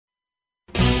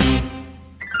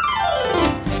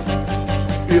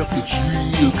If it's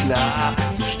 3 o'clock,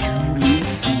 it's too late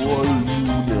for a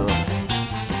Luna.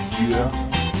 Yeah.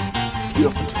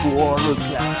 If it's 4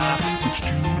 o'clock, it's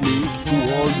too late for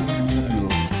a Luna.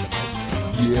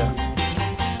 Yeah.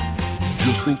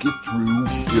 Just think it through.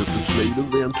 If it's later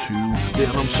than 2,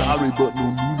 then I'm sorry, but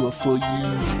no Luna for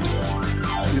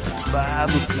you. If it's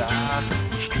 5 o'clock,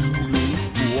 it's too late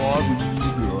for a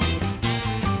Luna.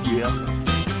 Yeah.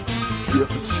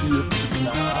 If it's 6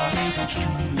 o'clock, it's too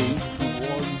late for a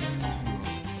Luna.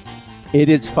 It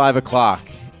is 5 o'clock,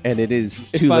 and it is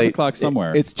It's too 5 late. o'clock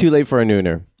somewhere. It's too late for a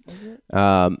nooner.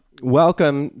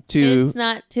 Welcome to. It's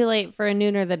not too late for a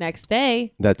nooner the next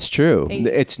day. That's true. Hey.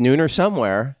 It's nooner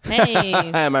somewhere. Hey.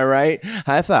 Am I right?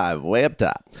 High five, way up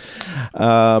top.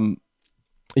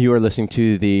 You are listening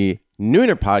to the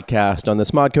Nooner Podcast on the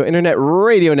Smodco Internet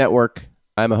Radio Network.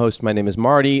 I'm a host. My name is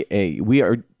Marty. We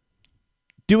are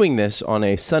doing this on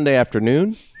a Sunday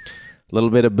afternoon. A little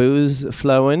bit of booze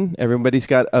flowing. Everybody's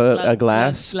got a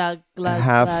glass glug, glug,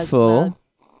 half glug, full. glug.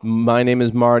 My name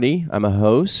is Marty. I'm a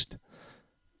host.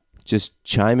 Just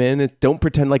chime in. Don't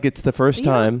pretend like it's the first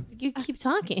time. You keep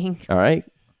talking. All right.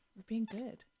 We're being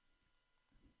good.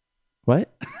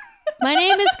 What? My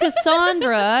name is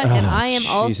Cassandra, and I am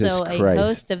Jesus also a Christ.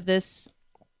 host of this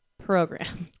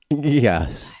program.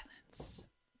 Yes.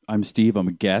 I'm Steve. I'm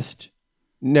a guest.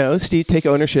 No, Steve, take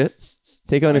ownership.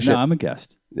 Take ownership. No, I'm a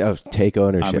guest. No, take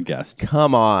ownership. I'm a guest.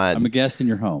 Come on. I'm a guest in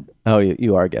your home. Oh,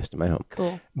 you are a guest in my home.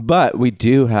 Cool. But we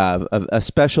do have a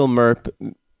special MERP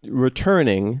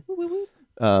returning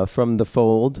from the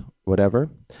fold, whatever.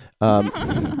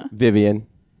 Vivian,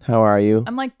 how are you?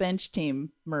 I'm like bench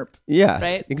team MERP. Yes,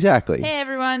 right? exactly. Hey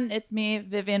everyone, it's me,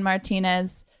 Vivian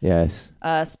Martinez, Yes.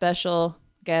 special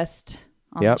guest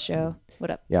on Yep. the show. What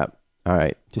up? Yep. All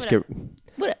right. Just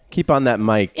What up? keep on that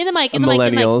mic. In the mic, in the mic,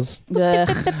 in the mic. Millennials.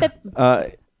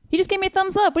 Ugh. He just gave me a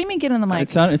thumbs up. What do you mean get on the mic? It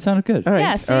sounded good. All right.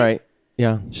 Yeah, see? All right.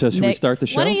 Yeah. So should we Nick, start the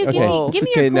show? Why don't you Okay. give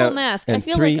me Okay, your cool now- mask? I and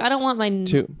feel 3, like I don't want my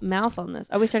 2. mouth on this.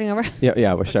 Are we starting over?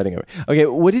 Yeah, we're starting over. Okay,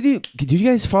 what did you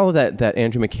guys follow that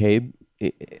Andrew McCabe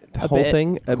the whole bit.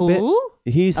 thing a Who?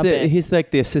 bit? He's bit. he's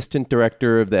like the assistant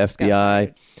director of the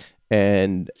FBI,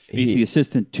 and He's the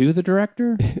assistant to the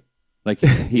director? Like he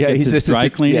Yeah, gets he's his the dry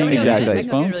assistant- cleaning yeah, and exactly. uses his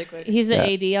phone? Really quick. He's an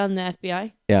Yeah. AD on the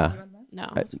FBI? yeah,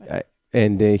 No. it's fine.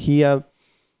 and he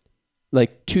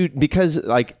because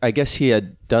like I guess he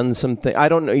had done something. I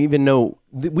don't even know.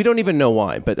 We don't even know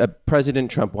why, but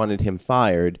President Trump wanted him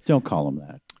fired. Don't call him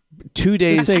that. 2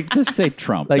 days. Just say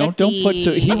Trump. Like- don't put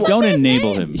So he- don't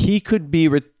enable him. He could be.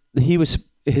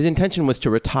 His intention was to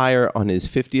retire on his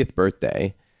 50th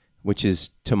birthday, which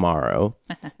is tomorrow,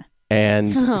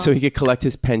 and so he could collect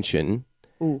his pension.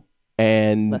 Ooh.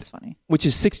 And That's funny. which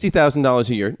is $60,000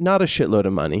 a year, not a shitload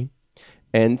of money.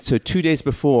 And so 2 days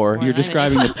before, You're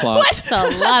describing the plot. It's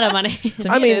a lot of money.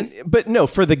 I it mean, is. but no,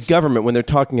 for the government when they're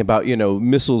talking about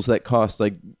missiles that cost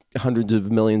like hundreds of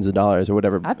millions of dollars or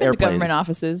whatever, I've been to airplanes. government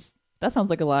offices. That sounds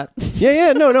like a lot.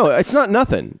 Yeah, no, it's not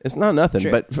nothing. It's not nothing.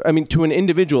 True. But I mean, to an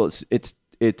individual,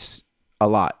 it's a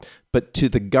lot. But to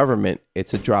the government,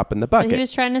 it's a drop in the But bucket. he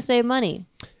was trying to save money.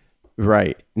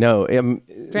 Right. No. Drain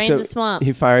the swamp.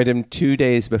 He fired him 2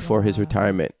 days before his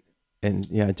retirement, and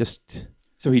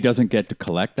So he doesn't get to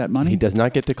collect that money? he does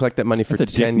not get to collect that money for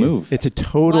That's a dick 10 years. move. It's a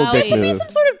total Well, dick There should be move. some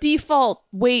sort of default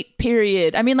wait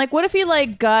period. I mean, like, what if he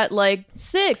got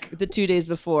sick the 2 days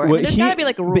before? I mean, there's got to be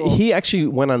like a But rule. he actually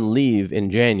went on leave in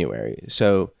January,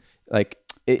 so like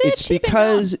it's he been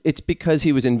because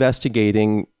he was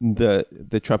investigating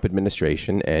the Trump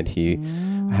administration, and he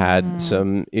had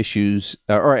some issues,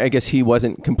 or I guess he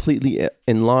wasn't completely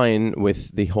in line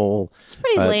with the whole It's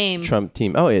pretty lame. Trump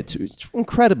team. Oh, it's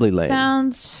incredibly lame.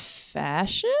 Sounds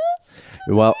fascist.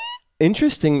 Well,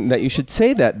 interesting that you should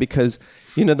say that, because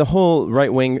the whole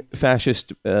right-wing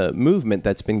fascist movement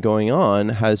that's been going on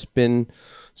has been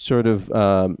sort of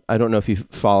I don't know if you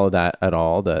follow that at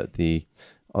all.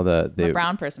 I'm a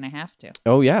brown person. I have to.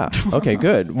 Oh yeah. Okay,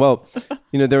 good. Well,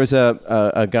 there was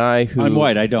a guy who I'm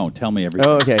white. I don't. Tell me everything.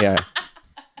 Oh, okay, yeah.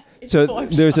 So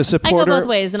there's a I go supporter. both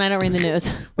ways, and I don't read the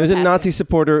news. There's a Nazi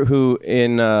supporter who,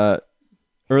 in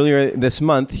earlier this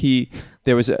month,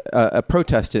 there was a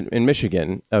protest in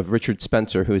Michigan of Richard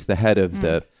Spencer, who is the head of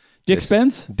the Dick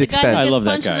Spence? Dick The guy Spence. gets I love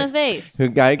that punched guy. in the face. Who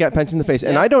guy got punched in the face,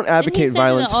 and I don't Didn't he advocate say that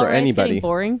violence the for alt-right's anybody. getting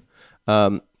boring?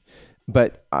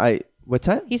 But what's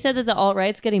that? He said that the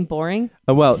alt-right's getting boring.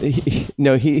 Well,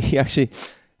 he actually.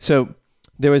 So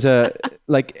there was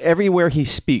like everywhere he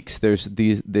speaks, there's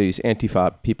these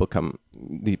Antifa people come,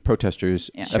 the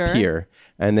protesters Sure. appear,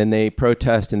 and then they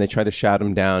protest and they try to shout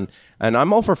him down. And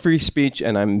I'm all for free speech,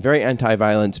 and I'm very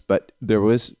anti-violence, but there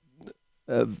was,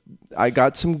 I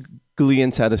got some glee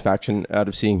and satisfaction out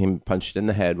of seeing him punched in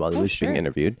the head while he was being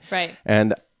interviewed. Right.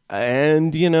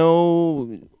 And you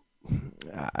know,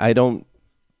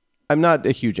 I'm not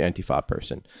a huge Antifa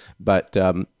person, but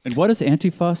And what does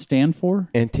Antifa stand for?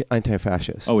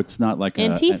 anti-fascist. Oh, it's not like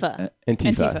Antifa.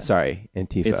 Antifa. Sorry,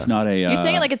 Antifa. It's not a. You're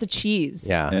saying it like it's a cheese.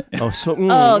 Yeah.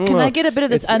 Oh, can I get a bit of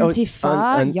this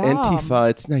Antifa? Yum. Antifa.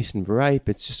 It's nice and ripe.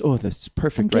 It's just that's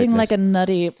perfect. I'm getting ripeness. like a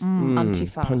nutty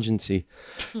Antifa. pungency.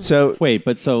 So Wait,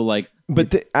 but so like.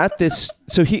 but at this,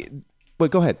 so he.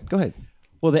 Wait, go ahead.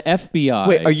 Well, the FBI.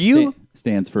 Wait, are you-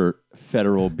 stands for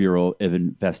Federal Bureau of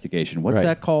Investigation. What's Right.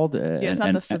 that called? it's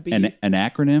not the FBI. an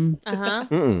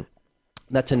acronym.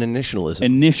 That's an initialism.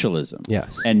 Initialism.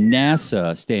 Yes. And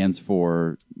NASA stands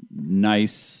for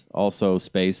nice, also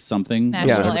space something.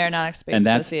 National Yeah. Aeronautics Space And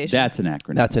that's Association. an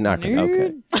acronym. That's an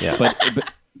acronym. Okay. Yeah.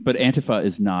 But Antifa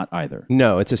is not either.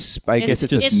 No, it's I guess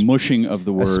It's it's Just a mushing of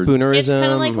the words. spoonerism. It's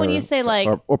kind of like when you say like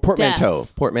or portmanteau.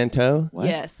 deaf. Portmanteau.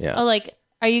 Yes. Yeah. Oh, like,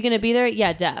 are you going to be there?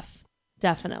 Yeah, deaf.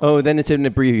 Definitely. Oh, then it's an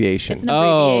abbreviation. It's an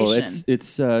Oh, abbreviation.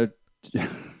 it's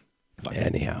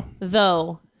Anyhow,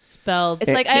 Though spelled.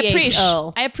 It's like I appreciate.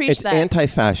 THO. I appreciate it's that.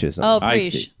 anti-fascism. Oh, I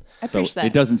preach. see. I So preach that.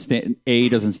 it doesn't stand. A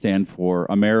doesn't stand for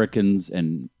Americans,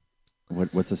 and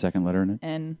what's the second letter in it?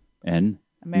 and N.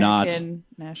 American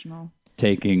Not National.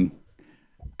 taking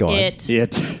Go on. it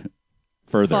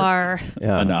further Far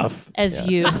Yeah. enough. as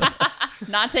you.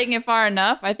 Not taking it far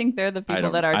enough. I think they're the people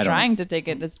don't- that are I don't- trying to take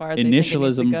it as far as they think it needs to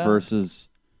Initialism go. versus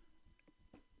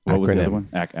what was the Acronym. other one?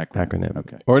 Acronym.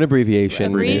 Okay. Or an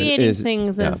abbreviation. Abbreviating is-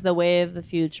 things yeah. is the way of the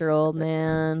future, old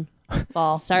man.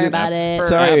 Well, Sorry about it.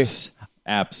 Sorry.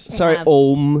 Apps. Sorry, Abs.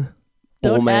 old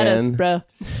don't add man. us, bro. I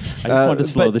just wanted to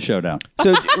slow but- the show down.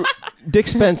 So Dick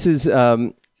Spence is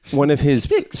one of his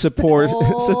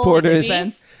supporters.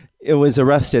 Spence. It was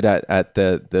arrested at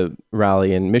the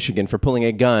rally in Michigan for pulling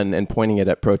a gun and pointing it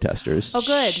at protesters. Oh,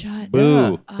 good.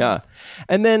 Ooh, yeah.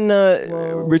 And then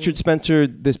Richard Spencer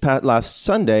last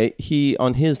Sunday, he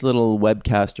on his little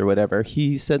webcast or whatever,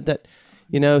 he said that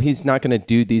he's not going to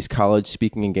do these college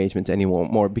speaking engagements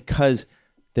anymore because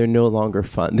they're no longer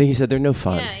fun. He said they're no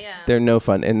fun. Yeah. They're no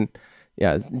fun. And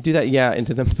yeah, do that. Yeah,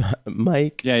 into the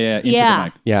mic. Yeah. Into Yeah. the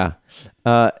mic.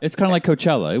 Yeah. It's kind of like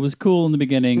Coachella. It was cool in the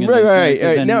beginning. And Right.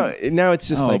 then- Now it's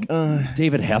just oh, like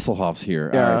David Hasselhoff's here.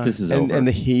 yeah. All right, this is and, over. and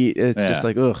the heat. It's just Yeah.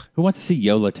 like ugh. Who wants to see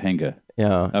Yola Tenga?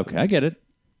 Yeah. Okay, I get it.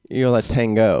 You'll let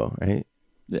tango, right?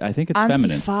 I think it's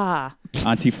feminine. Antifa.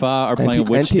 Antifa are playing at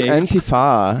which stage?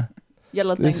 Antifa.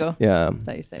 Yellow This- Tango. yeah. That's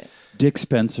how you say it. Dick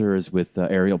Spencer is with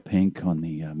Ariel Pink on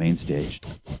the main stage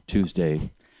Tuesday.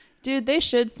 Dude, they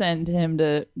should send him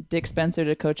to Dick Spencer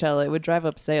to Coachella. It would drive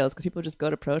up sales because people just go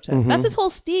to protest. That's his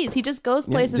whole steez. He just goes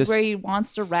places just- where he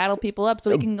wants to rattle people up so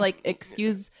he can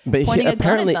excuse But pointing a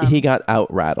apparently gun at them. he got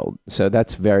out rattled, so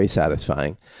that's very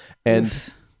satisfying. And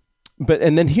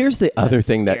then here's the other That's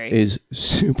thing scary. that is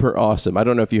super awesome. I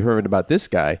don't know if you heard about this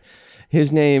guy.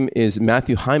 His name is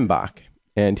Matthew Heimbach,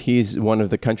 and he's one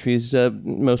of the country's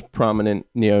most prominent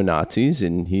neo-Nazis,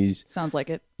 and he's Sounds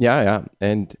like it. yeah,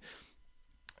 and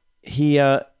he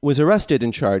was arrested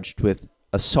and charged with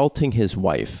assaulting his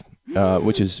wife,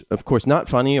 which is, of course, not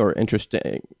funny or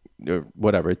interesting or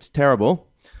whatever. It's terrible.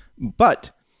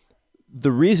 But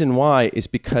the reason why is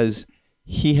because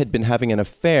he had been having an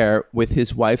affair with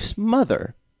his wife's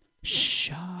mother.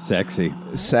 Sexy.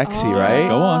 Sexy, right?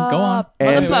 Go on.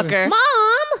 And- Motherfucker.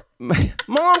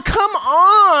 Mom, come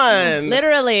on!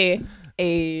 Literally.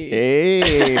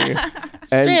 Hey.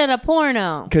 Straight out of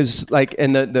porno. Because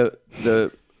and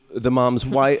the mom's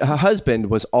wife, her husband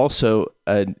was also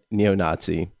a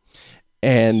neo-Nazi,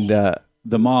 and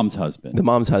The mom's husband. the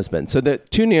mom's husband. So the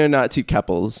two neo-Nazi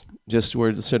couples just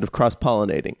were sort of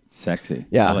cross-pollinating. Sexy.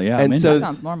 Yeah, Well, yeah. and I'm so into it.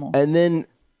 Sounds normal. And then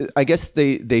I guess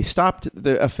they stopped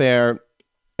the affair,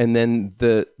 and then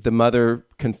the mother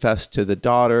confessed to the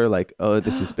daughter, like, "Oh,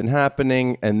 this has been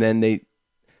happening," and then they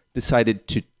decided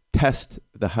to test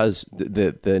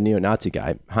the neo-Nazi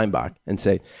guy Heimbach and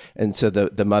so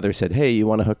the mother said, "Hey, you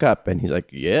want to hook up?" And he's like,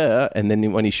 "Yeah." And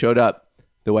then when he showed up,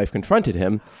 the wife confronted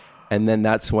him, and then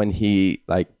that's when he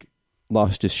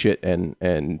lost his shit and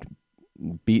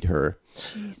beat her.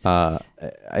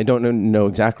 I don't know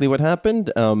exactly what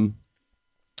happened.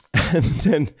 And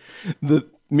then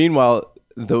meanwhile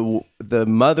the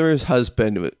mother's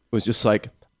husband was just like,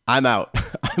 "I'm out.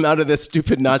 I'm out of this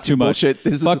stupid Nazi Too much. bullshit.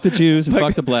 This Fuck is the Jews and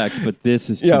fuck the blacks, but this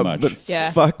is too yeah, much. but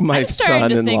Yeah. fuck my I'm starting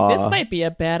to think son-in-law." this might be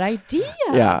a bad idea.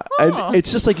 Yeah, and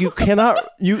it's just like you cannot.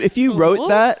 If you wrote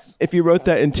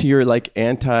that into your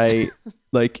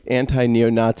anti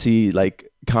neo-Nazi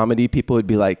comedy, people would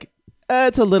be like,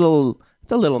 it's a little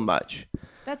much.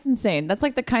 That's insane. That's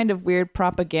like the kind of weird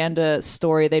propaganda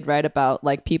story they'd write about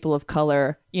like people of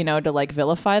color, you know, to like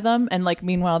vilify them, and like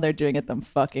meanwhile they're doing it them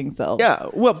fucking selves. Yeah,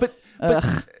 well, but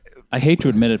I hate to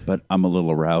admit it, but I'm a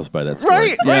little aroused by that story.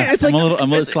 right. It's like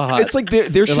it's hot. It's like there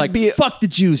They're should like, be fuck the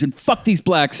Jews and fuck these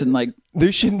blacks and like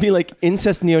there shouldn't be like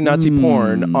incest neo-Nazi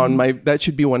porn on my. That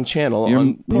should be one channel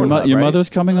on Pornhub, your right? mother's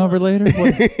coming over later.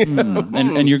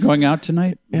 And you're going out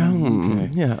tonight.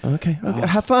 Yeah. Okay.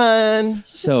 Have fun.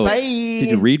 So, Bye. did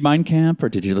you read Mein Kampf or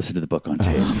did you listen to the book on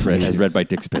tape, as read by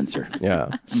Dick Spencer? Yeah.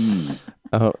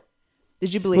 Oh,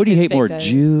 Did you believe? Who do you his hate fake more, diary?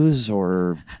 Jews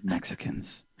or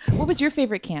Mexicans? What was your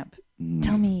favorite camp?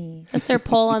 Tell me. That's their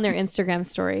poll on their Instagram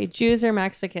story. Jews or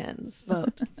Mexicans?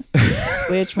 Vote.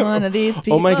 Which one of these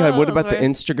people? oh my God! What about the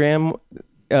Instagram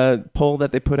poll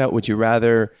that they put out? Would you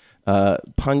rather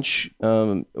punch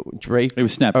Drake? It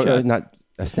was Snapchat. Not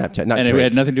Snapchat. Not And Drake. it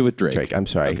had nothing to do with Drake. Drake, I'm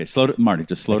sorry. Okay, Marty,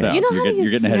 just slow down. You know how you're to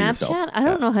use getting ahead of Snapchat? yourself. I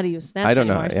don't know how to use Snapchat I don't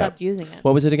know. anymore. I yeah. stopped using it.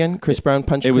 What was it again? Chris Brown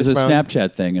punch. It was Chris a Brown?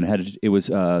 Snapchat thing, and it was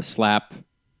slap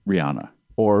Rihanna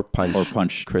or punch or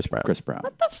punch Chris Brown.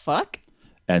 What the fuck?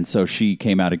 And so she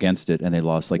came out against it, and they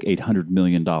lost like $800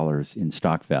 million in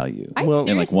stock value I in like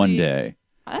seriously- one day.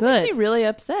 That Good. makes me really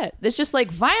upset. It's just like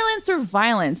violence or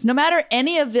violence. No matter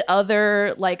any of the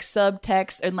other like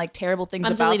subtext and like terrible things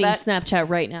I'm about deleting that. Snapchat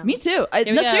right now. Me too. we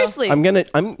No, go. seriously. I'm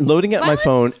loading at my Violence?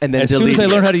 phone and then As soon as I deleting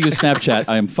learn it. how to use Snapchat,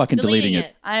 I am fucking deleting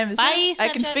it. I am. Bye, I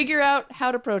can Snapchat. figure out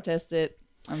how to protest it.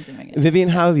 I'm doing it. Vivian,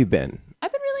 how have you been?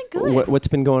 I've been really good. What's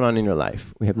been going on in your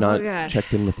life? We have not God.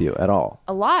 checked in with you at all.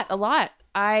 A lot.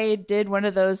 I did one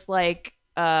of those like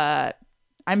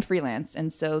I'm freelance,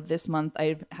 and so this month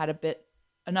I've had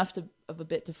enough of a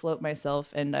bit to float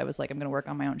myself, and I was like, I'm gonna work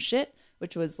on my own shit,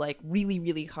 which was like really,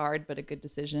 really hard, but a good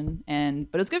decision. But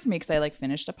it was good for me because I like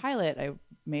finished a pilot. I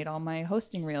made all my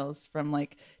hosting reels from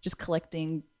like just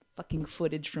collecting fucking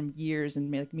footage from years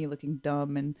and like me looking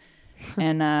dumb and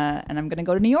I'm gonna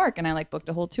go to New York, and I like booked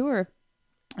a whole tour.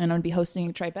 And I'm gonna be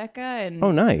hosting Tribeca, and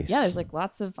Oh, nice. Yeah, there's like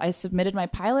lots of. I submitted my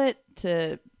pilot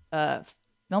to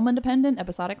Film Independent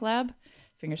Episodic Lab.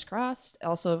 Fingers crossed.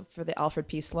 Also for the Alfred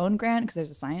P. Sloan grant because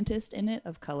there's a scientist in it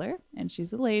of color, and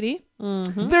she's a lady,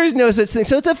 There's no such thing.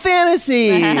 So it's a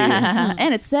fantasy.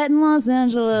 and it's set in Los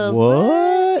Angeles.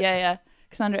 What? Yeah.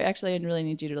 Cassandra, actually, I really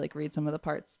need you to like read some of the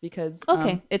parts because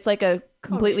Okay. it's like a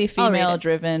completely I'll read it.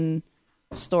 female-driven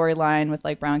storyline with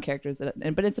like brown characters,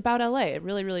 but it's about LA. It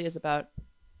really, really is about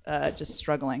just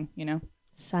struggling, you know,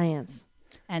 Science.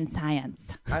 and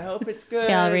science. I hope it's good.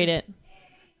 Okay, I'll read it.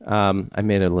 I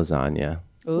made a lasagna.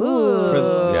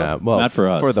 Ooh. Yeah, well, Not for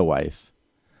us. For the wife.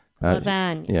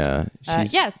 Lasagna. Yeah.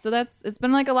 she's- Yeah, so it's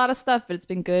been like a lot of stuff, but it's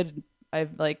been good.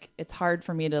 I've like it's hard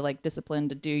for me to like discipline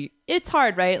to do. It's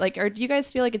hard, right? Like, or do you guys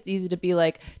feel like it's easy to be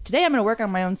like, today I'm gonna work on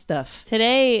my own stuff,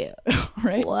 Today,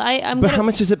 right? well, I'm But good how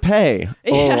much does it pay?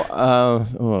 Yeah.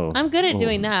 I'm good at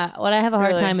doing that. What I have a hard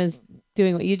Really? time is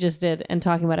doing what you just did and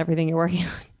talking about everything you're working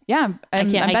on. Yeah, I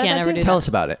can't ever do Tell that. us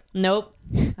about it. Nope.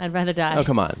 I'd rather die. Oh,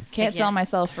 come on. Can't sell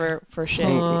myself for shit.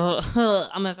 I'm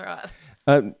gonna throw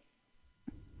up.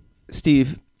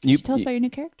 Steve, you Tell us about your new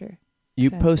character.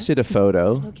 you posted a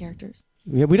photo. No characters.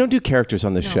 Yeah, we don't do characters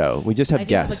on the show. We just have I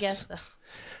do have guests. a guest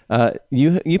though.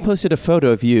 You posted a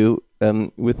photo of you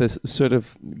with this sort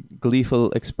of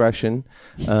gleeful expression.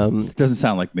 It doesn't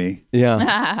sound like me.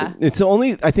 Yeah, it's the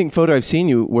only I think photo I've seen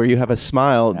you where you have a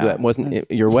smile that wasn't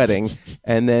at your wedding,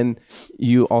 and then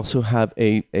you also have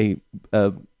a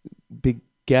big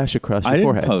gash across your I didn't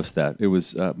forehead. post that. It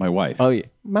was my wife. Oh yeah,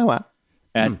 Mawa.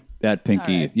 At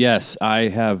Pinky. All right. Yes, I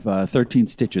have 13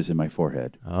 stitches in my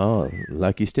forehead. Oh,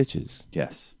 lucky stitches.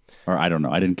 Yes. Or I don't know.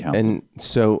 I didn't count them. And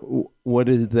so, what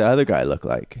does the other guy look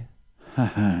like?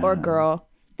 Or girl.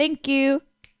 Thank you.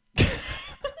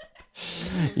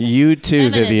 You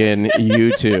too, Feminism. Vivian.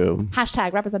 You too.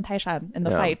 Hashtag representation in the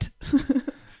Yeah. fight.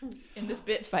 In this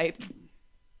bit fight.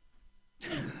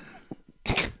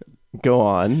 Go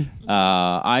on.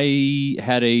 I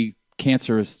had a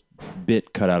cancerous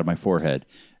bit cut out of my forehead,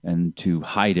 and to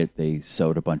hide it, they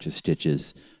sewed a bunch of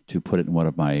stitches to put it in one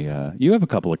of my. You have a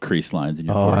couple of crease lines in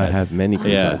your Oh, forehead. I have many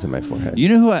crease Yeah. lines in my forehead. You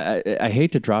know who I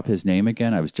hate to drop his name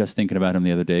again. I was just thinking about him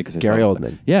the other day because Gary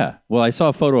Oldman. Yeah, well, I saw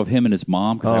a photo of him and his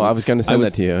mom. 'Cause Oh, I was going to send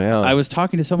that to you. Yeah. I was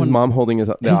talking to someone. His mom holding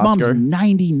the His mom's Oscar.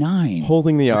 99.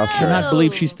 Holding the Oscar. cannot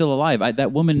believe she's still alive.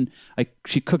 That woman,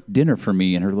 she cooked dinner for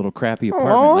me in her little crappy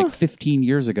apartment Aw. like 15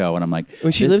 years ago, and I'm like,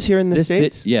 Well, she lives here in the this bitch-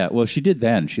 States? yeah, well, she did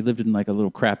then. She lived in like a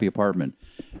little crappy apartment.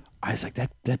 I was like, that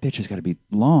bitch has got to be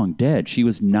long dead. She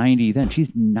was 90 then.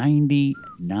 She's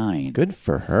 99. Good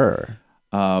for her.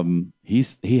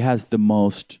 He has the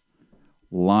most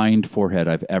lined forehead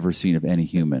I've ever seen of any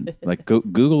human. Like,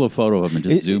 Google a photo of him and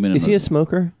just zoom in. Is he a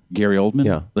smoker? Gary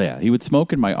Oldman? Yeah. He would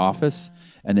smoke in my office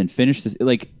and then finish this.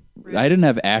 Like, I didn't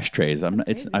have ashtrays. I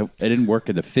didn't work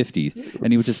in the 50s,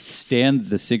 and he would just stand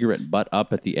the cigarette butt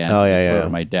up at the end. Oh, and yeah, put it yeah.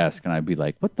 on my desk, and I'd be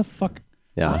like, "What the fuck?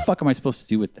 Yeah. What the fuck am I supposed to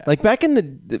do with that?" Like back in the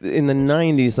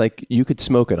 90s, like you could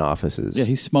smoke in offices. yeah,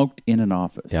 he smoked in an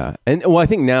office. Yeah. And well, I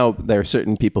think now there are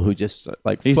certain people who just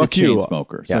like He's fuck a chain you.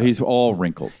 smoker, so Yeah. he's all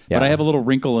wrinkled. Yeah. But I have a little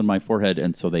wrinkle in my forehead,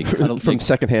 and so they kind of from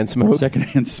secondhand smoke.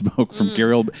 secondhand smoke from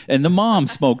Gary Oldman. And the mom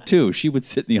smoked too. She would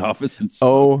sit in the office and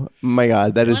smoke. Oh my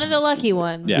God, that is One of the lucky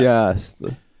ones. Yeah. yes.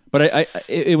 But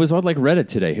it was on like Reddit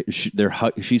today.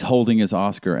 She's holding his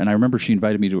Oscar, and I remember she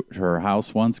invited me to her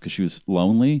house once because she was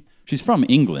lonely. She's from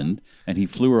England, and he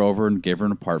flew her over and gave her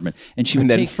an apartment, and she would And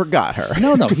then take- forgot her.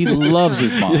 No, he loves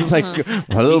his mom. It's like a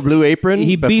little blue apron.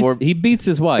 he before. beats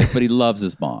his wife, but he loves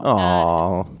his mom.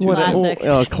 Aw, what a- Classic.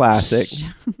 oh, classic.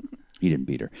 He didn't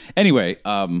beat her. Anyway,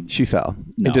 She fell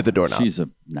no, into the doorknob. She's a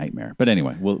nightmare. But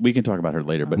anyway, we can talk about her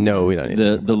later. But No, we don't need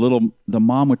to the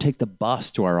mom would take the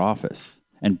bus to our office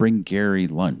and bring Gary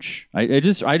lunch. I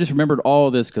just remembered all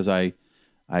of this because I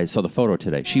saw the photo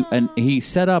today. He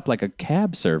set up like a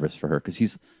cab service for her because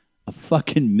he's a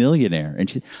fucking millionaire. And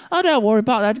she said, "Oh, don't worry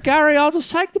about that, Gary. I'll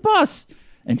just take the bus."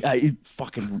 And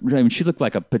she looked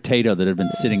like a potato that had been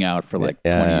sitting out for like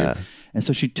 20 years. And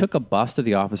so she took a bus to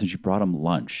the office and she brought him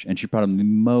lunch. And she brought him the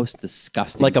most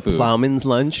disgusting like a food. plowman's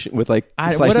lunch with like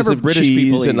slices whatever of British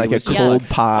people cheese eat, and like it a was just cold like,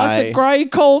 pie. That's a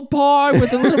great cold pie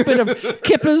with a little bit of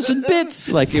kippers and bits.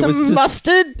 Like it was Some just,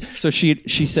 mustard. So she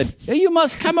said, "Hey, you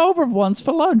must come over once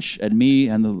for lunch." And me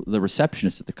and the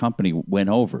receptionist at the company went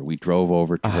over. We drove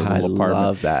over to her I little apartment.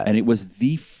 love that. And it was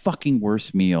the fucking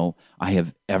worst meal I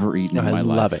have ever eaten in I my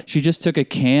life. love it. She just took a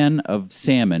can of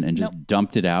salmon and just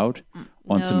dumped it out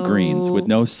on some greens with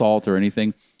no salt or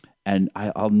anything. And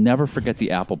I'll never forget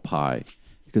the apple pie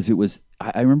because it was,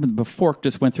 I remember the fork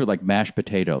just went through like mashed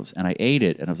potatoes and I ate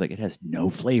it and I was like, it has no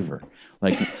flavor.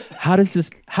 Like, how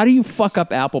do you fuck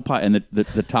up apple pie? And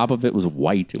the top of it was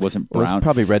white. It wasn't It was brown.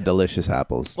 probably Red Delicious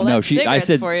apples. Well, No, that's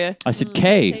cigarettes for you. I said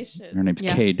Kay. Her name's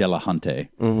Kay Delahunty.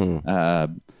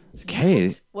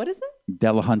 Kay What is it?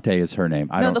 Delahunty is her name.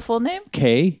 I No, don't. the full name?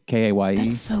 K Kaye.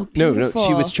 That's so No, beautiful.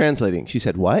 she was translating. She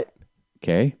said, "What?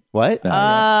 K. What?"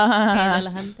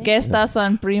 ¿Qué estás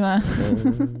en prima?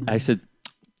 I said,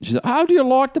 she said, "How do you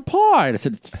like the pie?" And I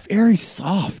said, "It's very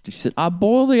soft." She said, "I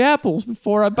boil the apples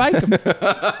before I bake them."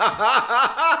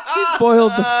 She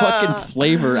boiled the fucking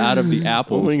flavor out of the Oh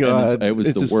apples. my and God! it was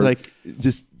it's the just worst. like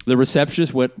just The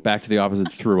receptionist went back to the office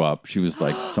and threw up. She was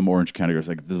like, some Orange County girl was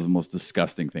like, "This is the most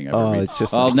disgusting thing I've ever Oh, eaten." it's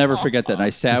just I'll like- never forget that. And I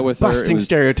sat with her. It busting was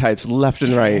stereotypes left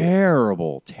and right.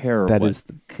 terrible. That is,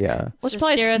 yeah. Well, she The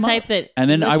probably stereotype that And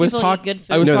then English I was people eat talk- good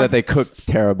food. I was No, talk- that they cook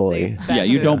terribly. Yeah,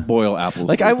 you don't boil apples.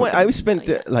 Like before cooking. I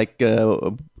spent like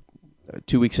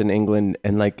 2 weeks in England,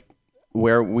 and like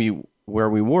where we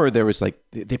were, there was like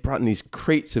they brought in these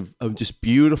crates of just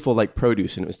beautiful like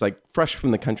produce, and it was like fresh from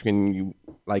the country, and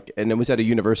and it was at a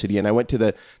university, and I went to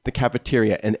the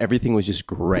cafeteria, and everything was just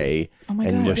gray and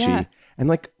God, mushy, yeah. and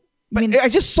like, but I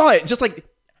just saw it just like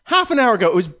half an hour ago.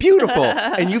 It was beautiful,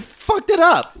 and you fucked it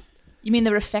up. You mean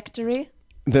the refectory?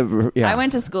 Yeah. I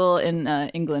went to school in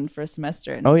England for a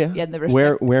semester. And Oh yeah. Yeah, the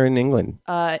Where in England?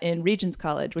 in Regent's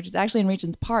College, which is actually in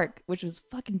Regent's Park, which was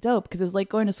fucking dope because it was like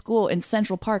going to school in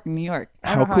Central Park in New York.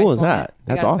 I don't How know cool I is still that? did.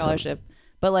 I That's got a awesome. scholarship.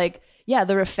 But like, yeah,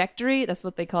 the refectory, that's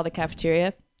what they call the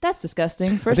cafeteria. That's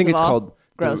disgusting. First I think of it's all, called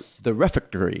gross. The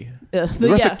refectory. The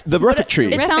The refectory.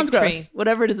 It sounds Refectory. gross.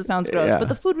 Whatever it is, it sounds gross. Yeah. But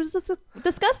the food was just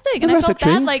disgusting. And I felt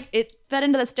refectory. bad. Like, it fed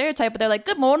into that stereotype. But they're like,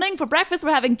 "Good morning. For breakfast,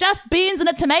 we're having just beans and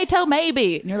a tomato,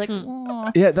 maybe." And you're like,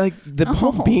 "Aw." Yeah, like the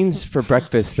pulled beans for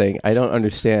breakfast thing, I don't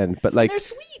understand. But like, They're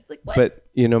sweet. Like, what? but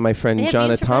you know, my friend They have Jonna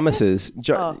beans for Thomas's.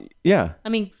 Yeah. I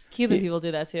mean, Cuban people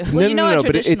do that too. Well, you know a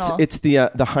But it's traditional-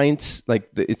 the Heinz, like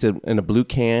it's in a blue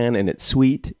can, and it's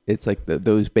sweet. It's like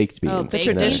those baked beans. Oh, The baked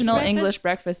you know? traditional breakfast? English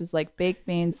breakfast is like baked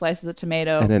beans, slices of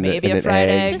tomato, And then maybe and a an fried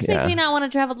egg. egg. This makes Yeah. me not want to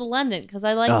travel to London because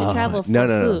I like Oh, to travel for no.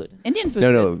 food. Indian food.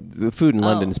 No, the food in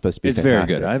London is supposed to be It's very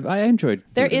fantastic. good. I enjoyed.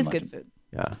 There food in is London. good food.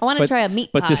 Yeah. I want to try a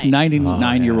meat But pie. this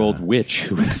 99-year-old witch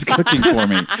who was cooking for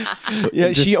me, Yeah,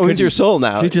 just she owns your couldn't- soul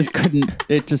now. She just couldn't.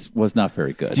 It just was not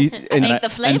very good. Do you, and, Make the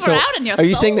flavor so- out in your are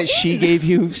you soul saying that she in. gave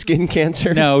you skin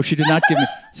cancer? No, she did not give me.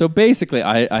 So basically,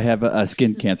 I have a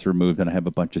skin cancer removed, and I have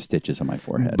a bunch of stitches on my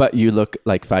forehead. But you look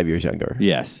like 5 years younger.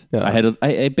 yes, Yeah.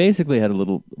 I basically had a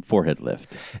little forehead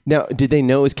lift. Now, did they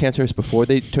know it was cancerous before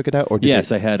they took it out, or did Yes,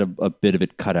 they, I had a bit of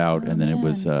it cut out, and then it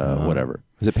was whatever.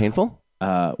 was it painful?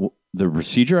 The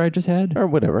procedure I just had? or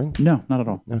whatever. No, not at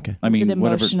all. Okay. I Is mean, it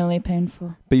whatever. emotionally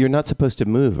painful? But you're not supposed to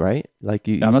move, right? Like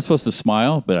you. I'm not supposed to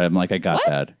smile, but I'm like, I got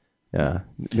that. Yeah.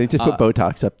 They just put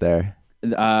Botox up there.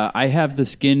 I have the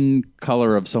skin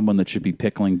color of someone that should be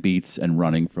pickling beets and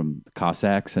running from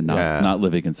Cossacks and not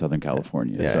living in Southern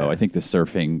California. Yeah. So I think the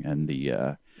surfing and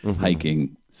the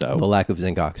hiking, so The lack of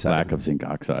zinc oxide. lack of zinc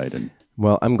oxide. And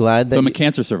Well, I'm glad that so I'm a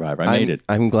cancer survivor. I made it.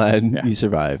 I'm glad you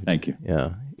survived. Thank you.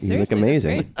 Yeah. You Seriously, look that's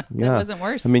amazing. great. Yeah. That wasn't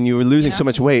worse. I mean, you were losing so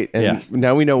much weight, and Yeah.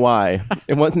 now we know why.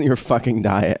 It wasn't your fucking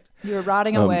diet. You were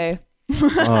rotting away.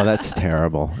 Oh, that's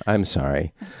terrible. I'm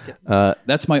sorry.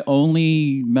 That's my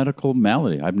only medical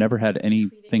malady. I've never had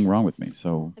anything wrong with me.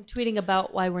 So I'm tweeting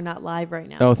about why we're not live right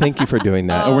now. Oh, thank you for doing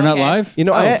that. we're not okay. live. You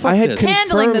know, I fuck had this.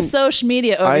 Handling the confirmed- social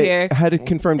media over here. I had it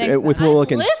confirmed Thanks, with I'm Will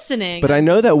Wilkins. listening. But I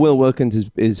know that Will Wilkins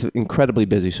is incredibly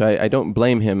busy, so I don't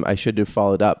blame him. I should have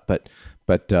followed up, but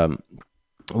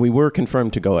we were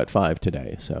confirmed to go at 5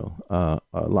 today, so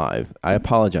live. I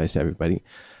apologize to everybody.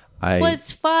 Well,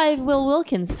 it's 5 Will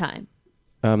Wilkins time.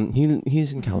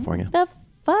 He's in California. The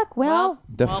fuck, Will?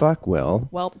 The fuck, Will.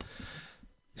 Welp.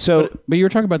 So But you were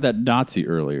talking about that Nazi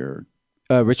earlier.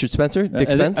 Richard Spencer, Dick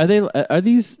Spence. Are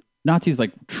these Nazis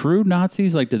like true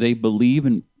Nazis? Like, do they believe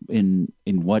in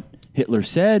what Hitler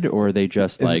said, or are they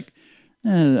just like,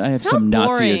 I have some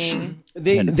Nazi-ish? boring.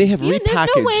 They have There's no way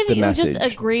repackaged that the you message.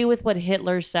 just agree with what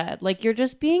Hitler said. Like, you're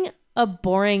just being a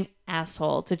boring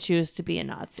asshole to choose to be a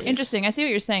Nazi. Interesting. I see what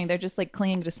you're saying. They're just like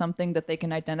clinging to something that they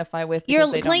can identify with. You're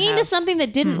because they don't clinging to have- something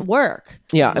that didn't work.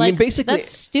 Yeah, I mean, Like, basically- that's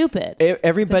stupid.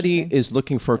 Everybody is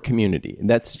looking for community.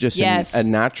 That's just Yes. a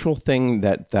natural thing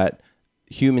that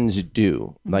humans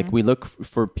do. Like we look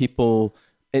for people,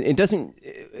 and it doesn't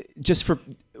just for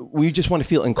we just want to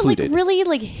feel But, like, included. really,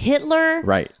 like Hitler.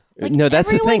 Right. Like, No, that's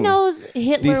the everyone thing. knows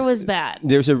Hitler These- was bad.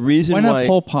 There's a reason Why not why.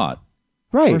 Pol Pot?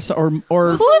 Right. Or Who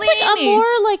was like a Mussolini. more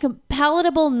like a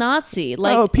palatable Nazi?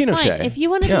 Like, Oh, Pinochet. fine, if you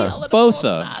want to Yeah. be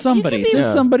Botha. Somebody. You could be- Just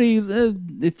Yeah. somebody.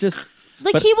 It just.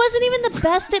 like, but- he wasn't even the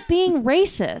best at being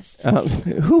racist.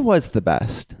 Who was the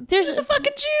best? There's a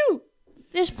fucking Jew.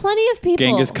 There's plenty of people.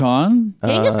 Genghis Khan.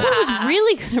 Genghis Khan was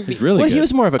really gonna be. He's really Well, good. he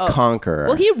was more of a conqueror.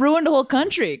 Well, he ruined a whole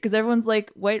country because everyone's like,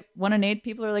 white 1 in 8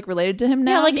 people are like related to him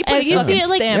now. Yeah, like, he put his you fucking see it,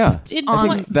 like, stamp Yeah. in on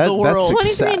twen- that- the world.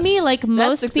 that's 23andMe, like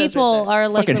most success people right there. are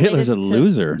like Fucking Hitler's a related to-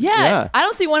 loser. Yeah, Yeah. I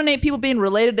don't see 1 in 8 people being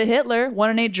related to Hitler. 1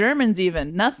 in 8 Germans,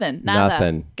 even nothing. Nada.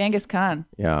 Nothing. Genghis Khan,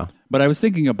 yeah. But I was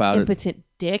thinking about it Impotent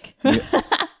dick. probably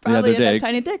other had day. that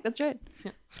tiny dick. That's right.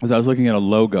 as I was looking at a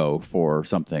logo for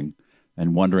something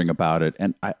and wondering about it,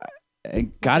 and I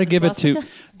gotta give it to.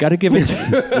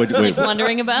 Wait, Like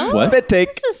wondering about What? Spit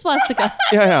take. This is swastika.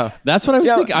 Yeah, yeah. That's what I was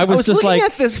Yeah, thinking. I I was was just looking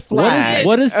like, at this flag.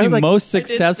 what is I was the like- most spit.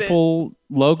 successful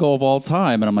logo of all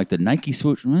time? And I'm like, the Nike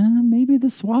swoosh. Maybe the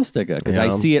swastika, because I Yeah.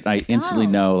 see it and I instantly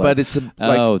know. Like, But it's a-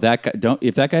 like- oh, that guy. Don't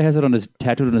if that guy has it on his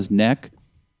tattooed on his neck.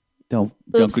 Don't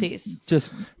Oopsies.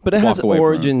 just. But it walk has away from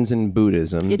origins in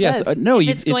Buddhism. It Yes, does. no, If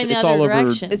you, it's going the it's other all over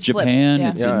direction. It's flipped, Japan. yeah.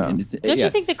 It's Yeah. Don't yeah. you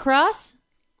think the cross?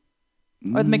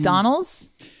 Or the McDonald's.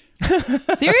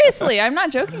 Seriously, I'm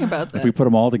not joking about If that. we put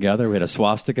them all together, we had a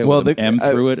swastika Well, with an the- M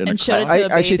through it and a and showed cross. it to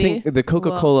I a actually baby. think the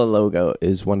Coca-Cola logo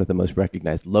is one of the most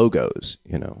recognized logos.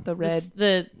 You know. The red.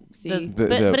 The See.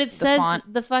 but it says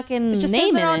font. the fucking just name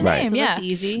says their in own it. name, so yeah. that's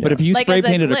easy. But if you Like spray as a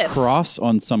painted a glyph. cross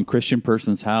on some Christian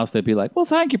person's house, they'd be like, "Well,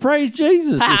 thank you, praise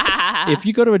Jesus." If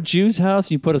you go to a Jew's house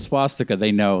and you put a swastika,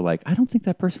 they know, like, I don't think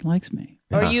that person likes me.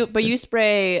 But you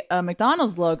spray a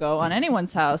McDonald's logo on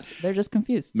anyone's house, they're just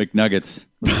confused. McNuggets,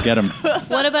 let's get them.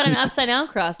 What about an upside down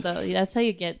cross though? That's how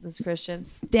you get those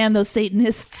Christians. Damn those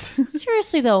Satanists.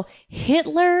 Seriously though,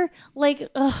 Hitler, like,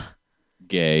 ugh,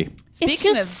 Gay. it's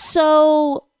just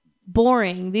so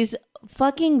boring. These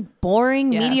fucking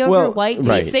boring, Yeah. mediocre Well, white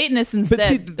right. dudes. Satanists instead. But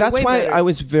see, They're that's way why better. I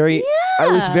was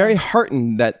very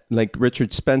heartened that like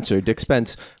Richard Spencer, Dick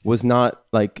Spence, was not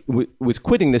like was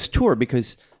quitting this tour,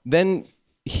 because then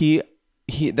he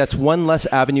that's one less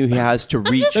avenue he has to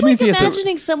reach. Just That like means he has to-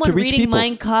 imagining someone to reach reading people.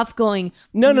 Mein Kampf going,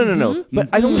 No. But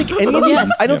I don't think any of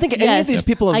these. I don't think any Yes. of these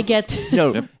people. Have, I get this.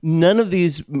 No, none of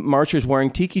these marchers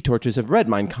wearing tiki torches have read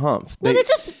Mein Kampf. no, they're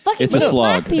just fucking It's a black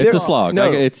slog. people. It's a slog. No.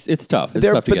 It's tough. It's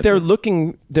tough to get they're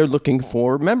through. looking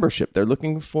for membership. They're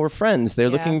looking for friends. They're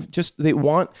they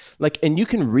want like, and you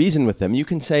can reason with them. You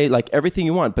can say like everything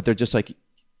you want, but they're just like,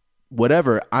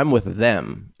 whatever, I'm with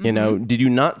them. You know, did you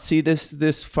not see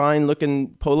this fine looking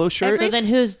polo shirt? So then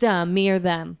who's dumb, me or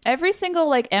them? Every single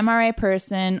like MRA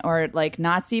person or like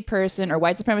Nazi person or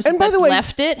white supremacist And by that's the way-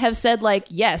 left it have said like,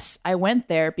 yes, I went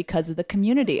there because of the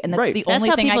community, and that's Right. the That's only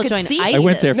how thing I people could join see. I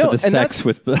went there No, for the and sex that's-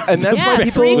 with the and that's Yeah, why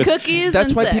people free cookies That's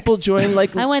and why sex. people join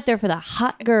like I went there for the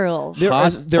hot girls. There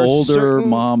are- hot, there are older certain-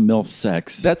 mom MILF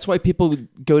sex. That's why people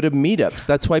go to meetups.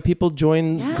 That's why people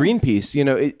join Greenpeace. You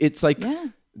know, it's like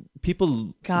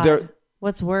people. God, They're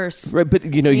what's worse? right,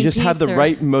 but you know, you just have the Greenpeace or-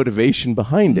 right motivation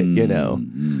behind it. You know,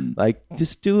 like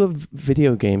just do a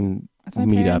video game That's why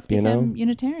parents meetup. You know, became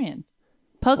Unitarian.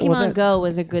 Pokemon Well, that- Go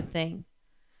was a good thing.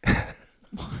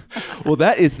 well,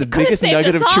 that is the biggest saved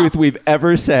nugget of us all. truth we've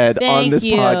ever said on Thank this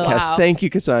you. podcast. Wow. Thank you,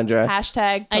 Cassandra.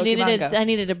 Hashtag I Pokemon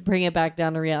needed Go. to bring it back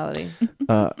down to reality.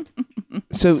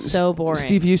 So boring.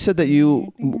 Steve, you said that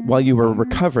you, while you were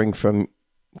recovering from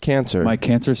cancer, My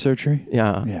cancer surgery.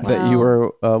 yeah, Yes. that you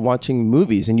were watching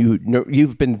movies, and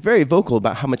you've been very vocal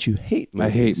about how much you hate movies. I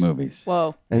hate movies.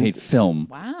 Whoa. I hate film.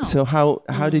 Wow. So how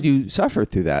did you suffer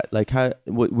through that? Like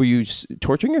were you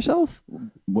torturing yourself?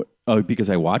 What? Oh, because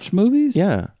I watched movies?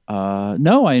 Yeah.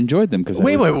 No, I enjoyed them because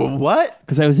What?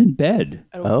 Because I was in bed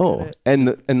Oh, and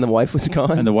the wife was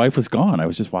gone. and the wife was gone. I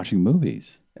was just watching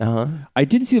movies. Uh-huh. I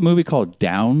did see a movie called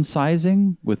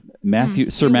Downsizing with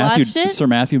Sir You watched it?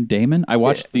 Matthew Damon. I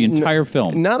watched the entire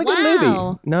film. Not a good Wow.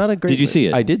 movie. Not a great. Did you see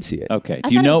it? I did see it. Okay. I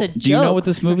Do you thought it know? was a Do you know joke, what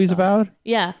this movie's first off. about?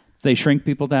 Yeah. They shrink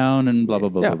people down and blah blah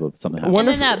blah Yeah. blah, blah something. happens.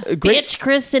 Wonderful. And then that Great- bitch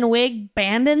Kristen Wiig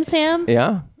abandons him.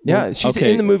 Yeah. Yeah. She's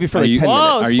Okay. in the movie for Are like you- 10 Whoa,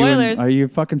 minutes. Are you spoilers. are you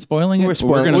fucking spoiling it? We're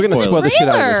spoiling- gonna we're gonna spoil the shit out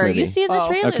of this Trailer. movie. You see the Oh.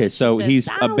 trailer? Okay, so She he's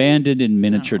says, "Ow." abandoned in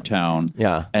miniature town.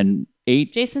 Yeah. And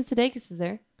ate Jason Sudeikis is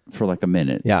there. for like a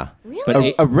minute. Yeah. Really?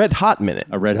 But A red hot minute.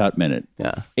 a red hot minute.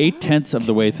 Yeah. 8/10 of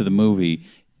the way through the movie,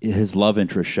 his love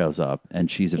interest shows up,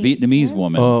 and she's a Vietnamese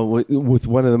woman. Oh, with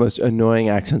one of the most annoying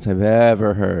accents I've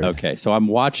ever heard. Okay, so I'm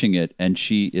watching it, and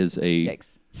she is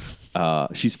Yikes.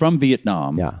 she's from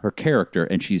Vietnam. Yeah. Her character,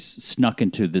 and she's snuck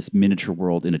into this miniature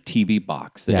world in a TV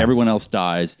box that Yes. everyone else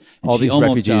dies. And All she these almost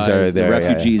refugees dies. are there, The yeah,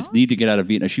 refugees need to get out of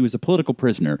Vietnam. She was a political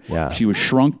prisoner. Yeah. She was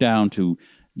shrunk down to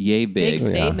yay Big big,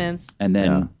 statements. and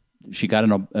then. She got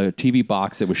in a TV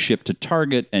box that was shipped to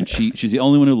Target, and she's the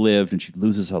only one who lived, and she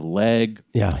loses a leg.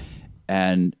 Yeah.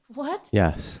 And What?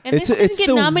 Yes. And this didn't get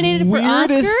the nominated for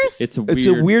weirdest- Oscars? it's It's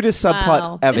the weirdest subplot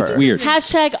Wow. ever. It's weird.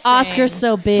 Hashtag Insane. Oscar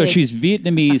so big. So she's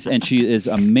Vietnamese, and she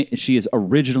is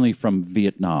originally from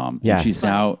Vietnam. And Yes. she's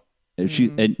now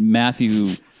and Matthew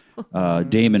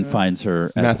Damon finds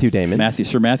her. As, Matthew Damon.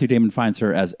 Sir Matthew Damon finds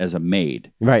her as a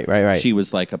maid. Right. She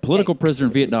was like a political prisoner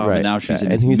in Vietnam, right. and now she's in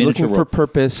and this he's miniature looking for world.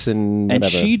 purpose and And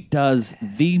whatever. she does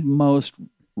the most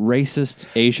racist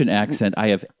Asian accent I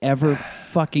have ever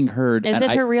fucking heard. Is and it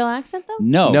I- her real accent though?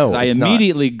 No, No, 'cause I it's not.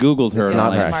 immediately Googled her. It's and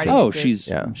not I'm her like, accent. oh,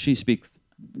 Yeah. she speaks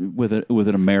with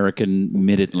an American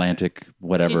mid-Atlantic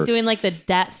whatever. She's doing like the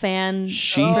Dat fan.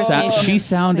 She impersonation she of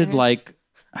sounded her. like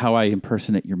how I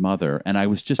impersonate your mother, and I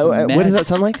was just. Oh, what mad. does that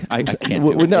sound like? I can't.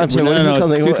 What- do it. No, I'm sorry. What does it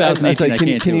sound like? It's 2018. I'm sorry, I can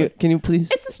can't you, do it. Can you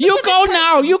please? It's a You specific go person.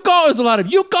 now. You go. There's a lot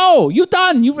of you go. You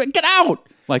done. You get out.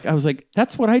 Like I was like,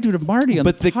 that's what I do to Marty on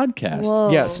But the the- podcast. Whoa.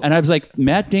 Yes. And I was like,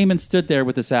 Matt Damon stood there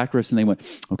with this actress, and they went,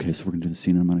 "Okay, so we're gonna do the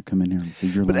scene. I'm gonna come in here and see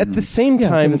your." But at the same yeah, okay,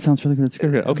 time, that sounds really good. It's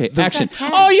good. Okay, action.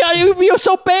 cat. Oh yeah, you're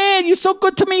so bad. You're so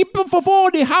good to me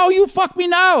before. How you fuck me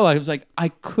now? I was like, I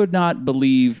could not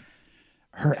believe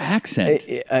her accent.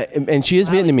 and she is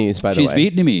Vietnamese, by the She's way.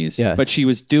 Vietnamese, Yes. but she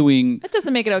was doing. That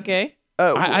doesn't make it okay.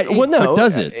 Well, no, but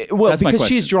does it? Well, That's my because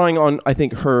she's question. drawing on, I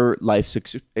think, her life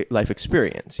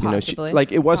experience. You know, Possibly.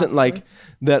 like it wasn't Possibly. like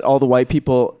that. All the white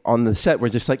people on the set were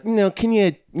just like, can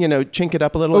you chink it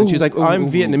up a little? And she's like, I'm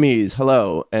Vietnamese.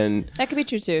 Hello, and That could be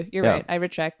true too. You're Yeah. right. I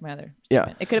retract my other Yeah.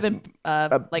 statement. It could have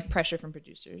been like pressure from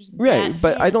producers. right, That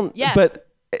but I fan. don't. Yeah. But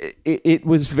it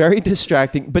was very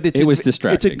distracting. But It was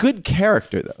distracting. It's a good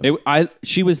character though.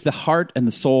 She was the heart and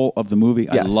the soul of the movie.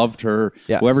 I Yes. loved her.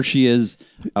 Yes. Whoever she is,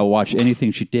 I'll watch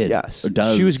anything she did. Yes, or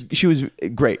does. She was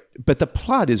great, but the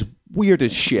plot is weird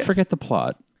as shit. Forget the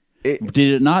plot. Did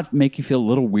it not make you feel a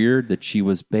little weird that she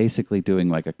was basically doing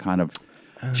like a kind of?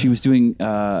 She was doing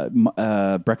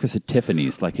Breakfast at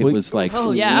Tiffany's. Like it was like.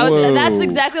 Oh yeah, Whoa. that's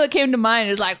exactly what came to mind.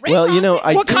 It was like, Well, you know,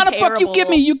 I What kind of fuck you Terrible. give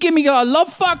me? You give me a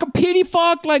love fuck, a pity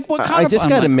fuck? Like what kind I of? just I'm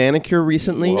got a like, manicure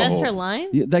recently. That's her line.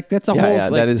 Yeah, that's a Yeah, whole. yeah,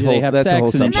 like, that is they whole- have that's a sex whole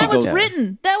and then And she that was goes. Yeah.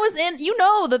 written. That was in. You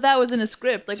know that was in a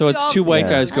script. Like So we it's all two white see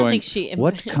guys that. I don't going. think she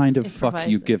What kind of fuck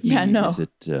you improvised give me? Yeah, no. Is it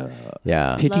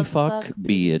Yeah, pity Love fuck? fuck,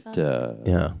 Be it?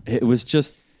 yeah. It was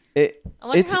just. It, I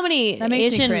wonder it's how many That makes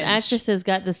me Asian cringe. actresses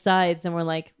got the sides and were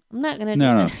like, I'm not gonna do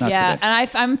No, this. not Yeah, today. and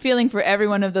I'm feeling for every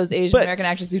one of those Asian But- American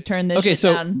actors who turned this Okay, shit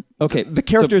so down. The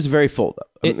character is very full, though.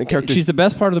 I mean, the character. She's the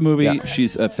best part of the movie. Yeah.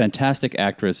 She's a fantastic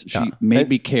actress. She Yeah. made And-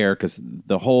 me care because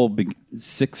the whole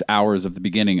 6 hours of the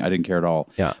beginning, I didn't care at all.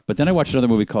 Yeah. But then I watched another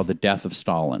movie called The Death of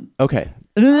Stalin. Okay.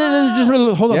 Just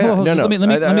hold on. Yeah, hold on. no, no. Let me. I'm I'm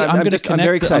going to just- I'm connect.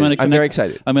 very excited. gonna I'm very connect-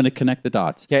 excited. I'm going to connect the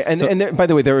dots. Yeah, and So, and there, by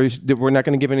the way, we're not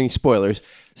going to give any spoilers.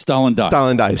 Stalin dies.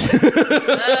 Stalin dies.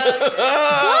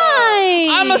 Why?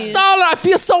 I'm a Stalin. I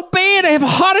feel so bad. I have a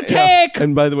heart attack.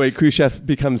 And by the way, Khrushchev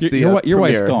becomes the Your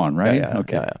wife's premier. gone, right? Yeah, yeah,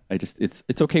 okay. yeah, yeah. I just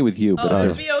it's okay with you, but Oh, it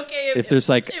there's- would be okay if there's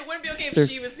like it wouldn't be okay if there's,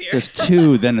 she was here. there's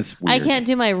two, then it's weird. I can't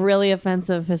do my really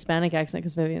offensive Hispanic accent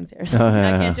because Vivian's here. So. I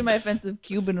can't do my offensive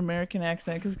Cuban American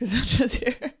accent because Cassandra's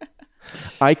here.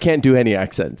 I can't do any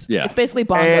accents. Yeah. It's basically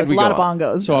bongos, And a we lot go of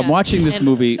bongos. So I'm Yeah. watching this And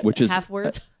movie, which is half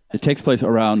words. It takes place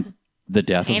around the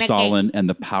death of Panic. Stalin and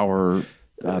the power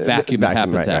vacuum that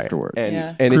happens right, right. afterwards. And,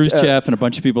 Yeah. and it's, Khrushchev and a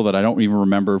bunch of people that I don't even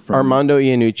remember from Armando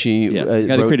Iannucci Yeah, the guy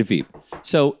that wrote- created Veep.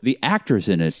 So the actors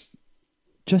in it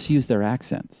just use their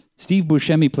accents. Steve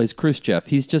Buscemi plays Khrushchev.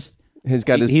 He's just He's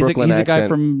got his he's Brooklyn a guy accent.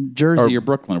 from Jersey or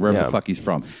Brooklyn, wherever yeah. the fuck he's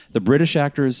from. The British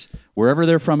actors, wherever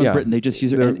they're from in Yeah. Britain, they just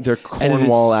use Their- and- their and it is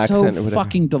Cornwall accent so or whatever.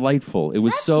 fucking delightful. It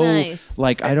was so nice.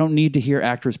 like I don't need to hear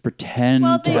actors pretend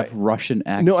Well, to they- have Russian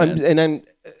accents. No,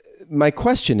 my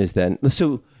question is then,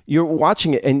 so you're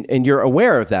watching it and you're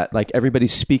aware of that, like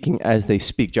everybody's speaking as they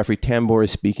speak. Jeffrey Tambor is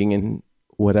speaking in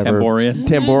whatever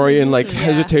Tamborian, like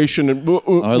hesitation and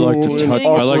I like to and touch.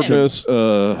 I like to awkwardness.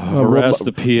 harass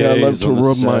the PAs. Yeah, I love to on the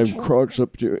rub set. my crotch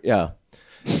up to yeah.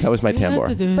 That was my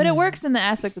Tambor. But it works in the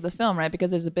aspect of the film, right? Because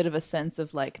there's a bit of a sense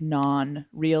of like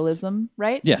non-realism,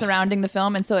 right? Yes. Surrounding the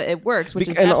film. And so it works, which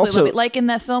is And absolutely also- lovely. Like in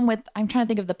that film with, I'm trying to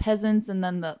think of the peasants and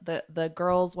then the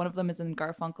girls. One of them is in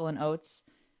Garfunkel and Oates,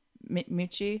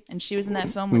 Michi. And she was in that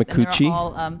film. And they Mikuchi? were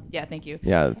all, yeah, thank you.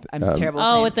 Yeah, I'm terrible with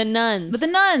Oh, names. with the nuns. With the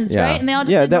nuns, yeah. right? And they all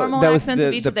just yeah, did normal was accents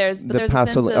of each of theirs. But the there's a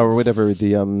sense of... or whatever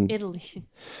the Italy.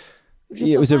 which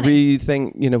is it so was funny. a re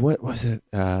thing. You know what was it?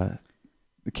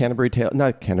 The Canterbury Tales,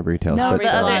 not Canterbury Tales, No, but the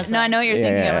other, Plaza. no, I know what you're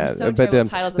thinking of. I'm so but terrible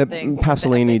with titles of things.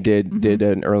 Pasolini But epic. did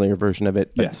an earlier version of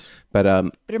it. But, Yes. but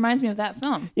But it reminds me of that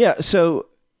film. yeah. So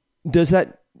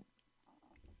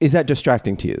is that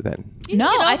distracting to you then? No,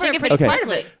 get I over think it if pretty it's part of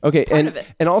quickly. it. Okay, Part and of it.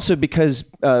 and also because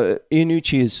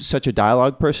Iannucci is such a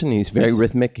dialogue person, he's very Yes.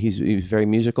 rhythmic, he's very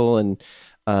musical, and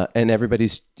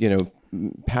everybody's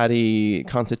Patty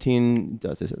Considine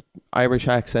does his Irish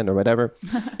accent or whatever.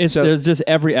 So- There's just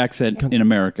every accent in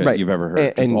America Right. you've ever heard.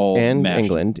 And- It's all and mashed.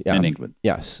 England, yeah. And England.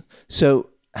 Yes. So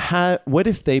what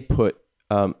if they put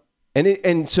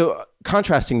and so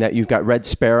contrasting that, you've got Red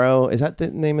Sparrow. Is that the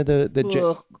name of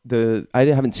the I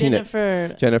haven't seen it.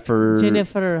 Jennifer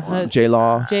J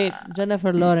Law.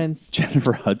 Jennifer Lawrence.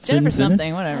 Jennifer Hudson. Jennifer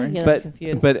something, whatever. Yeah, I'm But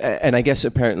confused. and I guess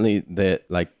apparently that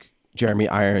like Jeremy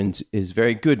Irons is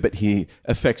very good, but he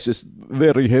affects this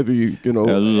very heavy,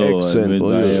 Hello, accent. I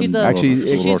am- She does-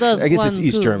 Actually, she does I guess it's one,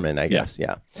 East too. German. I guess,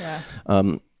 yeah. Yeah.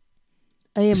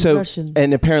 I am So Russian.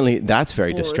 and apparently that's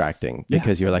very distracting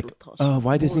because you're like, oh,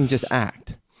 why doesn't he just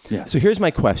act? Yeah. So here's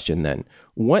my question then: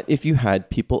 what if you had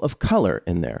people of color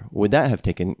in there? Would that have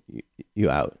taken you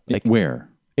out? Like Where?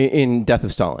 in Death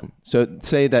of Stalin. So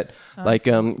say that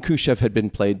Khrushchev had been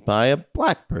played by a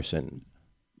black person,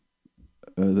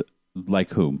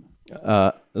 Like whom?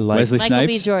 like Wesley Michael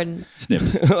B. Snipes? Jordan.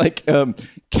 Snips. like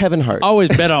Kevin Hart. Always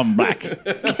bet on black. I see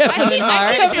what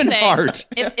you're Kevin saying. Hart.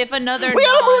 If another we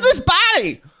gotta move this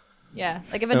body. Yeah,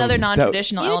 like if another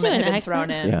non-traditional You do element an had been accent.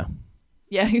 thrown in. Yeah,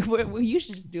 Yeah, you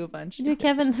should just do a bunch. You do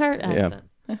Kevin Hart accent.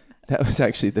 that was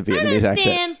actually the Vietnamese accent.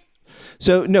 Understand?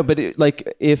 So no, but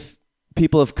if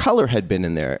people of color had been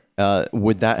in there,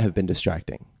 would that have been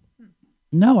distracting?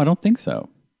 No, I don't think so.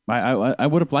 I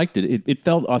would have liked it. It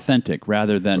felt authentic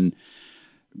rather than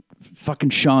fucking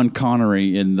Sean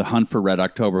Connery in The Hunt for Red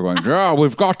October going, oh,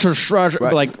 we've got to shred.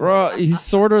 Like, he's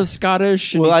sort of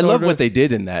Scottish. And Well, he's I love sorta- what they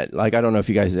did in that. Like, I don't know if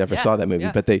you guys ever saw that movie,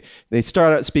 but they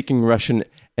start out speaking Russian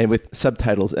and with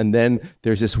subtitles, and then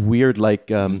there's this weird like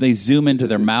They zoom into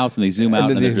their mouth and they zoom out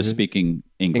then and they're they- just speaking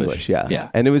English. yeah. Yeah.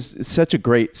 And it was such a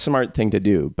great, smart thing to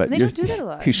do. But They don't do that a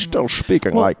lot He's still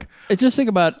speaking Well, like just think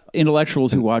about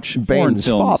intellectuals who watch foreign Bane's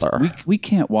films. father. We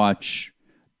can't watch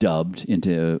dubbed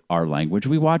into our language.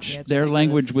 We watch it's their ridiculous.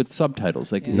 language with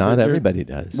subtitles. Like not they're- everybody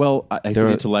does. Well, I say There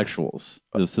are- intellectuals.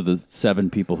 Those are the 7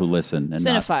 people who listen. And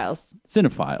not- Cinephiles.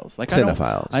 cinephiles. Like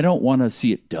Cinephiles. I don't want to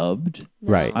see it dubbed.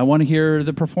 Right. I want to hear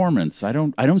the performance. I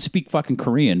don't speak fucking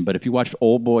Korean, but if you watched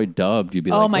Old Boy dubbed, you'd be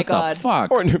Oh like, my what God. the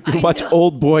fuck? or if you watch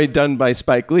Old Boy done by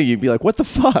Spike Lee, you'd be like, what the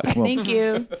fuck? Thank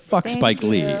you. Fuck Thank Spike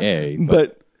Lee, you. eh?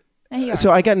 but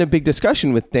so I got in a big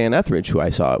discussion with Dan Etheridge, who I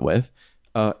saw it with.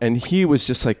 And he was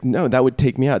just like, no, that would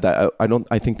take me out. That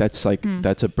I think that's like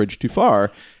that's a bridge too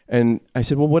far. And I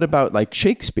said, well, what about like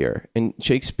Shakespeare? In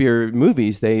Shakespeare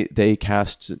movies, they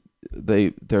cast.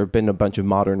 There have been a bunch of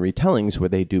modern retellings where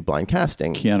they do blind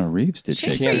casting. Keanu Reeves did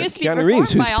Shakespeare Shakespeare. used to be Keanu performed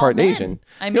Reeves, who's by all part men. Asian.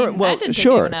 I mean, that didn't take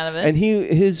anyone out of it. And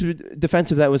his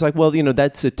defense of that was like, well,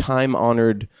 that's a time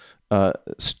honored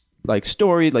like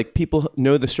story. Like people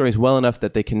know the stories well enough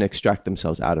that they can extract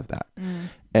themselves out of that.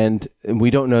 And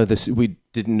we don't know this. We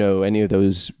didn't know any of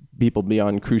those people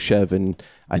beyond Khrushchev, and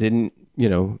I didn't,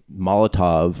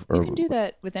 Molotov. Or You can do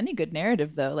that with any good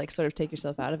narrative, though. Like, sort of take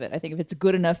yourself out of it. I think if it's a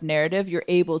good enough narrative, you're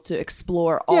able to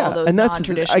explore all those and that's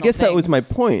non-traditional I guess that was my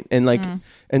things. point. And like,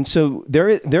 and so there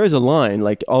is a line.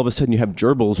 Like all of a sudden, you have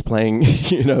gerbils playing,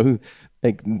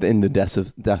 like in the death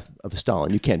of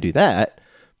Stalin. You can't do that.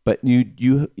 But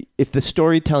you if the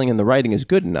storytelling and the writing is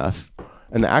good enough,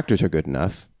 and the actors are good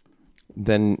enough,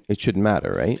 then it shouldn't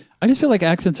matter, right? I just feel like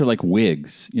accents are like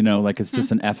wigs, like it's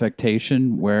just an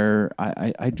affectation where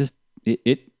I just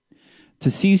to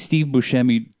see Steve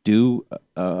Buscemi do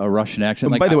a Russian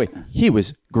accent. By the way, he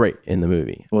was great in the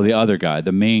movie. Well, the other guy,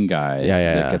 the main guy that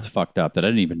yeah. gets fucked up that I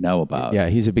didn't even know about. Yeah,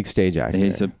 he's a big stage actor.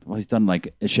 He's done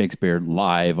like Shakespeare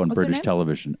live on What's their British name?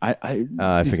 television.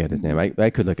 I forget his name. I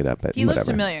could look it up. But He looks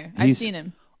whatever. familiar. I've He's seen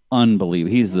him.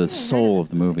 Unbelievable. He's the soul of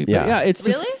the movie. But Yeah. yeah, it's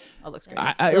just. Really? Oh, looks great.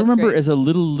 I Looks remember great. as a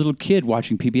little kid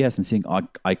watching PBS and seeing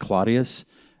I Claudius,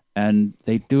 and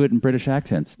they do it in British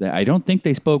accents. I don't think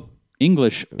they spoke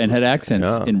English and had accents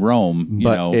in Rome.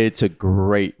 But it's a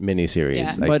great miniseries.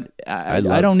 Yeah. Like, But I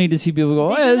love- don't need to see people go,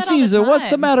 They do hey, that all the Caesar, what's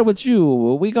the time. matter with you?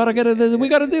 We gotta get it. We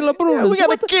gotta deal with Brutus. we gotta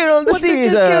What kill the what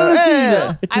Caesar. kill the Yeah.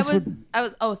 Caesar. It I just was.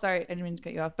 Oh, sorry. I didn't mean to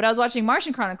cut you off. But I was watching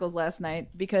Martian Chronicles last night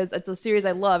because it's a series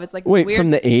I love. It's like Wait, weird,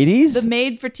 from the 80s? the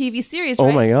made-for-TV series. Oh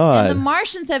right? my God. And the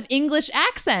Martians have English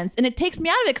accents, and it takes me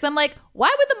out of it because I'm like,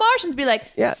 why would the Martians be like,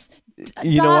 Yeah.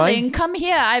 You know why? darling, come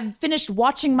here. I've finished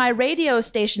watching my radio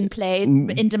station play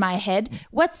into my head.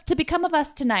 What's to become of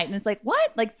us tonight? And it's like,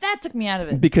 what? Like that took me out of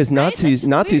it. Because Right? That's just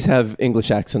Nazis weird. have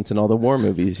English accents in all the war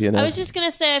movies, I was just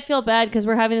gonna say I feel bad because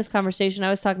we're having this conversation.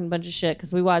 I was talking a bunch of shit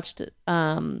because we watched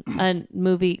a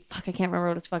movie. Fuck, I can't remember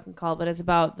what it's fucking called, but it's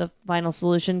about the final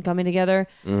solution coming together,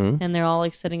 and they're all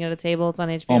like sitting at a table. It's on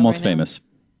HBO. almost right now. famous.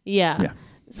 Yeah. Yeah.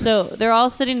 So they're all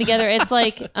sitting together. It's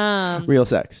like Real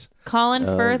sex. Colin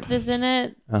Firth is in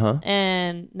it, Uh-huh.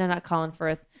 and no, not Colin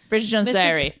Firth. Bridget Jones' Mr.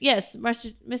 Diary. Yes,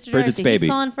 Mr. Bridget's Darcy. Baby.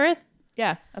 He's Colin Firth.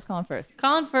 Yeah, that's Colin Firth.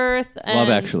 Colin Firth. And, Love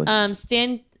Actually.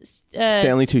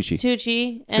 Stanley Tucci.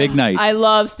 Tucci. And Big night. I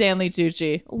love Stanley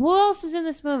Tucci. Who else is in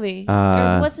this movie?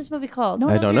 Uh, Or what's this movie called? No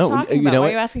I one don't knows know. what you're talking You about. know Why what?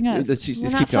 are you asking us? Let's We're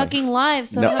just not keep going. fucking live,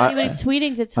 so No, I don't have anybody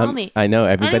tweeting to tell me. I know.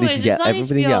 Everybody Anyways, should yell. it's on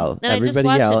Everybody HBO, yell. And I just Everybody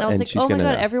watched yell, it, and I was and like, she's oh my gonna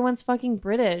god, know. everyone's fucking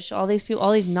British. All these people,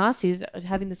 all these Nazis are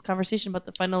having this conversation about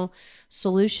the final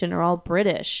solution are all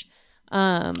British.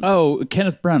 Oh,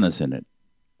 Kenneth Branagh's in it,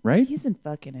 right? He's in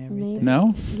fucking everything. Maybe.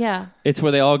 No? Yeah. It's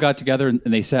where they all got together and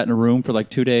they sat in a room for like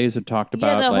 2 days and talked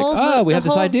about the like, whole- we the have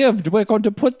this whole- idea of we're going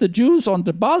to put the Jews on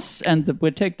the bus and we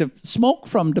take the smoke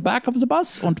from the back of the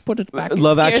bus and put it back.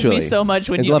 Love Scares Actually. me so much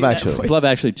when And you Love do that Actually. voice. Love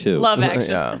Actually too. Love Actually.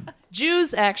 Yeah.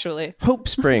 Jews, actually. Hope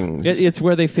Springs. It's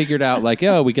where they figured out like,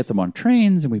 we get them on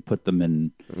trains and we put them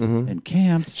in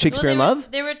camps. Shakespeare in Well, Love?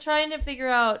 they were trying to figure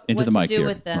out Into what the to mic, do dear.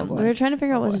 with them. Oh, boy. We were trying to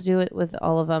figure out what to do with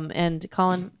all of them, and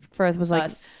Colin Firth was like,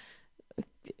 Us.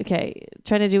 okay,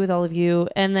 trying to do with all of you.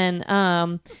 And then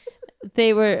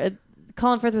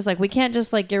Colin Firth was like, we can't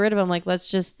just like get rid of them. Like, let's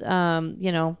just, make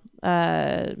them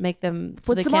so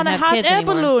Put they them can't on a have hot kids air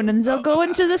anymore. balloon and they'll go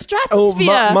into the Oh,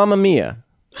 stratosphere. Mamma Mia.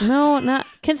 No, not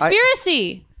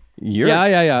conspiracy. You're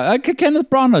Yeah. Kenneth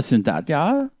Branagh's in that,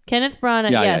 yeah. Kenneth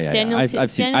Branagh, Yeah, yes. yeah. Daniel, I've seen-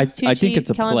 Stanley I Tucci, think it's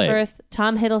a Colin play. Firth,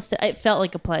 Tom Hiddleston. It felt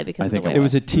like a play because I of the think way it It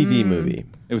was a Mm. TV movie.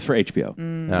 It was for HBO.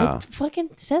 Yeah.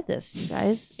 fucking said this, you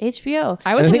guys. HBO.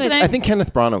 I was And listening. I think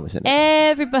Kenneth Branagh was in it.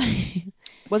 Everybody.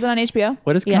 Was it on HBO?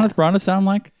 What does Yeah. Kenneth Branagh sound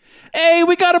like? Hey,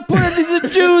 we gotta put these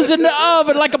Jews in the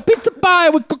oven like a pizza pie.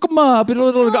 We cook them up. A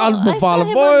little I saw olive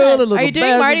him on oil, that. a little Are you doing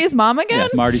basil. Marty's mom again?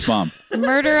 Yeah, Marty's mom.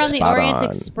 Murder on the Spot Orient on.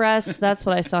 Express. That's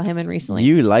what I saw him in recently.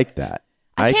 You liked that.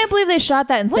 I can't believe they shot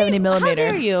that in Wait, 70 millimeter.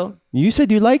 How dare you? You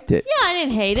said you liked it. Yeah, I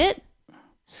didn't hate it.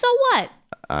 So what?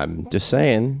 I'm just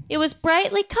saying. It was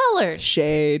brightly colored.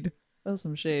 Shade. That was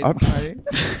some shade. Oh. Marty.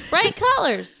 Bright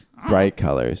colors. Bright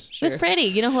colors. It was pretty.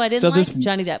 You know who I didn't So like? this-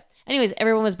 Johnny Depp. Anyways,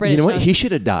 everyone was British. You know and I what? was- He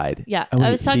should have died. yeah, Oh,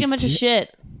 I was talking he a bunch of did-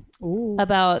 shit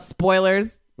about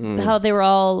Spoilers. how they were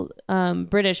all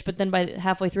British, but then by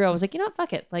halfway through, I was like, you know what?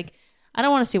 Fuck it. Like, I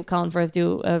don't want to see Colin Firth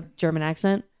do a German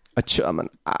accent. a German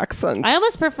accent. I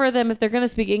almost prefer them if they're going to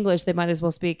speak English. They might as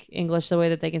well speak English the way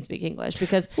that they can speak English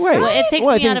because Right. well, it takes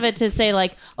Well, I me out think- of it to say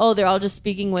like, oh, they're all just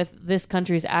speaking with this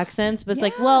country's accents. But it's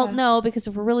like, well, no, because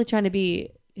if we're really trying to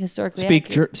be historically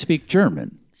accurate, Speak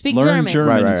German. Speak Learn German.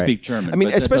 German Right. and speak German. I mean,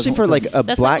 but that especially doesn't- for like a That's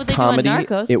like black what they do on comedy,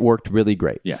 Narcos. it worked really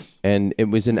great. Yes. And it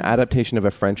was an adaptation of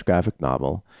a French graphic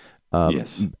novel.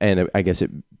 Yes. And I guess it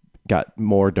got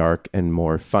more dark and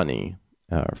more funny,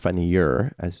 or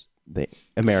funnier, as the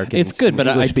Americans. It's good, but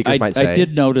English speakers might say. I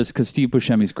did notice because Steve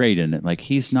Buscemi's great in it. Like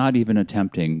he's not even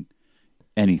attempting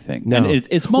anything. No. And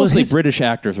it's Well, mostly he's- British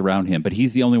actors around him, but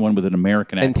he's the only one with an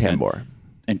American And accent. Tambor.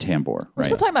 And Tambor. We're Right.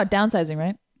 still talking about downsizing,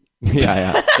 right?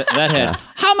 Yeah. That had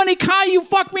how many you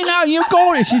fuck me now? You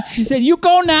go. She said you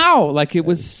go now. Like it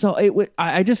was so.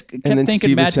 I just kept then thinking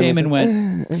Steve Matt Buscemi Damon said,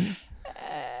 went.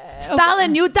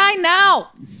 Stalin, you die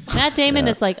now. Matt Damon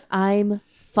is like, I'm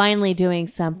finally doing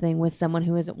something with someone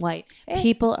who isn't white.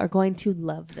 People are going to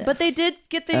love this. But they did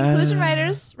get the inclusion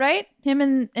writers, right? Him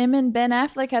and Ben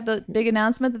Affleck had the big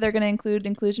announcement that they're going to include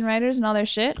inclusion writers and all their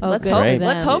shit. Oh, Let's good hope. for them.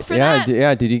 Let's hope for yeah, that.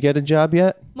 yeah. Did you get a job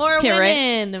yet? more Yeah, right.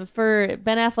 women for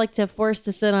Ben Affleck to force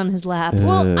to sit on his lap.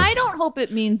 Well, I don't hope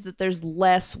it means that there's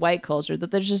less white culture,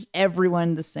 that there's just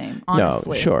everyone the same.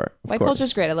 Honestly, sure, of White course.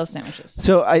 culture's great. I love sandwiches.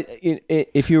 So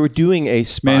if you were doing a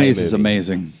spy Mayonnaise movie, is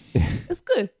amazing. It's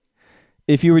good.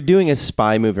 if you were doing a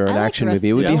spy movie or an I like action Arrested movie,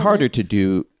 it would be Development. harder to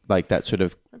do like that sort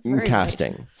of very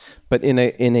casting. But in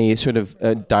a sort of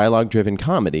dialogue-driven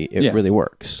comedy, it Yes. really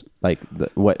works. Like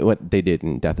what they did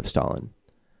in Death of Stalin.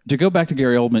 To go back to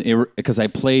Gary Oldman, because I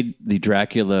played the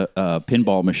Dracula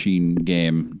pinball machine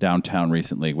game downtown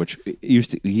recently, which he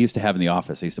used to have in the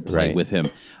office. I used to play Right. with him.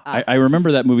 I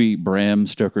remember that movie, Bram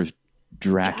Stoker's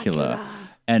Dracula.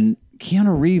 And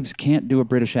Keanu Reeves can't do a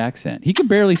British accent. He can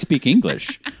barely speak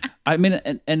English. I mean,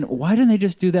 and why didn't they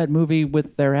just do that movie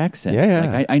with their accents?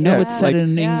 Yeah. Like, I know Yeah. it's set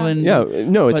in England. Yeah,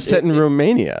 no, it's but set in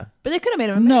Romania, But they could have made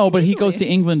him. No, but he goes to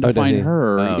England to Oh, does find he?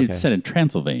 her. Oh, okay. It's set in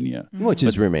Transylvania. which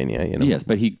is Romania. You know. Yes,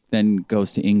 but he then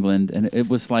goes to England, and it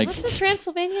was like What's the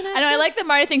Transylvanian accent? I know. I like that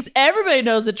Marty thinks everybody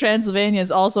knows that Transylvania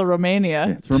is also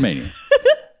Romania. it's Romania.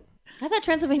 I thought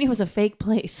Transylvania was a fake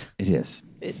place. It is,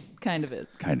 It kind of is.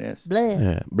 kind of is.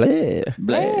 Yeah. Blah.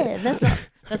 Yeah, that's all.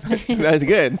 That's my, That's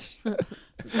good.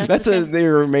 That's the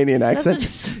Romanian accent.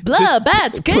 Blood,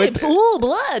 bats, capes, ooh,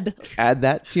 blood. Add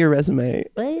that to your resume.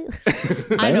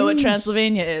 I know what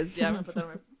Transylvania is. Yeah, I'm gonna put that on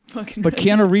my fucking. But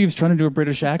Keanu Reeves trying to do a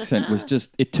British accent was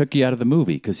just, it took you out of the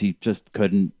movie because he just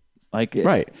couldn't, like,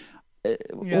 Right.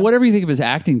 whatever you think of his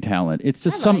acting talent, it's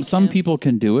just like some him. people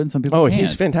can do it and some people Oh, can't.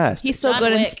 he's fantastic. He's so John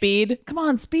good in Wick. Speed. Come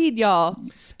on, Speed, y'all.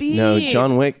 Speed. No,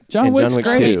 John Wick. John and Wick's John Wick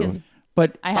great. 2. is-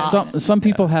 But I have some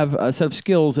people have a set of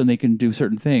skills and they can do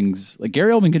certain things. Like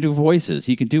Gary Oldman can do voices,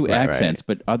 he can do Right, accents,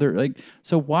 but other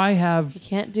so why have?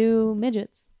 can't do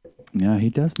midgets. Yeah, he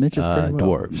does midgets pretty well.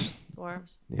 Dwarves.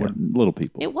 Dwarves. What- little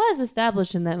people. It was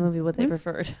established in that movie what they What's-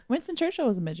 preferred. Winston Churchill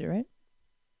was a midget, right?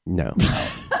 No.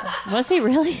 Was he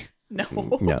really? No.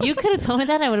 No. You could have told me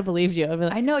that. I would have believed you. I'd be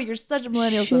like, I know you're such a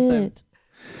millennial sometimes.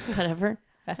 shit. Whatever.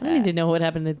 I don't need to know what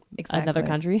happened in another Exactly.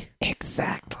 country.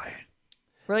 Exactly.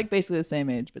 We're like basically the same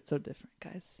age, but so different,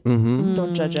 guys. Mm-hmm.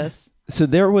 Don't judge us. So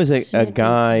there was a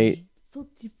guy So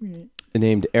different.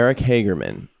 named Eric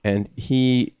Hagerman, and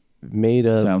he made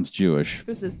a. Sounds Jewish.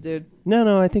 Who's this dude?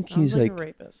 No, I think he's Sounds like. a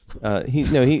rapist. He's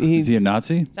Is he a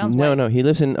Nazi? Sounds no, white. no. He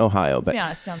lives in Ohio, Let's be but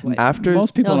honest, sounds white. after.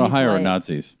 Most people No, in he's Ohio are white.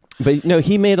 Nazis. But no,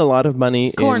 he made a lot of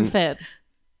money Corn fed.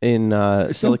 in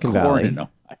Silicon Valley. No.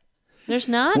 There's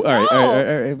not All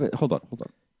right, but hold on.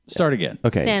 Start again.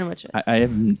 Okay. sandwiches. I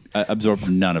have absorbed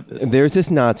none of this. There's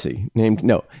this Nazi named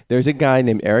there's a guy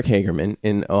named Eric Hagerman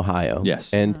in Ohio.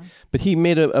 Yes. and but he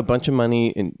made a bunch of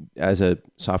money as a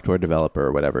software developer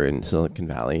or whatever in Silicon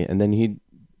Valley, and then he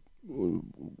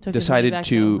Took his decided money back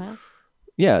to-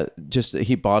 Ohio. just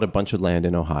he bought a bunch of land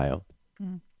in Ohio,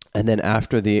 and then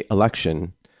after the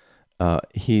election,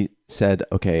 he said,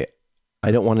 "Okay,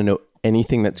 I don't want to know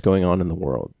anything that's going on in the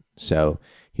world." So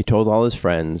he told all his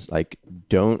friends, like,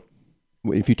 "Don't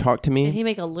if you talk to me." Did he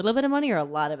make a little bit of money or a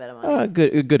lot of bit of money?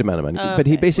 A good amount of money. But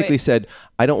he okay. basically Wait. said,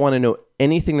 I don't want to know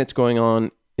anything that's going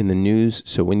on in the news.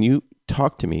 So when you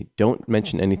talk to me, don't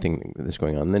mention anything that's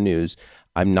going on in the news.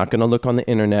 I'm not going to look on the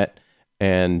internet,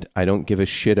 and I don't give a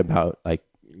shit about like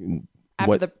After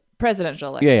what the presidential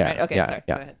election, Yeah, yeah, right? Okay, yeah, sorry.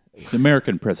 yeah. Go ahead. The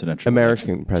American presidential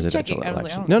American presidential checking. I don't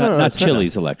election. know. No, not it's not-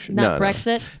 Chile's election. Not no.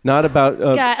 Brexit. Not about.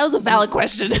 Yeah, that was a valid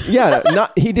question. Yeah,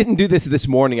 not he didn't do this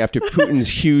morning after Putin's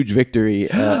huge victory. In,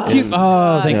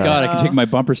 Oh, thank God! I can take my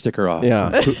bumper sticker off.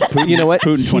 yeah, you know what?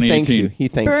 Putin He thanks 2018. you. He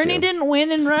thanks Bernie you. didn't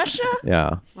win in Russia?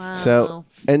 Yeah. Wow. So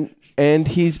and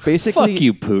he's basically Fuck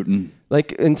you, Putin.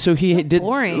 Like, and so he did,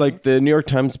 boring. like, the New York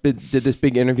Times did this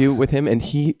big interview with him, and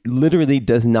he literally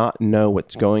does not know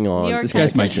what's going on. New York This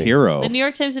guy's my Times- hero. The New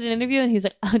York Times did an interview, and he's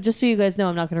like, just so you guys know,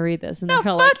 I'm not going to read this. And No,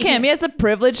 they're all fuck like, him. He has the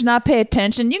privilege to not pay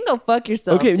attention. You can go fuck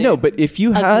yourself. Okay, dude. no, but if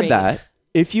you had Agreed.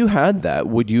 that,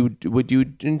 would you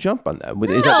jump on that?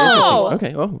 Is No. that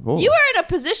interesting? Okay. Oh. You are in a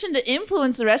position to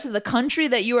influence the rest of the country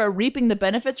that you are reaping the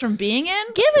benefits from being in.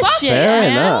 Give a Fuck shit. it, fair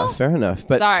man. enough. Fair enough.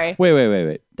 But Sorry.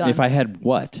 Wait. Done. If I had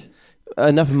what?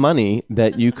 enough money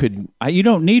that you could. You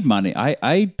don't need money. I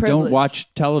don't Privilege.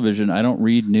 watch television. I don't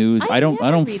read news. I I don't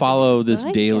never read follow news, this but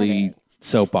I get daily it.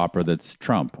 soap opera that's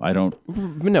Trump. I don't.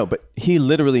 No, but he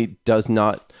literally does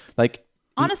not like.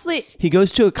 Honestly, He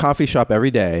goes to a coffee shop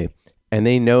every day, and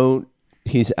they know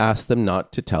he's asked them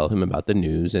not to tell him about the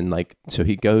news, and like, so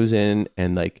he goes in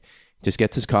and like just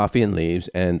gets his coffee and leaves,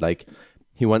 and like.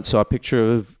 He once saw a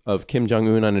picture of Kim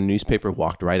Jong-un on a newspaper,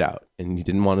 walked right out, and he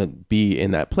didn't want to be in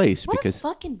that place What because a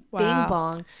fucking Wow. bing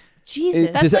bong.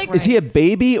 Jesus. That's like- is he a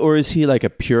baby or is he like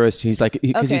a purist? He's like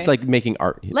because Okay. he's like making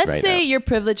art. let's right say now. you're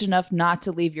privileged enough not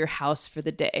to leave your house for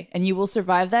the day, and you will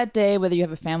survive that day whether you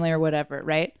have a family or whatever,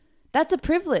 right? That's a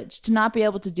privilege to not be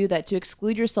able to do that, to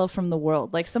exclude yourself from the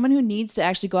world. Like someone who needs to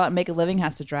actually go out and make a living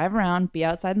has to drive around, be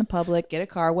outside in the public, get a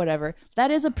car, whatever.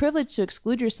 That is a privilege to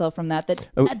exclude yourself from that. That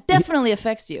definitely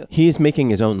affects you. He is making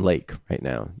his own lake right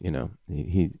now. You know,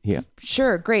 yeah.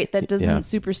 Sure, great. That doesn't Yeah.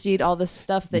 supersede all the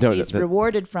stuff that No, he's that-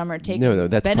 rewarded from or taking No,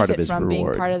 that's part of benefit his from being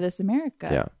reward. part of this America.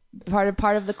 Yeah.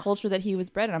 Part of the culture that he was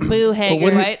bred in. Boo, Is Hager.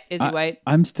 he white? Is he white?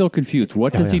 I'm still confused.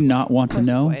 What does he not want Of to course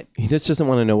he's know? white. He just doesn't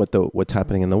want to know what's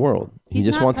happening in the world. He He's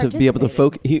just not wants to be able to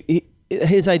focus.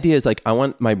 His idea is like, I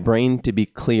want my brain to be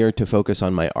clear to focus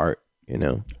on my art. You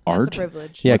know, That's Art? a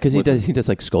privilege. yeah, because what's- he does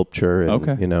like sculpture. And,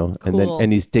 Okay. you know, Cool.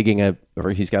 and he's digging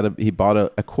he bought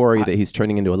a quarry that he's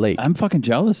turning into a lake. I'm fucking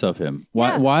jealous of him.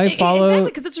 Yeah, Why follow? Exactly,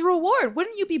 because it's a reward.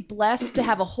 Wouldn't you be blessed to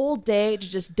have a whole day to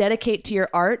just dedicate to your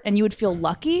art, and you would feel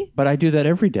lucky? But I do that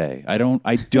every day. I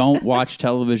don't watch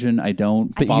television. I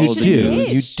don't But follow you the do.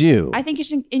 news. You do. I think you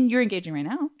should. And you're engaging right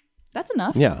now. That's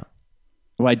enough. Yeah.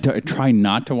 Well, I try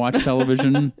not to watch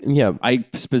television. Yeah. I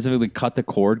specifically cut the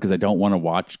cord because I don't want to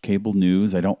watch cable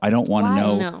news. I don't want to Why?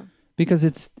 know No. because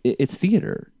it's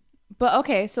theater. But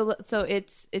okay, so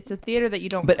it's a theater that you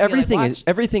don't. But feel like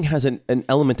everything has an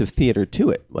element of theater to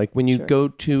it. Like when you go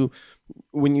to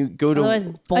Otherwise,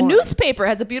 it's a boring. newspaper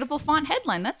has a beautiful font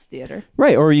headline. That's theater.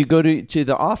 right, or you go to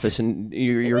the office and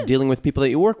you're dealing with people that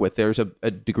you work with. There's a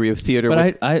degree of theater. But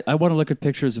with, I want to look at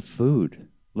pictures of food.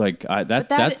 Like that-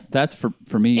 that's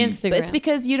for me. Instagram. But it's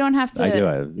because you don't have to. I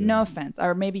do. No offense,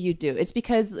 or maybe you do. It's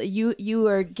because you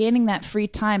are gaining that free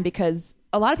time because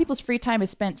a lot of people's free time is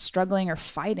spent struggling or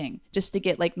fighting just to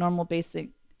get like normal basic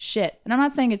shit. And I'm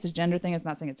not saying it's a gender thing. It's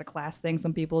not saying it's a class thing.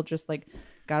 Some people just like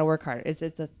gotta work hard. It's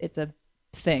a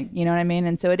thing. You know what I mean?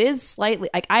 And so it is slightly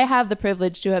like I have the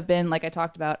privilege to have been, like I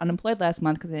talked about, unemployed last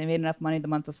month because I made enough money the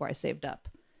month before I saved up.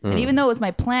 And even though it was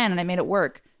my plan and I made it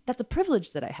work, that's a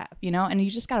privilege that I have, you know? And you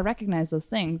just got to recognize those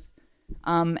things.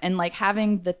 And like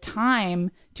having the time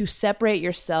to separate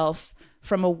yourself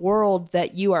from a world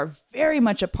that you are very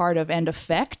much a part of and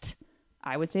affect,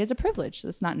 I would say is a privilege.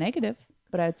 That's not negative,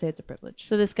 but I would say it's a privilege.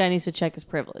 So this guy needs to check his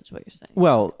privilege, what you're saying.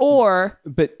 well, Or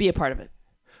but be a part of it.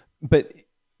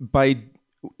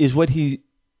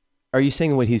 are you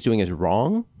saying what he's doing is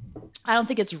wrong? I don't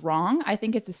think it's wrong. I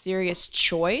think it's a serious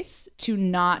choice to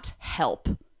not help.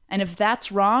 And if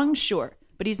that's wrong, sure.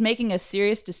 But he's making a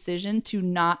serious decision to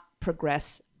not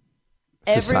progress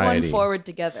everyone Society. forward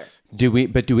together, Do we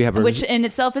have a which in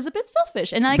itself is a bit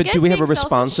selfish. And I but get do we have a being selfish.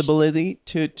 responsibility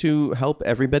to help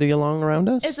everybody along around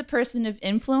us? As a person of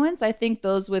influence, I think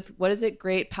those with, what is it,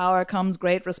 great power comes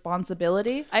great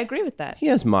responsibility. I agree with that. He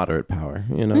has moderate power,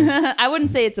 you know. I wouldn't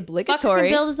say it's Fuck, he obligatory.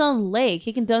 can build his own lake.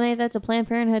 He can donate that to Planned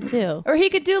Parenthood too. Or he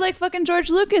could do like fucking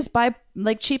George Lucas, buy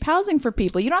like cheap housing for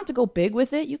people. You don't have to go big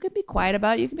with it. You could be quiet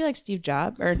about it. You could be like Steve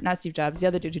Jobs, or not Steve Jobs, the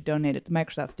other dude who donated, the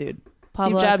Microsoft dude.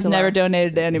 Pablo Steve Jobs Escobar. never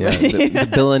donated to Yeah, anybody. the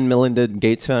Bill and Melinda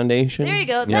Gates Foundation. There you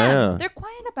go. Yeah. They're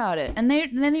quiet about it, and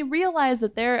then they realize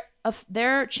that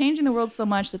they're changing the world so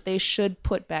much that they should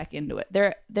put back into it.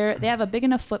 They have a big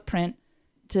enough footprint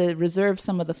to reserve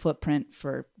some of the footprint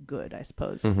for good, I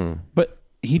suppose. Mm-hmm. But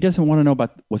he doesn't want to know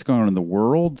about what's going on in the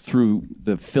world through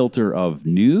the filter of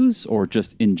news or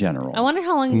just in general. I wonder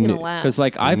how long he's gonna last. Because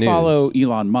like I News. follow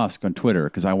Elon Musk on Twitter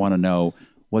because I want to know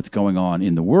what's going on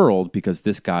in the world because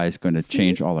this guy's going to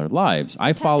change all our lives.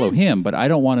 I follow him, but I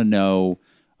don't want to know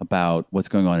about what's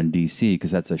going on in DC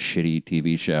because that's a shitty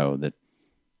TV show that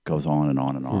goes on and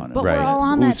on and on. But Right. we're all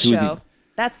on that Who's he- show.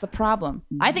 That's the problem.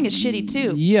 I think it's shitty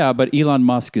too. Yeah, but Elon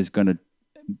Musk is going to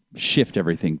shift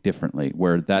everything differently.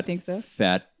 Where that think so?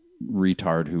 fat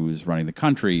retard who's running the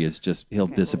country is just he'll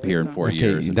disappear in 4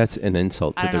 years. That's an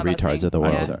insult I to the don't know about retards saying- of the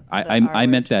I'm world. sorry. The I R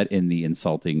meant that in the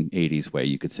insulting 80s way.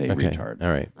 You could say Okay. retard. All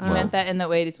right. I meant that in the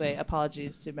 80s way.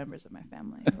 Apologies to members of my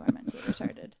family who are mentally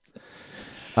retarded.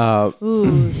 Ooh,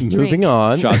 Moving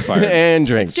on. Shots fired. And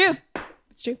drink. It's true.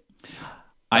 It's true.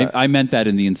 I meant that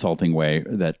in the insulting way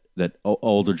that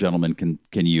older gentlemen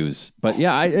can use. But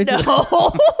yeah, I just,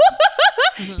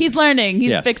 He's learning.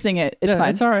 He's Yeah. fixing it. It's yeah, fine.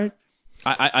 It's all right.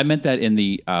 I meant that in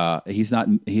the he's not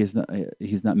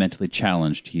mentally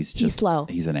challenged. He's just slow.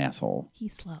 He's an asshole.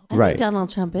 He's slow. I Right. think Donald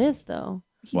Trump is though.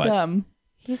 What? Dumb.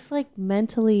 He's like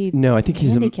mentally. No, I think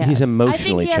he's handicapped. he's I think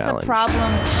emotionally he has challenged. a problem.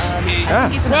 I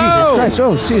think he's Jesus obsessive. Christ!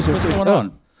 Oh, Jesus! What's going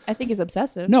on? I think he's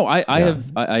obsessive. No, I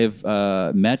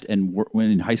have met and when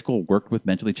in high school worked with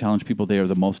mentally challenged people. They are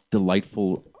the most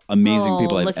delightful, amazing Oh,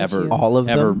 people I've look at ever you. All of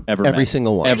ever them? ever Every met.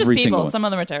 single one? They're just Every people. single one. Some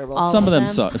of them are terrible. All Some of them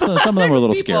them? suck. Some of them were a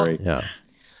little just people. scary. Yeah.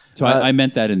 So I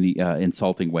meant that in the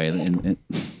insulting way, and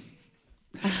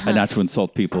not to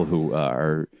insult people who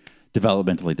are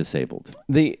developmentally disabled.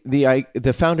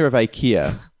 The founder of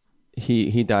IKEA,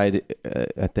 he died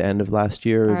at the end of last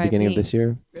year, or R.I.P. beginning of this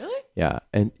year. Really? Yeah,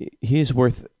 and he is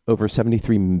worth over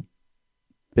 $73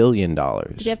 billion.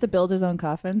 Did he have to build his own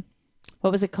coffin? What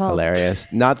was it called?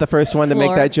 Hilarious. Not the first one to make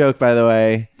Floor. that joke, by the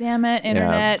way. Damn it,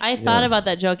 internet. I thought about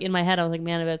that joke in my head. I was like,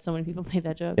 man, I bet so many people made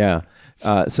that joke. Yeah.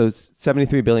 So it's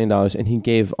 $73 billion, and he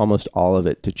gave almost all of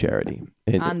it to charity.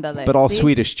 Ándale. But all See?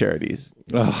 Swedish charities.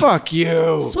 Fuck you.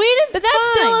 Sweden's But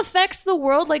that fine. still affects the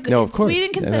world. Like No, of course.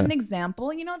 Sweden can Yeah. set an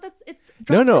example. You know, it's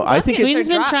No, drops no, and I think buckets Sweden's or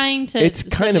been drops. trying to It's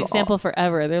set kind an of example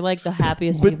forever. They're like the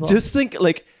happiest But people. just think,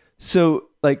 like, so,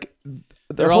 like,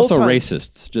 They're also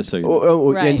racists, just so you know.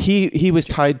 Oh, Right. and he was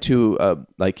tied to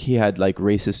like he had like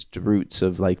racist roots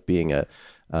of like being a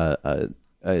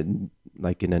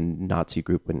like in a Nazi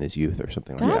group in his youth or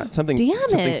something like God that. Something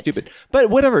damn it. stupid. But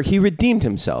whatever, he redeemed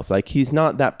himself. Like he's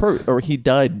not that or he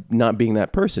died not being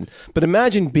that person. But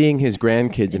imagine being his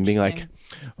grandkids and being like,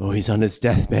 oh, he's on his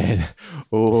deathbed.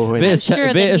 Oh, and Where's sure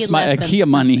that where's he my left them IKEA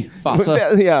money?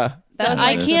 Fasa? yeah. That was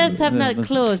IKEAs have not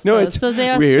closed. No, though, it's, so they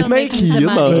are where's still my making the IKEA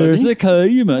money. money? Where's the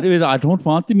IKEA money? I don't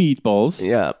want the meatballs.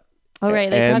 Yeah. Oh right,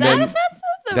 they And talk, then- that offensive?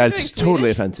 That we're That's doing totally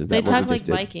Swedish? offensive. they that what we talk like just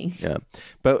did. Vikings. Yeah.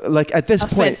 But like at this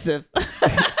point, Offensive.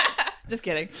 Just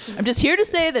kidding. I'm just here to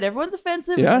say that everyone's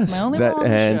offensive. and yes, That's my only that- role on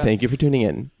the and show. thank you for tuning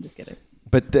in. Just kidding.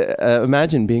 But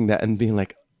imagine being that and being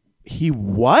like, he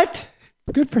what?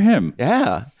 Good for him.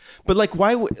 Yeah. But like,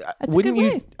 why would a wouldn't good you?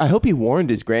 way. I hope he warned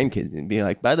his grandkids and being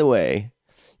like, by the way,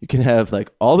 you can have like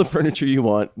all the furniture you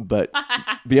want, but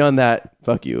beyond that,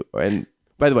 fuck you. And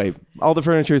by the way, all the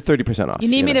furniture 30% off. You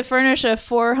need me know? to furnish a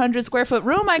 400 square foot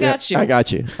room? I got you. I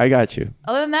got you. I got you.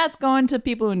 Other than that, it's going to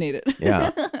people who need it.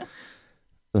 Yeah.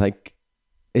 Like,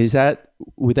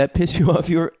 would that piss you off?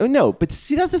 No, but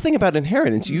see, that's the thing about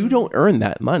inheritance. You don't earn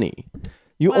that money.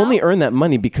 You only earn that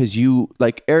money because you,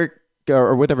 like Eric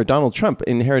or whatever, Donald Trump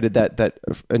inherited that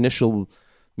initial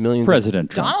millions. President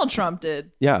Trump. Donald Trump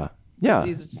did. Yeah. Yeah.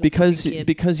 He's just a Because fucking kid.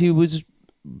 because he was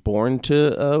born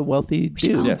to a wealthy We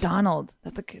should call dude. him Yes. Donald.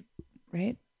 That's a good,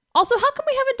 right? Also, how come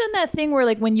we haven't done that thing where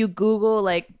like when you Google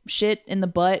like shit in the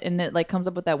butt and it like comes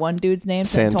up with that one dude's name,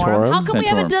 Santorum? How come we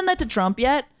haven't Santorum. done that to Trump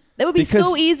yet? That would be so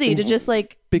Because- easy to just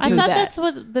like I Because- do thought that. that's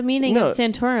what the meaning No. of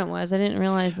Santorum was. I didn't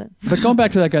realize it. But going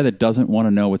back to that guy that doesn't want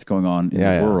to know what's going on in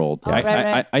Yeah, the yeah. world, Oh,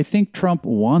 right. I think Trump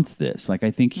wants this. Like, I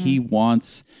think he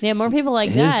wants Yeah, more people like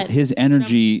his that. his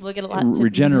energy Trump will get a lot to-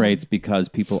 regenerates because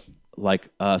people like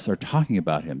us are talking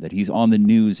about him. That he's on the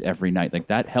news every night. Like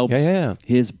that helps Yeah.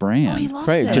 his brand. he loves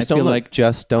Right. it. Just I feel don't look. like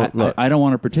Just don't look. I don't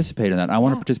want to participate in that. I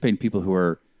want to participate in people who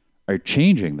are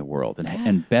changing the world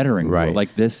and bettering the Right. world.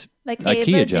 Like this like IKEA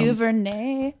Ava gentleman.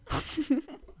 DuVernay.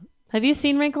 Have you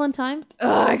seen Wrinkle in Time?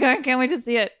 Oh, I can't wait to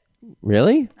see it.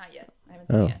 Really? Not yet. I haven't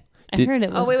seen Oh. it yet. I Did- heard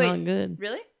it was Oh, wait. not good.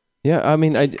 Really? Yeah. I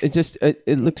mean,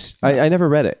 it looks. I never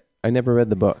read it. I never read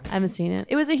the book. I haven't seen it.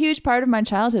 It was a huge part of my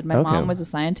childhood. My Okay. mom was a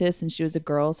scientist and she was a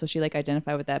girl, so she like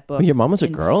identified with that book. Oh, your mom was a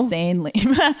girl? Insanely.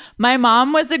 My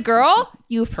mom was a girl.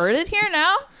 You've heard it here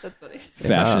now. That's funny.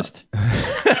 fascist.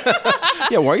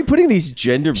 Yeah. Why are you putting these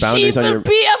gender She boundaries on will your?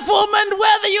 be a woman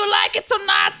whether you like it or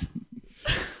not.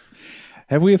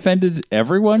 Have we offended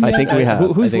everyone? I yet? think we have.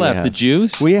 Who's I think we left? have. The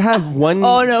Jews? We have one.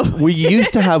 Oh, no. We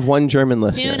used to have one German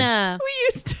listener. Tuna. We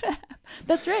used to have.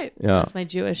 That's right. Yeah. That's my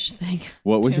Jewish thing.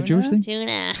 What was your Tuna? Jewish thing?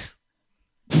 Tuna.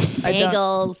 I don't-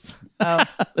 Bagels. Oh,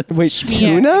 Wait, Schmear. I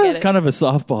tuna? get It's kind of a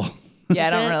softball. yeah, I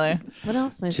Is don't it? really. What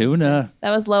else am I supposed to say? Tuna.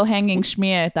 That was low hanging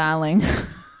schmear, darling.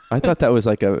 I thought that was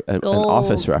like an Gold.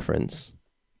 office reference.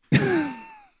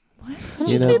 Did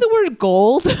you say the word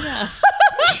gold?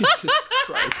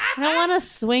 I don't want to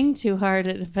swing too hard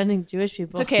at offending Jewish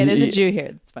people. It's okay. There's a Jew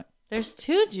here. It's fine. There's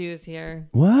 2 Jews here.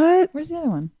 What? Where's the other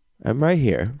one? I'm right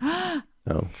here.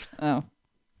 Oh. Oh,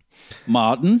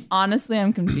 Martin, honestly,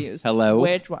 I'm confused. Hello?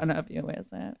 Which one of you is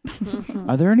it?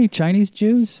 are there any Chinese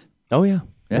Jews? Oh yeah.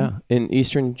 Yeah. Yeah. In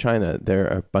Eastern China, there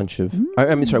are a bunch of.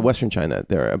 I mean, sorry, Western China.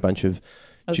 There are a bunch of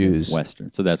Jews.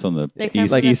 Western. So that's on the They come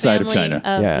east, from the east side of family China.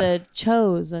 of Yeah. the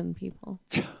chosen people.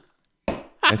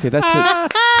 Okay, that's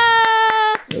it.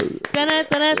 Cho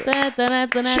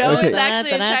Okay. is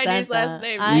actually a Chinese last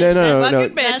name. No.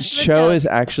 fucking bitch. Cho is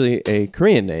actually a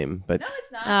Korean name, but No,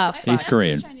 it's not. Oh, My fuck. friend He's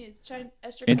Korean. Esther's Chinese.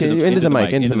 Esther Into okay, the- into the mic,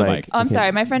 mic, into the mic. Oh, I'm Okay.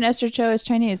 sorry. My friend Esther Cho is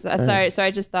Chinese. Sorry,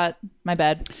 I just thought. My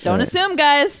bad. Don't assume,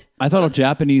 guys. I thought all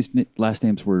Japanese last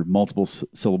names were multiple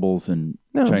syllables and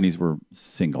No. Chinese were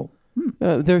single.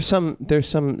 There's some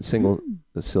single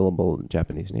syllable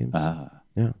Japanese names.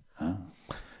 Yeah.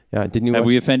 Yeah. Didn't you? Have watch-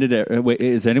 we offended? Wait,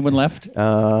 is anyone left?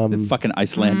 The fucking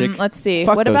Icelandic. Let's see.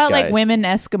 Fuck What those about guys. like women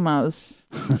Eskimos?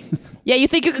 Yeah, you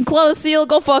think you can close seal?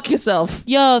 Go fuck yourself.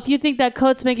 Yo, if you think that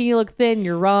coat's making you look thin,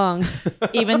 you're wrong.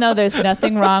 Even though there's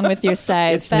nothing wrong with your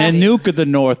size. It's Nanook of the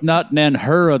North, not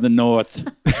Nanhur of the North.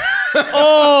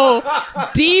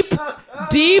 Oh, deep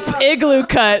igloo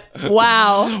cut.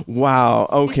 Wow. Wow.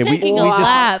 Okay. He's taking a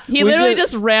lap. He We literally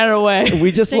just- just ran away.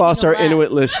 We just Taking lost a our lap.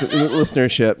 Inuit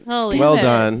listenership. Holy well shit.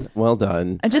 done. Well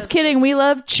done. I'm just kidding. We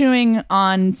love chewing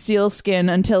on seal skin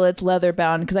until it's leather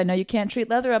bound because I know you can't treat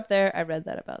leather up there. I read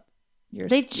that about yours.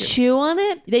 They chew on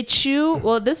it? They chew.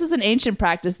 Well, this was an ancient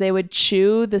practice. They would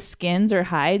chew the skins or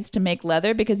hides to make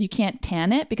leather because you can't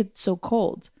tan it because it's so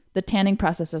cold. The tanning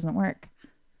process doesn't work.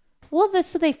 Well,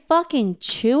 so they fucking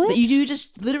chew But it? you do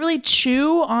just literally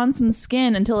chew on some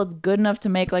skin until it's good enough to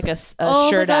make like a Oh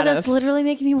shirt my God, out that's of. literally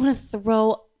making me want to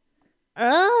throw up.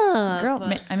 Girl,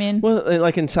 I mean, Well,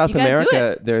 like in South You gotta do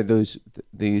America, there are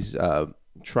these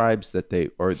tribes that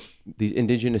these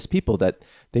indigenous people that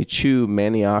they chew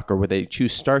manioc or where they chew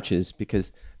starches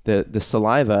because the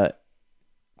saliva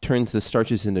turns the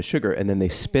starches into sugar and then they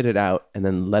spit it out and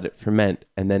then let it ferment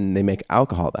and then they make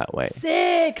alcohol that way.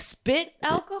 sick. Spit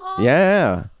alcohol?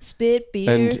 Yeah. Spit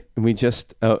beer. And we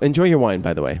just enjoy your wine,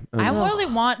 by the way. I really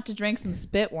want to drink some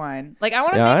spit wine. Like, I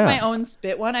want to Yeah, make yeah. my own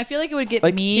spit one. I feel like it would get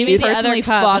Like, me Give me the other personally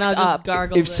cup and I'll fucked just up.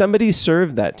 gargle if it. somebody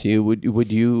served that to you,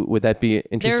 would that be They're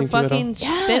interesting to you at all? fucking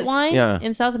Yes. spit wine Yeah.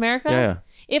 in South America? Yeah.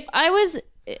 If I was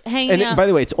hanging And out... by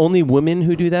the way, it's only women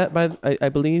who do that. I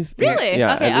believe. Really?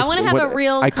 Yeah. okay, at I least want to have what- a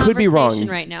real I could be wrong conversation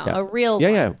right now. Yeah. A real Yeah.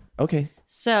 one. Yeah. Okay.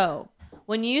 So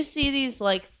when you see these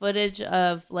like footage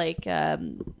of like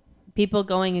people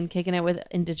going and kicking it with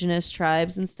indigenous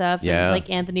tribes and stuff, Yeah. and, like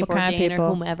Anthony What kind of Bourdain or people?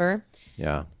 whomever,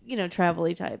 Yeah. you know,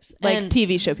 travel-y types, Like and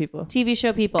TV show people. TV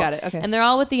show people. Got it, okay. And they're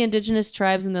all with the indigenous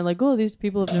tribes, and they're like, oh, these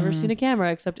people have never seen a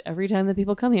camera except every time that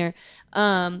people come here.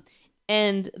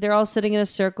 And they're all sitting in a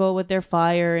circle with their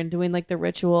fire and doing like the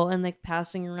ritual and like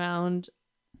passing around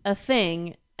a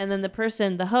thing. And then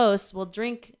the host, will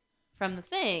drink from the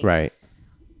thing. Right.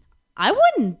 I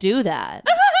wouldn't do that.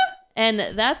 And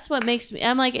that's what makes me,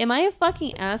 I'm like, am I a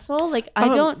fucking asshole? Like, I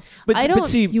don't. But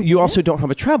see, you also don't have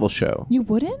a travel show. You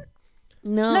wouldn't?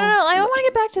 No. No, I want to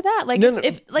get back to that. Like, No,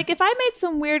 if I made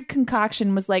some weird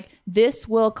concoction, was like, this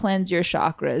will cleanse your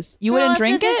chakras, you Girl, wouldn't if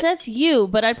drink it. That's you,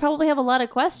 but I'd probably have a lot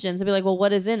of questions. I'd be like, well,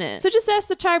 what is in it? So just ask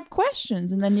the tribe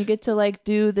questions, and then you get to like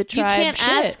do the You tribe. can't shit.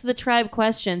 ask the tribe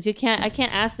questions. I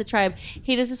can't ask the tribe,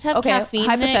 hey, does this have Okay, caffeine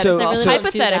in it? 'Cause hypothetical. I really So- don't do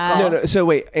hypothetical. that. No. So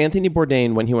wait, Anthony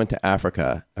Bourdain, when he went to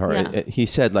Africa, or Yeah. he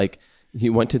said like he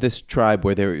went to this tribe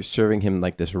where they were serving him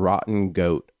like this rotten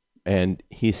goat, and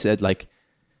he said like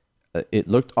it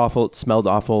looked awful, it smelled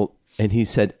awful, and he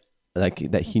said like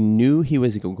that he knew he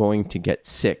was going to get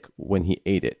sick when he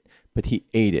ate it, but he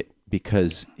ate it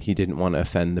because he didn't want to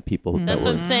offend the people. That That's were.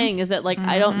 what I'm saying. Is that like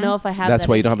I don't know if I have. That's that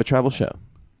why in you don't me. have a travel show.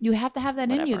 You have to have that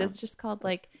in you. Whatever. That's just called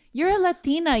like, you're a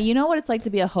Latina. You know what it's like to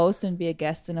be a host and be a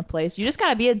guest in a place. You just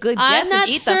gotta be a good I'm guest not and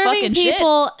eat the serving fucking shit.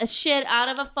 people shit out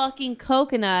of a fucking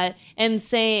coconut and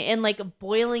like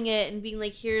boiling it and being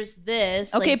like, here's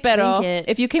this. Okay, like, pero drink it.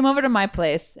 if you came over to my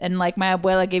place and like my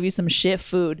abuela gave you some shit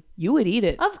food, you would eat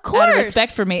it. Of Out of course.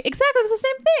 respect for me. Exactly. It's the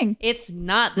same thing. It's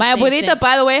not the My same abuelita, thing.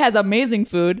 by the way, has amazing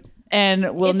food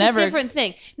and will It's never. a different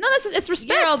thing. No, it's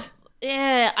respect. You're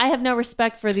yeah, I have no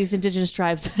respect for these indigenous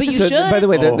tribes. But you So, should. by the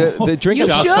way, the drink you I'm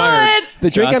Shots should. fired. The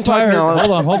drink Shots I'm talking fired.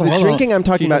 about. Hold on. The drinking I'm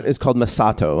talking She about is called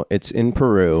masato. It's in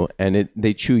Peru, and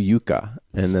they chew yucca,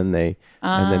 and then they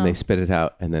spit it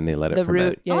out, and then they let it The ferment.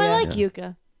 root. Yeah, oh, I yeah. like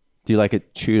yucca. Do you like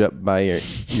it chewed up by your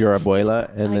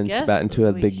abuela, and I then guess spat into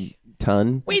a we- big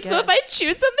ton. Wait, so if I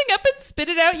chewed something up and spit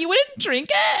it out, you wouldn't drink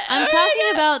it? I'm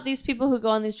talking about these people who go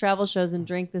on these travel shows and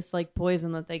drink this like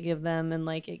poison that they give them, and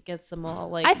like it gets them all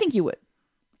like. I think you would.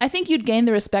 I think you'd gain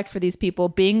the respect for these people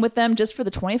being with them just for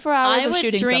the 24 hours I of would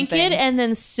shooting drink something. it and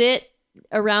then sit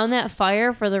around that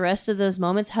fire for the rest of those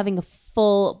moments, having a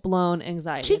full blown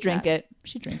anxiety. She'd drink attack. it.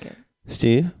 She'd drink it.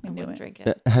 Steve, I wouldn't drink uh,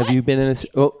 it. have you been in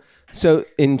a? So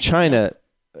in China,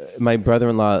 my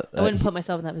brother-in-law, I wouldn't put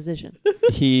myself in that position.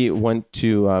 he went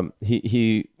to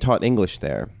he taught English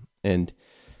there, and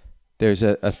there's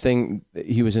a thing.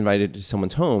 He was invited to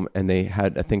someone's home, and they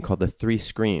had a thing called the Three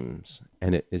Screams,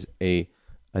 and it is a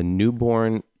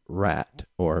newborn rat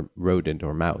or rodent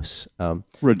or mouse,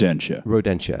 Rodentia.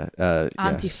 rodentia, yes.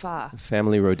 Antifa.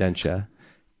 Family rodentia,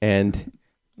 and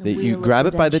you wheel of grab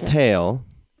it by the rodentia. tail,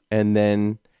 and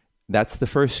then that's the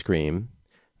first scream.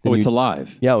 Then Oh, it's you-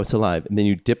 alive. Yeah, it's alive. And then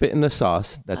you dip it in the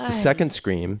sauce. That's the second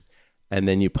scream. And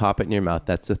then you pop it in your mouth.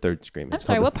 That's the third scream. I'm It's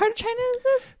sorry, called what part of China is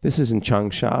this? This is in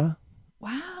Changsha.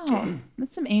 Wow.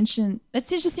 That's some ancient.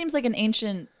 Just seems like an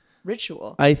ancient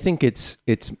ritual. I think it's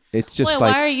just Wait, like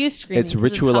why are you screaming? it's 'Cause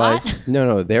ritualized. hot?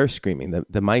 No, they're screaming.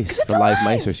 The mice, the live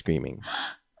mice are screaming. Oh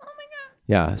my God.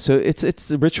 Yeah, so it's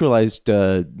the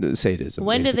ritualized sadism.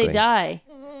 When do they basically. die?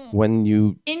 When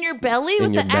you In your belly In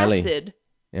with your the belly. acid.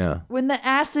 yeah When the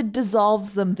acid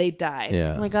dissolves them, they die.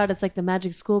 yeah. Oh my god, it's like the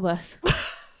magic school bus.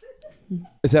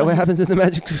 Is that what happens in the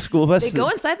magic school bus? They go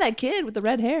inside that kid with the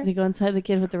red hair. They go inside the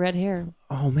kid with the red hair.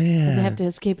 Oh man. They have to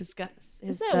escape his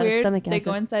Isn't that weird? stomach They acid.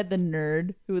 go inside the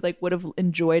nerd who like would have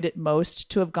enjoyed it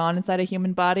most to have gone inside a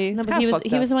human body. No, It's but kinda he was fucked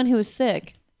he up. was the one who was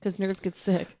sick because nerds get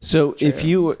sick. So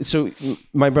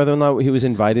my brother-in-law, he was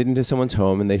invited into someone's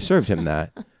home and they served him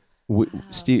that.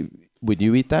 Steve, would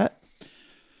you eat that?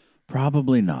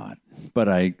 Probably not. But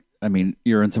I mean,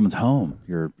 you're in someone's home.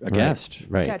 You're a guest.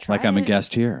 Right. Yeah, try Like I'm a it.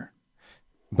 guest here.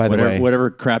 By the way, Whatever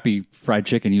crappy fried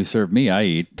chicken you serve me, I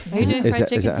eat. Are you doing fried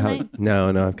chicken tonight? No,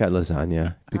 I've got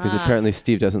lasagna because apparently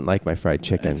Steve doesn't like my fried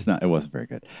chicken. It wasn't very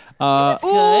good.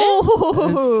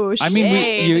 Ooh, I mean,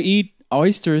 shade. you eat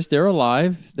oysters. They're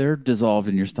alive. They're dissolved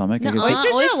in your stomach. I guess oysters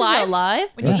are Oysters alive? are alive?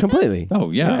 Yeah, completely.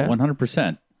 Oh yeah,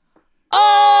 100%.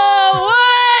 Oh, what?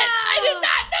 I did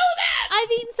not know that.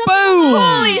 I've eaten something. Boom!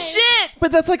 Holy shit.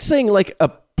 But that's like saying like a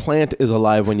plant is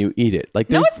alive when you eat it. Like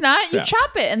No, there's- it's not. You Yeah.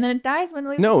 chop it and then it dies when it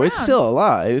leaves no, the it's ground. still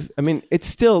alive. I mean, it's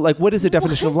still like what is the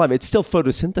definition of life? It's still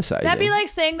photosynthesizing. That'd be like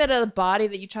saying that a body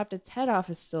that you chopped its head off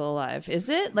is still alive. Is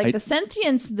it? Like I- the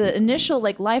sentience, the initial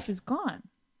like life is gone.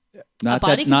 Not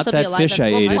body that, can not still be that alive. fish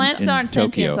I Well, ate Plants in aren't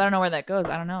sentient, Tokyo. so I don't know where that goes.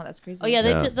 I don't know. That's crazy. Oh yeah,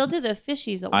 Yeah. they'll do the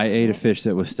fishies. I ate a fish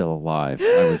that was still alive.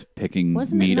 I was picking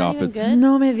Wasn't it meat not off even its. good?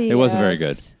 No me digas. It wasn't very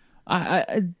good.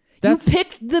 I that's You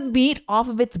picked the meat off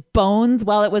of its bones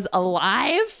while it was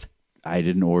alive? I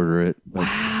didn't order it. But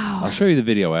wow. I'll show you the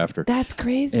video after. That's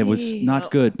crazy. It was not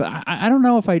good, but I don't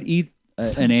know if I'd eat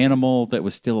an animal that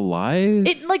was still alive.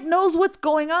 It like knows what's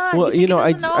going on. well, think you know, it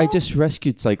I doesn't know? I just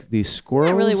rescued like these squirrels.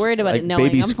 I'm not really worried about like it knowing.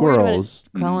 baby I'm squirrels,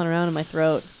 worried about it crawling around in my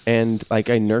throat. and like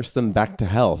I nursed them back to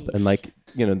health, and like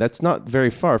you know that's not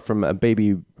very far from a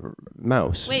baby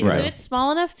mouse. Wait, Right. so it's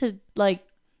small enough to like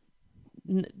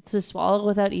to swallow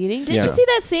without eating? Did Yeah. you see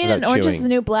that scene in Without Orange is chewing. the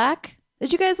New Black?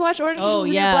 Did you guys watch Orange Oh, is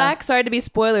the yeah. New Black? Sorry to be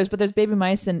spoilers, but there's baby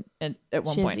mice in at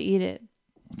one She has point. to eat it.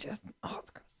 It's just it's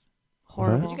gross.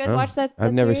 Horrible. Did you guys watch that?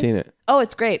 I've never series? seen it. Oh,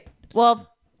 it's great. Well,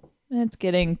 it's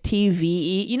getting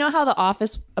TV. You know how The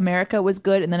Office America was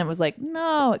good, and then it was like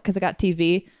no, because it got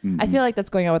TV. I feel like that's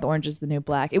going on with Orange is the New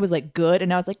Black. It was like good, and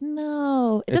now it's like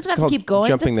no, it It's doesn't have to called keep going.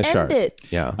 Jumping Just the end shark. it.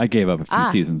 Yeah. I gave up a few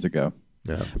seasons ago.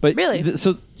 Yeah. But Really?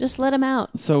 so Just let him out.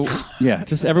 yeah,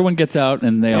 just everyone gets out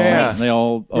and they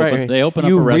all open, Right. they open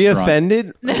you up a restaurant. reoffended,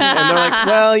 and they're like,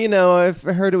 "Well, you know, I've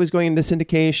heard it was going into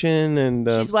syndication, and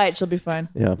She's white. She'll be fine.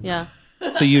 yeah, Yeah.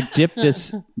 So you dip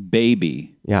this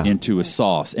baby Yeah. into a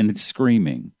sauce and it's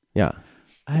screaming. yeah."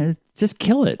 Just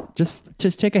kill it.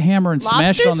 Just take a hammer and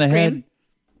smash it on the Lobsters head. scream.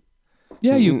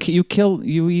 Yeah, you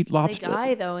eat They lobster.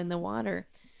 die though in the water.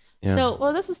 Yeah. So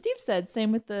Well, that's what Steve said.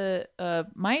 Same with the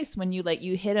mice when you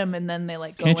you hit them and then they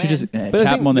go Can't you in. just I tap think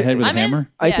them on the head with a I'm in. hammer?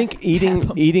 I Yeah, think tap eating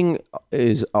 'em. eating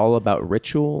is all about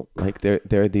ritual. Like there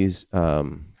are these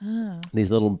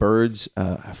these little birds.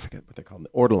 I forget what they're called.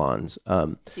 Ortolans.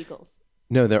 seagulls?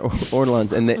 No, they're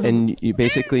ortolans, and you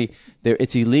basically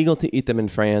it's illegal to eat them in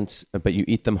France, but you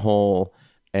eat them whole,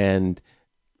 and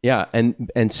yeah, and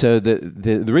so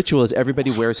the ritual is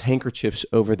everybody wears handkerchiefs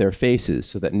over their faces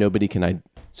so that nobody can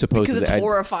supposedly Because it's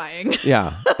horrifying.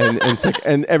 yeah, and it's like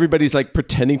and everybody's like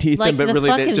pretending to eat Like them, but the really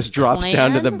it fucking just drops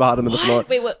down to the plan? bottom of the floor.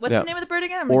 Wait, what's Yeah. the name of the bird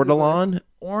again? I'm gonna Google Ortolan? this.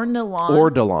 Ornilon.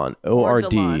 Ortolan,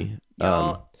 O-R-D. Ortolan.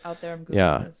 Y'all out there, I'm Googling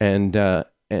Yeah, this. and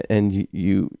and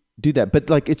you do that. But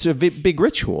like it's a big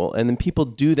ritual, and then people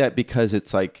do that because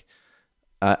it's like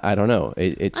I don't know.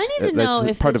 It's I need to know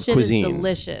that's if part this of shit cuisine. is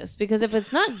delicious, because if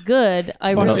it's not good,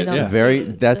 I Fuck really it, don't. yeah. see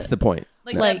That's the point.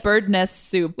 Like bird nest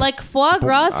soup. like foie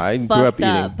gras I grew fucked up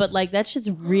up, eating. but like that shit's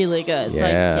really good. So I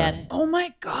Yeah. get it. Oh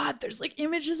my God, there's like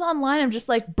images online of just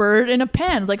like bird in a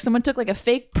pan. Like someone took like a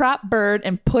fake prop bird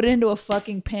and put it into a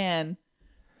fucking pan.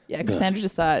 Yeah, Cassandra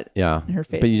just saw it Yeah, in her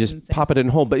face. but you It's just insane. pop it in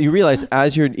whole. But you realize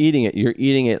as you're eating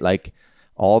it like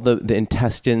all the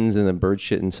intestines and the bird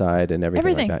shit inside and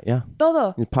everything. Like that. Yeah,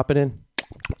 Todo. you pop it in.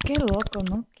 Qué loco,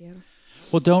 no quiero.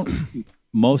 Well, don't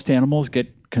most animals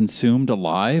get consumed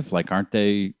alive? Like, aren't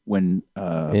they when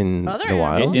In Other the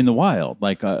wild. in the wild?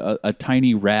 Like a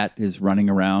tiny rat is running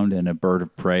around and a bird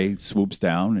of prey swoops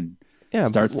down and Yeah,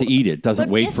 starts but- to eat it. Doesn't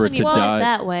But wait guess for when it you to put die.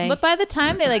 that way. But by the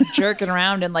time they like jerk it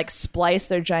around and like splice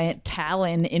their giant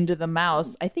talon into the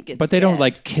mouse, I think it's. But they don't dead.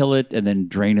 like kill it and then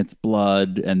drain its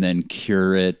blood and then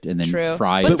cure it and then True.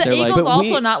 fry But it. the They're like, eagle's But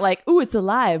also we- not like, ooh, it's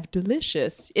alive,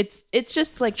 delicious. It's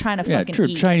just like trying to yeah, fucking true.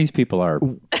 eat. Chinese people are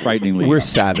frighteningly We're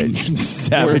savage.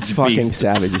 savage We're fucking beasts.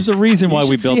 savages. There's a reason why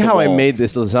You we should built see the how I wall. made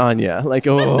this lasagna. Like,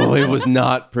 oh, it was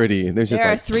not pretty. There's just There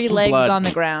are like 3 legs blood. on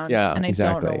the ground. Yeah, and I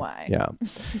exactly. don't know why. Yeah,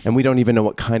 and we don't even know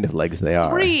what kind of legs they are.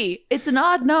 3. It's an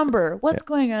odd number. What's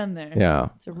going on there? Yeah.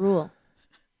 It's a rule.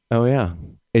 Oh yeah.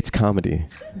 It's comedy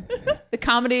The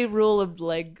comedy rule of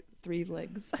 3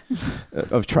 legs.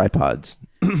 of tripods.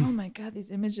 Oh my God, these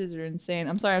images are insane.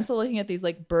 I'm sorry, I'm still looking at these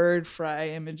like bird fry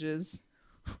images.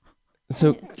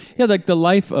 So Yeah, like the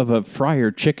life of a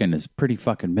fryer chicken is pretty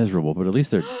fucking miserable, but at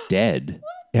least they're dead.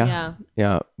 yeah,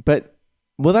 Yeah. But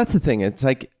well, that's the thing. It's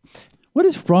like, What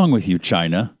is wrong with you,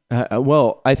 China?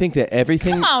 well, I think that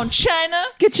everything. Come on, China.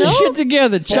 Get your shit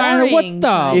together, China. boring, What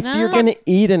the? China. If you're gonna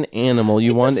eat an animal,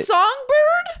 you want It's a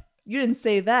songbird? You didn't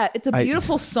say that. It's a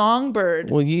beautiful songbird.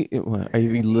 Well, are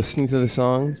you listening to the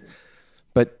songs?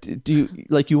 But do you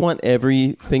like you want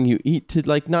everything you eat to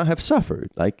like not have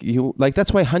suffered? Like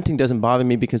that's why hunting doesn't bother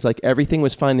me, because like everything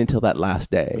was fine until that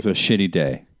last day. It's a shitty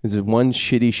day. It's one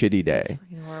shitty day.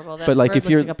 Fucking horrible. That But, like, bird if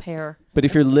looks you're- like a pear. But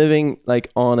if you're living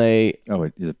like on the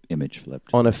Image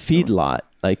flipped. feedlot,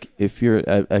 like if you're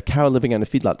a cow living on a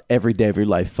feedlot, every day of your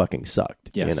life fucking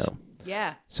sucked. Yes. You know.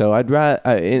 Yeah. So I'd rather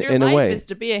Your in a life way, is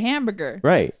to be a hamburger.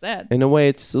 right? It's sad. In a way,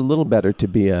 it's a little better to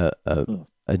be a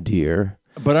deer.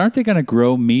 But aren't they going to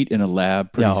grow meat in a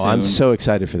lab pretty No, soon? I'm so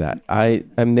excited for that.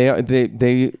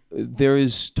 There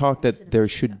is talk that there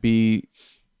should be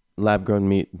lab grown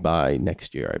meat by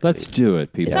next year. I believe. Let's do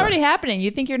it, people. It's already happening.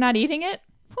 You think you're not eating it?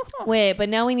 Wait, but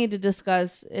now we need to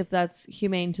discuss if that's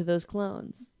humane to those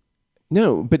clones.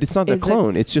 No, but it's not a Is it-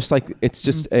 clone. It's just like it's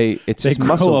just They just grow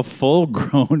muscle. a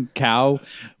full-grown cow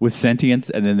with sentience,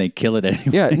 and then they kill it anyway.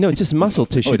 Yeah, no, it's just muscle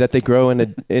tissue that they grow in a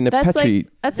That's petri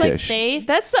that's like dish. Safe.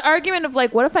 That's the argument of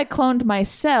like, what if I cloned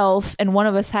myself and one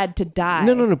of us had to die?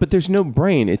 No, but there's no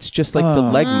brain. It's just like the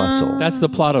leg muscle. That's the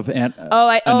plot of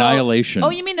Oh, Annihilation. Oh,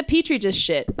 you mean the petri dish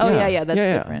shit? Oh yeah, that's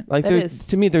different. Like That there's is.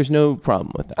 to me, there's no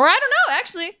problem with that. Or I don't know.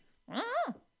 Actually, I don't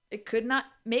know. It could not.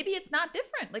 Maybe it's not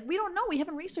different. Like we don't know. We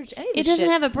haven't researched any of It this doesn't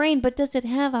shit. have a brain, but does it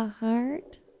have a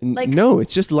heart? like- No,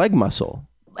 it's just leg muscle.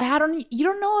 How don't you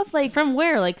don't know if like From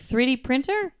where? Like 3D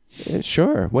printer?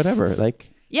 Sure, whatever.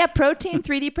 Like yeah, protein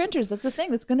 3D printers. That's a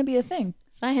thing. That's going to be a thing.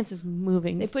 Science is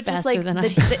moving They put faster just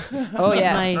like than oh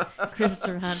yeah. my grips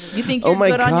around it. You think you're oh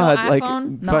my good god! on your Like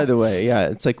iPhone? No. by the way, yeah,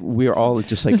 it's like we're all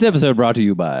just like This episode brought to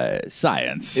you by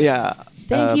science. yeah,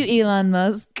 Thank you, Elon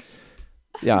Musk.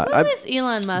 yeah. Who is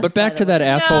Elon Musk? But back by to the that way?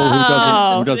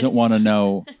 asshole who doesn't want to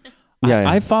know. Yeah,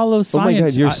 I follow Oh science. my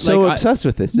god, you're so obsessed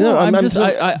with this. No, I'm I'm just- so-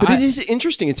 I- but I- it is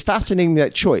interesting. It's fascinating,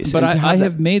 that choice. But and to I that-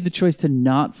 have made the choice to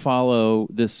not follow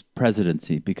this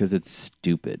presidency because it's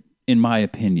stupid, in my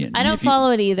opinion. I And don't if you-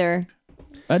 follow it either.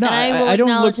 No, And I will I don't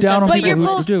look acknowledge that down on that's But people you're who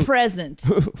both do. present.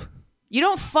 You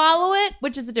don't follow it,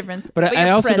 which is the difference. But I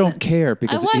you're also don't present. care I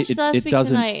because watched it Last Week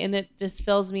doesn't. Tonight, and it just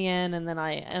fills me in, and then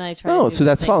I try. Oh, to do so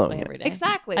that's things following way it. every day.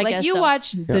 Exactly. I Like guess you so.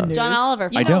 watch the news. John Oliver.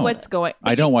 You I know don't. what's going.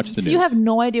 I don't watch the So you news. have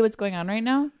no idea what's going on right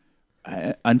now.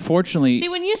 Unfortunately, See,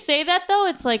 when you say that though,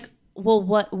 it's like, well,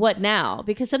 what now?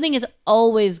 Because something is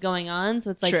always going on.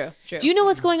 So it's like, True. do you know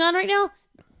what's going on right now?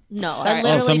 No, I Sorry.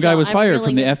 literally some guy don't. was I'm fired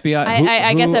from the really- FBI.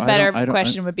 I guess a better I don't-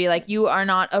 question would be like, you are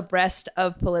not abreast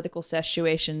of political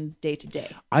situations day to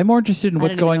day. I'm more interested in I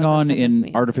what's don't even going know what on that sentence in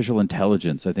means. artificial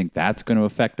intelligence. I think that's going to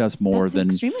affect us more That's than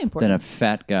extremely important. than a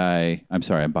fat guy. I'm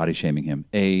sorry, I'm body shaming him.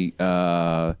 A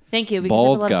Thank you, because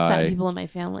bald I have a lot of guy. fat people in my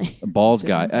family. bald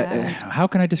guy. bad. How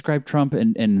can I describe Trump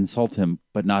and insult him,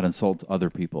 but not insult other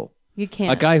people? You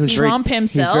can't. A guy who's Trump very,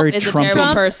 himself he's very is a Trumpy. terrible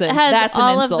Trump person. has That's an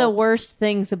all insult. of the worst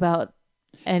things about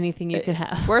anything you could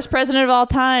have. Worst president of all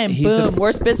time. He's Boom. a-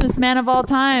 Worst businessman of all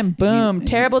time. Boom.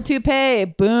 Terrible toupee.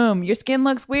 Boom. Your skin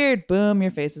looks weird. Boom.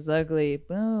 Your face is ugly.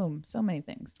 Boom. So many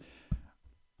things.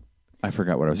 I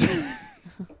forgot what I was saying.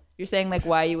 You're saying like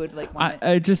why you would like want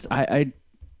it.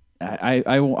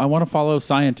 I want to follow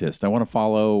scientists. I want to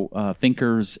follow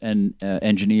thinkers and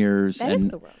engineers. That and is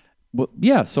the world. well,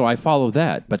 yeah, so I follow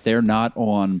that, but they're not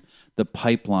on the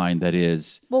pipeline that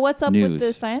is. Well, what's up news. with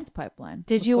the science pipeline?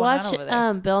 Did What's you going on watch over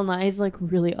there? Bill Nye's like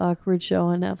really awkward show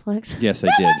on Netflix? Yes, I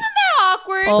did.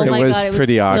 Awkward. Oh It my was god, it was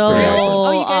pretty so awkward.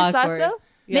 Oh, you guys awkward. thought so?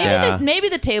 Yeah. Maybe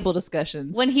the table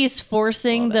discussions. When he's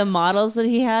forcing the models that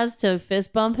he has to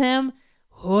fist bump him.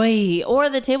 Hoi. Or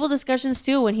the table discussions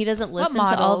too, when he doesn't listen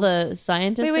to all the models?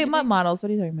 scientists. wait, that what models? What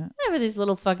are you talking about? whatever these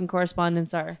little fucking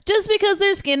correspondents are. Just because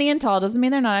they're skinny and tall doesn't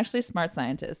mean they're not actually smart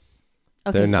scientists.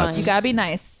 Okay, They're nuts. You gotta be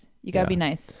nice. You gotta Yeah. be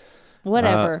nice.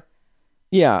 Whatever.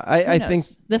 Yeah, I knows? think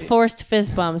The forced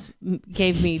fist bumps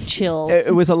gave me chills.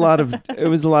 it was a lot of. It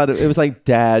was like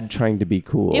dad trying to be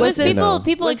cool. It was you know?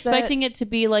 people Was expecting it to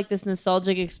be like this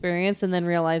nostalgic experience and then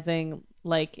realizing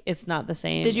like it's not the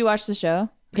same. Did you watch the show?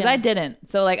 Because Yeah. I didn't.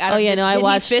 So like I don't. Oh, yeah, did, no, I did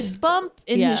watched- he fist bump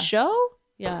in Yeah. his show?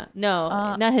 Yeah. No,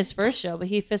 not his first show, but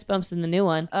he fist bumps in the new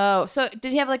one. Oh, so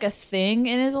did he have like a thing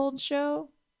in his old show?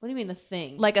 What do you mean a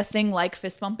thing? Like a thing like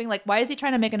fist bumping? Like why is he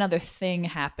trying to make another thing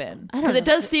happen? I don't Because it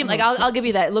know. does seem like I'll give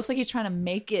you that. It looks like he's trying to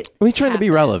make it. Well, he's trying to be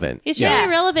happen. relevant. He's trying to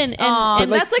be relevant and,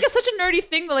 And that's like such a nerdy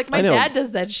thing. But like my I know. dad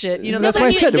does that shit. You know, That's like why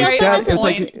I he- said it he was also dad.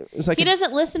 doesn't It was like he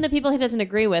doesn't listen to people he doesn't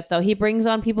agree with though. He brings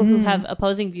on people who have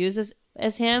opposing views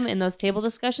as him in those table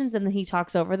discussions and then he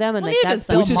talks over them and Well, like neither that's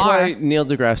does Bill which is Maher. why Neil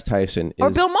deGrasse Tyson is or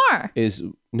Bill Maher. is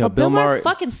no Bill Maher Maher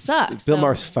fucking sucks. Bill so-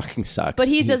 Maher fucking sucks. But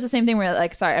he does the same thing where,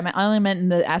 like, sorry, I only meant in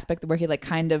the aspect where he, like,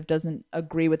 kind of doesn't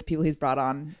agree with the people he's brought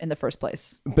on in the first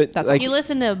place. But That's like He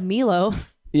listened to Milo.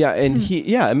 yeah, and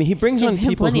I mean he brings Give on him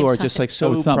people plenty who of are just time. like so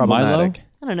Oh, it's not problematic.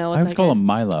 I don't know. I what always that call guy- him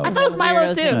Milo. I thought it was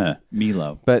Milo, Weirdos. too.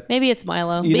 Milo. But Maybe it's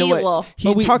Milo. you know Milo. what? He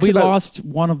But we talks we about lost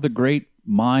one of the great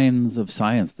minds of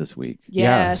science this week.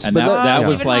 Yes. And But that let-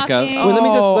 was Stephen like Hawking. a. Well, let me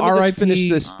just RIP.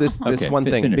 finish this Okay, one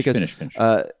thing finish, because finish.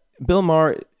 Bill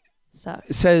Maher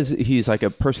Sucks. says he's like a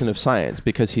person of science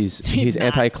because he's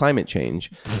anti-climate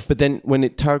change, but then when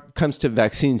it comes to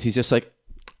vaccines, he's just like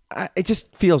it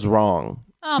just feels wrong,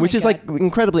 Oh my which is God. like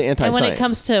incredibly anti-science. And when it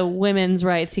comes to women's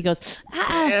rights, he goes, it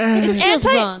It's just feels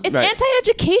wrong. It's Right.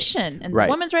 anti-education and Right.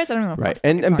 women's rights. I don't know. right,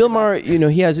 and Bill Maher, you know,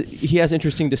 he has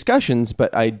interesting discussions,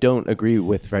 but I don't agree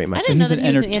with very much. I didn't know he's that an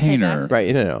he was an entertainer. anti-vaxxer.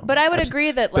 Right, no. But I would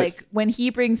agree that, like, when he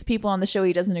brings people on the show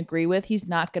he doesn't agree with, he's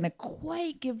not going to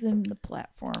quite give them the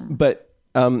platform. But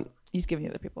He's giving the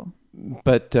other people.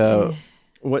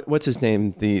 what's his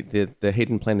name? The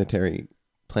Hayden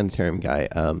Planetarium guy.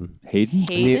 Hayden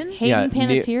Hayden? Yeah,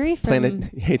 Panettiere from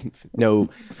Hayden. No,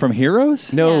 from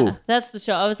Heroes. no. Yeah, that's the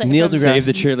show. I was like, Neil from- deGrasse- Save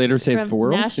the cheerleader, save from the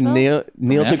world. Nashville? Neil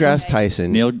Nashville? deGrasse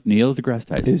Tyson Neil deGrasse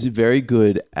Tyson. is very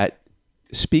good at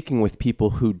speaking with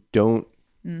people who don't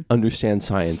understand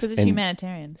science. Because he's and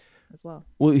humanitarian as well.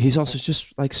 well, he's also just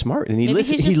like smart and he Maybe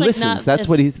listens. he's He just, like, listens. not That's as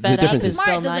what he's fed the up difference as is. Bill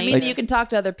Smart doesn't Nye. mean Like- that you can talk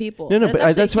to other people. No, That's but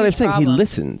actually that's a what I'm huge saying. problem. He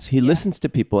listens. He listens to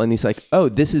people, and he's like, "Oh,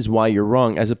 this is why you're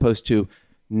wrong," as opposed to,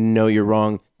 "No, you're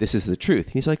wrong. This is the truth."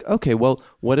 He's like, "Okay, well,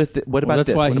 what about Well, this?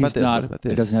 that's why What about he's this? not. What about He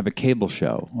this?" doesn't have a cable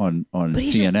show on But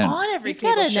he's CNN. just on every He's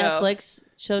got cable a show. Netflix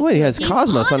show. Well, he too. has He's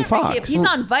Cosmos on every cable. Fox. He's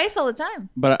on Vice all the time.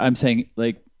 But I'm saying,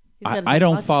 like, got his I own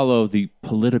don't podcast. follow the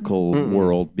political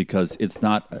world because it's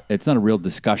not a real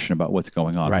discussion about what's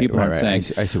going on. Right, People right, aren't right. I saying,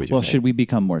 see- I see what you're well, saying. should we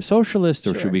become more socialist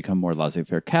or should we become more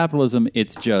laissez-faire capitalism?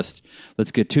 It's just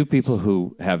let's get two people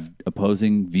who have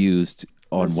opposing views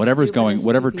on whatever's going, stupidest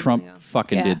whatever two people, Trump yeah.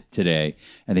 fucking Yeah. did today,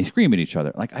 and they scream at each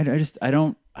other. Like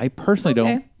I personally don't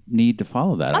Okay. need to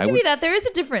follow that. I'll I give would- you that. There is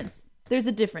a difference. There's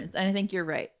a difference. And I think you're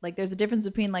right. Like, there's a difference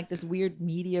between, like, this weird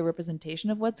media representation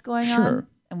of what's going on Sure.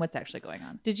 and what's actually going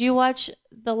on. Did you watch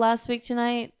the Last Week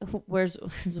Tonight? This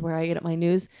is where I get my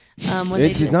news. When they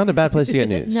It's did- not a bad place to get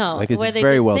news. No, like it's where they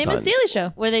very did- well Same done. as Daily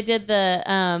Show. where they did the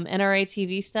NRA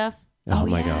TV stuff. Oh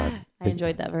my god! I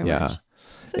enjoyed that very Yeah. much.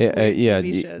 Such Yeah, weird yeah. TV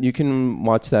You, shows. you can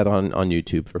watch that on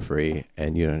YouTube for free,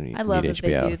 and you don't need, I love need that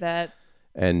HBO. they do that.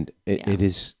 And it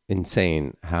is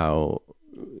insane how,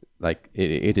 like,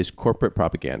 it is corporate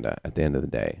propaganda at the end of the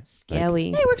day. Like, Scary.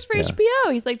 Yeah, he works for Yeah.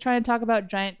 HBO. He's like trying to talk about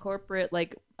giant corporate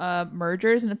like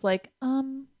mergers, and it's like,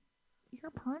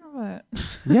 you're part of it.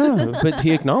 yeah, but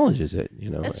he acknowledges it. You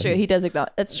know, That's true. He does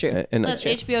acknowledge. That's true. And Plus,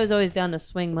 HBO is always down to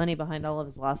swing money behind all of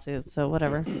his lawsuits, so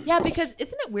whatever. Yeah, because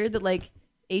isn't it weird that like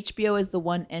HBO is the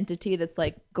one entity that's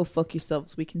like, go fuck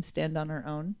yourselves. We can stand on our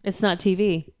own. It's not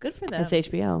TV. Good for them. It's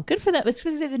HBO. Good for them. It's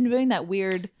because they've been doing that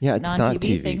weird Yeah, it's not non-TV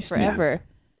TV, thing Steve. forever.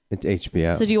 It's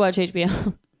HBO. So do you watch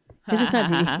HBO? Because it's not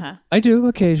TV. I do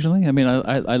occasionally. I mean,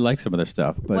 I like some of their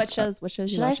stuff, but What shows you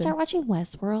Should I watching? start watching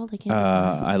Westworld? I can't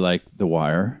decide. I like The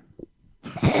Wire.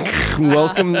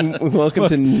 welcome to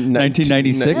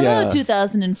 1996. Hello,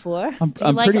 2004. I'm Do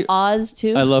you like pretty. Oz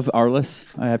too? I love Arliss.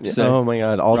 I have to say. Oh my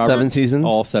God! All 7 seasons.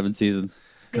 All 7 seasons.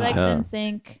 He likes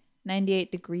NSYNC,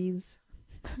 98 Degrees.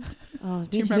 oh,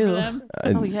 Do you remember them?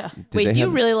 Oh yeah. Wait, do you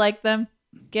really like them?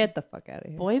 Get the fuck out of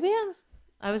here. Boy bands?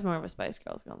 I was more of a Spice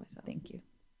Girls girl myself. Thank you.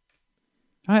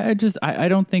 I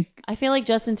don't think. I feel like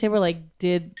Justin Timberlake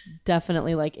did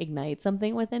definitely like ignite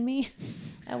something within me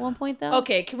at one point though.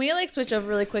 Okay, can we like switch over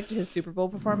really quick to his Super Bowl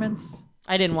performance?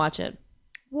 I didn't watch it.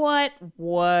 What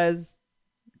was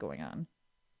going on?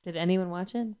 Did anyone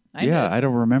watch it? I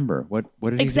don't remember. What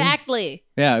did he do? Exactly.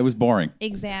 Yeah, it was boring.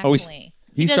 Exactly.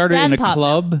 He does started in dad a pop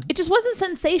club. It just wasn't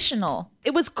sensational.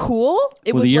 It was cool.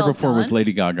 It Well, was the year well before was done.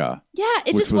 Lady Gaga. Yeah, it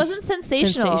which just was wasn't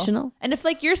sensational. sensational. And if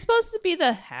like you're supposed to be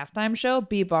the halftime show,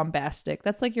 be bombastic.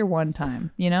 That's like your one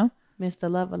time, you know? Mr.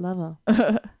 Lover.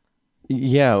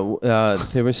 Yeah,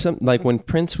 there was some like when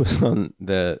Prince was on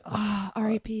the.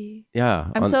 R.I.P. Yeah,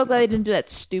 I'm on- so glad they didn't do that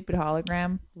stupid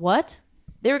hologram. What?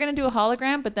 They were gonna do a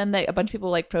hologram, but then a bunch of people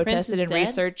like protested is and dead?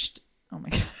 researched. Oh my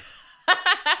god.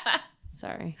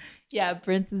 Sorry. Yeah,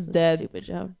 Prince is That's a dead. Stupid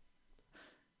joke.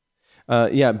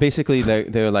 Yeah, basically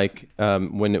they're like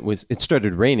when it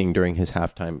started raining during his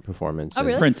halftime performance. Oh, and-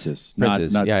 really? Princes,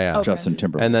 Princes, not yeah. Oh, Justin Princes.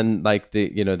 Timberlake. And then like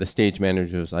the stage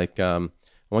manager was like, I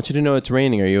want you to know it's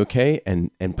raining. Are you okay? And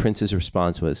Prince's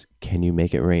response was, "Can you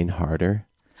make it rain harder?"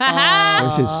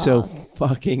 Which is so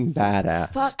fucking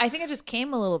badass. Fuck, I think I just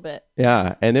came a little bit.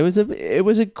 Yeah, and it was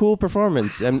a cool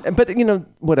performance. And but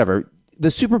whatever. The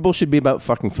Super Bowl should be about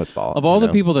fucking football. Of all the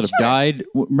know? people that have died,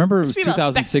 remember it was Just be about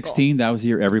 2016. That was the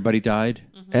year everybody died.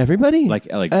 Everybody, Like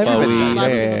everybody. Bowie,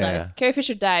 Lots of Yeah, people yeah, died. yeah. Carrie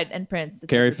Fisher died and Prince. That's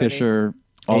Carrie everybody. Fisher,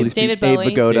 all these David people.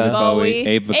 Abe Bowie. Vigoda. Bowie.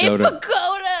 Abe Vigoda.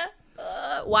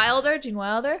 Wilder, Gene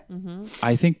Wilder.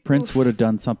 I think Prince would have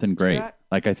done something great. Rock.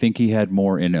 Like I think he had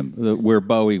more in him. Where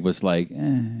Bowie was like,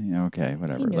 okay,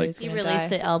 whatever. He knew he Like was He gonna released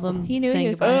die. the album. He knew he saying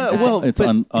was goodbye. gonna die. Well, It's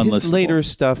but his unlistenable. later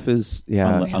stuff is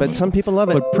but some people love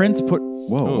it. But Prince put.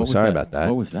 Whoa, Oh, what was sorry that? about that.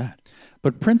 What was that?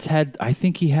 But Prince had. I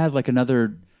think he had like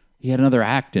another. He had another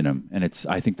act in him, and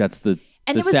I think that's the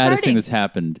And the it was saddest thing starting. that's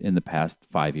happened in the past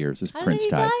 5 years is How Prince did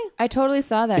he died. die? I totally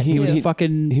saw that He too. was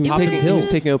fucking he was popping taking pills.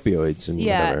 opioids and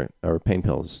Yeah. whatever, or pain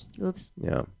pills. Oops.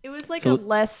 Yeah, It was like So- a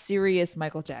less serious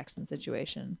Michael Jackson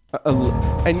situation.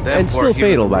 and still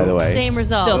fatal, by the way. Same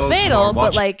result. Still fatal, but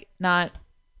watch- like not.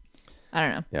 I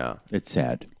don't know. Yeah, It's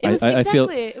sad. It was I feel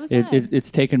exactly- it was sad.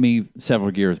 it's taken me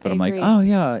several years, but I I'm like, agree. oh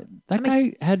yeah, that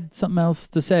guy had something else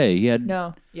to say. He had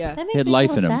No, yeah. That He had makes me life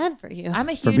feel in him. sad for you. I'm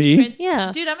a For huge me? Prince.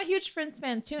 Yeah. Dude, I'm a huge Prince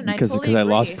fan too, and because I totally I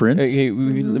agree. lost Prince.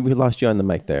 we lost you on the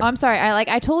mic there. Oh, I'm sorry.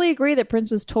 I totally agree that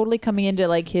Prince was totally coming into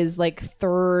like his like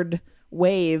third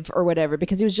wave or whatever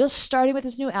because he was just starting with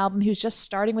his new album. He was just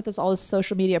starting with all his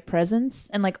social media presence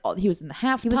and like he was in the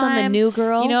halftime. He was on The New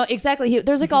Girl. You know exactly.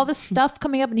 There's like all this stuff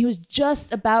coming up, and he was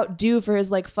just about due for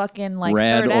his like fucking like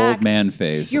Rad third old act. man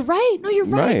face. You're right. No, you're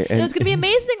right. Right, And it and was gonna be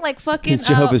amazing. Like fucking His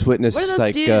Jehovah's what are Witness those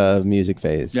like dudes? music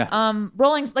phase. Yeah.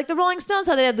 Rolling Stones,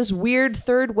 how they had this weird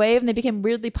third wave and they became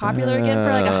weirdly popular again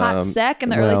for like a hot sec in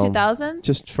the early well, 2000s.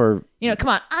 Just for come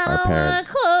on, I Our don't want parents.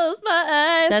 to close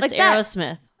my eyes. That's like that.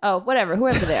 Aerosmith. Oh, whatever,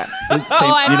 whoever they are. Same-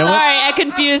 Oh, I'm you know sorry, what? I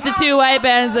confused the two white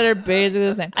bands that are basically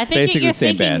the same. I think Basically you're the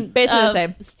same thinking band. Basically the of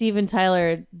same. Steven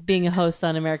Tyler being a host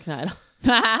on American Idol.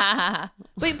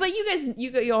 Wait, but you guys,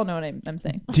 you all know what I'm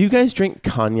saying. Do you guys drink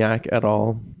cognac at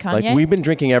all? Cognac? Like we've been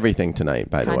drinking everything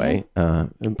tonight, by the way.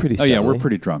 I'm pretty. Oh yeah, we're silly.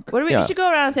 pretty drunk. What do we? Yeah. We should go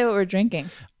around and say what we're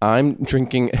drinking. I'm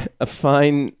drinking a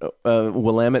fine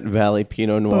Willamette Valley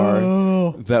Pinot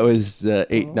Noir that was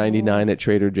 $8.99 at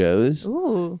Trader Joe's.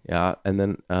 Ooh. Yeah, and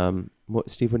then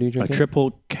what? Steve, what are you A drinking?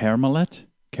 triple Carmelite.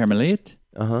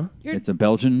 It's a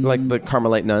Belgian Like the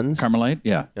Carmelite nuns. Carmelite.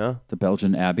 Yeah. Yeah. The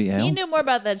Belgian Abbey Ale. You knew more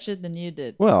about that shit than you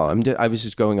did. Well, I was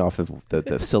just going off of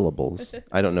the syllables.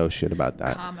 I don't know shit about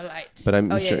that, Carmelite. but I'm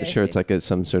Oh, yeah, sure, yeah, I sure see. it's like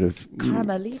some sort of.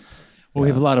 Carmelite. Well, we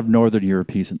have a lot of Northern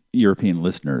European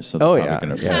listeners, so they're Oh, probably yeah.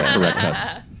 going to Yeah. correct us.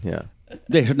 Yeah.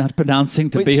 They're not pronouncing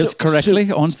to Wait, be so- us correctly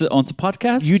on the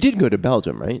podcast. You did go to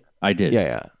Belgium, right? I did. Yeah,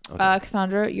 yeah. Okay.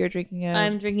 Cassandra, you're drinking a.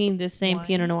 I'm drinking the same Wine.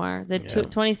 Pinot Noir, the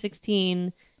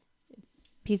 2016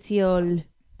 Pitiol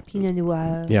Pinot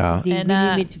Noir. Yeah. The And,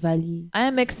 Willamette Valley. I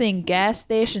am mixing gas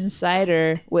station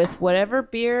cider with whatever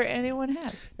beer anyone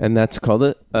has. And that's called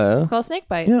it. It's called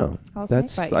Snakebite. Yeah, It's called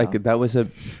that's Snakebite, like y'all.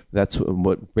 that's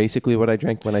what basically what I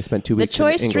drank when I spent 2 The weeks.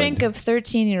 choice in England. drink of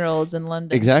 13-year-olds in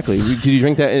London. Exactly. Did you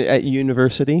drink that at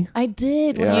university? I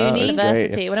did when Yeah, I went to that's great.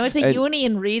 university. When I went to And- uni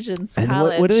in Regents And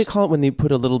College. what do they call it when they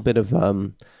put a little bit of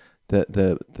the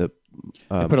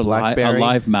Put a blackberry?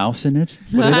 live mouse in it.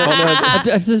 What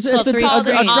is it? No, It's a three Called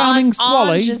drowning Orange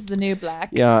swallow. is the new black.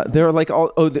 yeah, they're like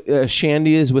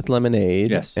shandy is with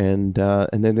lemonade. Yes. and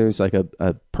then there's like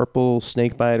a purple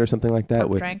snake bite or something like that Purple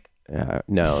with. drink.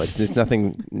 No, it's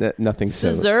nothing. Nothing.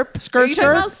 So Scissor. Skirt, Are you talking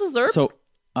skirt. about scissor? So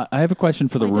I have a question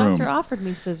for the My room, doctor offered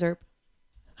me scissor.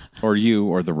 or you,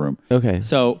 or the room. okay.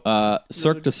 So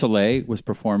Cirque du Soleil was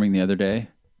performing the other day.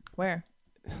 Where?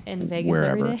 In Vegas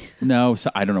Wherever. every day. No,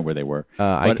 so I don't know where they were.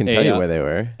 I But can tell you where they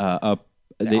were.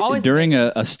 always during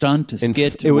in a stunt, a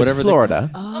skit, it was whatever. Florida.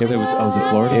 It was. Oh, was it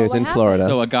Florida? It was in What Florida.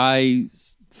 So a guy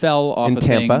fell off In a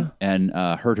thing Tampa? and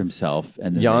hurt himself,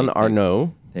 and then Jan they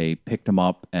Arnaud. They picked him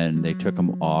up and they took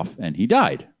him off, and he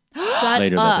died Shut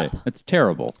later up. that day. It's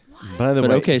terrible. By the But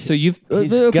way, okay, so you've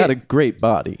he's okay. got a great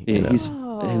body. you know.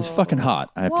 He was fucking hot,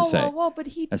 I have to say. Whoa, but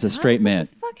he As a died? straight What man,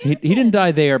 the fuck So he didn't happened?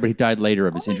 die there, but he died later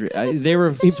of his my injury. God, They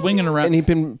were swinging around. and he'd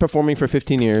been performing for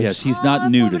 15 years. Yes, he's not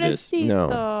new to this.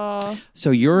 No. So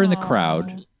you're in the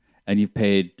crowd, and you've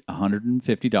paid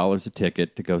 $150 a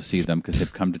ticket to go see them because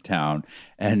they've come to town.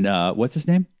 And what's his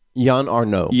name? Jan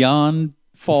Arnaud. Jan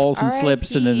falls and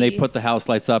slips, and then they R.I.P.. put the house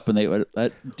lights up, and they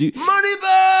do. Money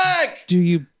back. Do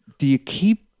you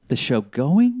keep the show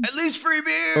going, At least free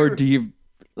beer. or do you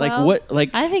like Well, what? Like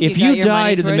I think if you got you your died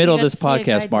money's in the worth, middle you of this got to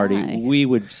see a podcast, guy Marty, die. we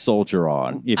would soldier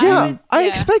on. If yeah, you, I yeah.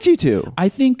 expect you to. I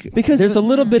think Because there's a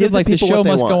little bit give of the like the people show what they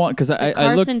must go want. on because I look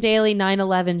Carson Daly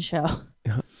 9/11 show.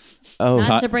 Oh,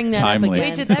 Not Ti- to bring that timely. up again.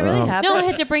 Wait, did that really happen? No, I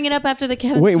had to bring it up after the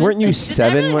Kevin wait, Smith weren't you thing.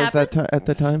 7 really at that time? At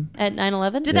the time? at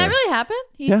 9/11? Did that really happen?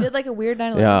 He Yeah. did like a weird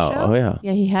 9/11 Yeah. show? Oh yeah.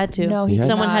 Yeah, he had to. No, he did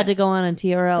Someone not. had to go on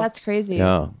TRL. That's crazy.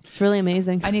 Yeah. It's really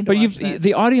amazing. I need to But watch you've that.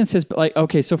 the audience has like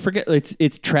okay, so forget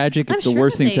it's tragic. It's I'm the sure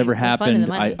worst thing that's they- ever they funded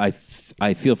the happened. money.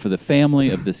 I feel for the family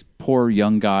of this poor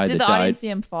young guy Did that the died. audience see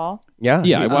him fall? Yeah.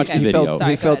 Yeah, I watched the he video. Felt,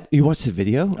 Sorry, he go felt. ahead. You watched the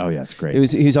video? Oh yeah, it's great.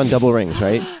 He was on Double Rings,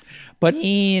 right? But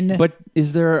Mean. but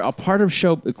is there a part of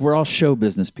show? We're all show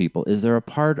business people. Is there a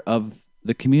part of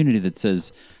the community that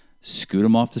says, scoot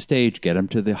him off the stage, get him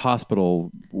to the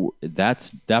hospital?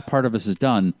 That part of us is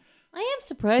done. I am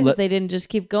surprised Let- that they didn't just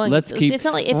keep going. Let's keep. It's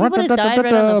not like if he would have died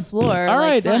right on the floor. All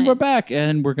right, like, and fine. we're back,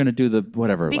 and we're gonna do the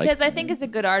whatever. Because I think as a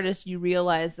good artist, you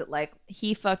realize that like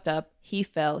he fucked up, he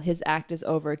fell, his act is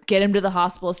over. Get him to the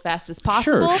hospital as fast as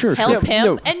possible. sure. Help Yeah, him.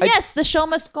 no, and yes, the show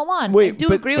must go on. Wait, I do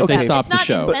but- agree but with they that. stopped It's not the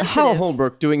show. But Hal insensitive.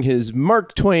 Holbrook doing his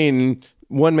Mark Twain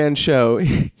one-man show.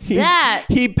 He, That-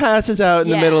 he passes out in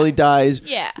the Yeah. middle. He dies.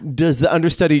 Yeah. Does the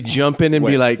understudy jump in and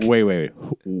be like, wait,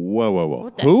 whoa.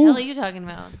 What the hell are you talking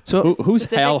about? So Who's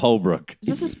specific? Hal Holbrook? Is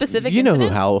this a specific you know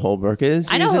incident? who Hal Holbrook is?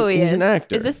 I know He's who he he's is. an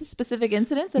actor. Is this a specific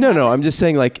incident? that No, happened? I'm just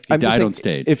saying. Like, I'm just died saying, on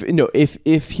stage.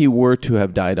 If he were to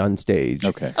have died on stage,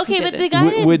 Okay. Okay, did but it? the guy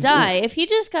didn't Would- die. If he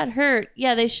just got hurt,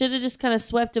 yeah, they should have just kind of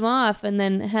swept him off and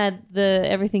then had the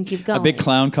everything keep going. A big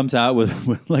clown comes out with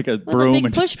like a With broom a big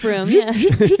and push just, broom. Yeah.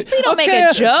 We don't make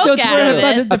a joke don't out worry of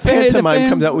about it. it. a pantomime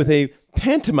comes out with a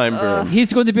pantomime broom.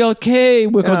 He's going to be okay.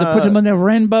 We're going to put him on a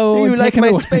rainbow. You and like take him my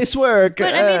away. space work?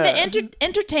 But I mean, the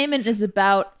entertainment is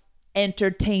about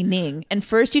entertaining. And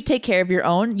first, you take care of your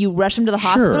own. You rush them to the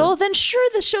hospital. Then sure,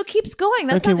 the show keeps going.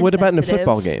 That's Okay, not what about in a insensitive.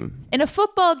 football game? In a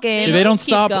football game, They don't Keep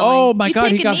stop. going. Oh my you God,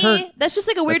 take he a got knee. hurt. That's just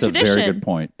like a weird That's tradition. a very good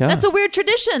point. Yeah. That's a weird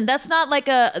tradition. That's not like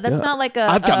a. That's not like a.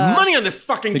 I've got money on this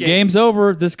fucking The game. game's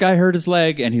over. This guy hurt his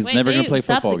leg, and he's Wait, never they going to play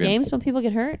stop football the again. games when people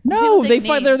get hurt? No, People they take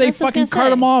fight knees. there. They That's what I was fucking gonna cart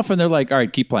say. him off, and they're like, "All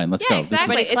right, keep playing. Let's Yeah, go."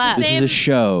 exactly. Break It's class. the This is same a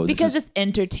show. This because is- it's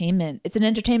entertainment. It's an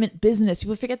entertainment business.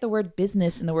 People forget the word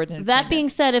business in the word entertainment. That being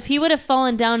said, if he would have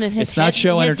fallen down and his it's not head-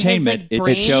 show his- entertainment. his,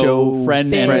 like, It's brain- show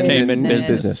friend Business. entertainment business.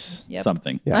 Business. Yep.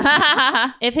 Something.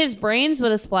 If his brains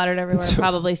would have splattered everywhere,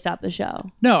 probably stop the show.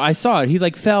 No, I saw it. He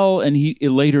like fell, and he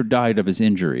later died of his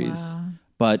injuries.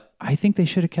 But I think they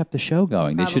should have kept the show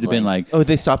going. They should have been Probably. like, Oh,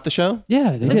 they stopped the show?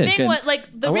 yeah, they The did. thing Good. was, like,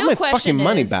 the I want real my question fucking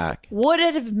money is, back. would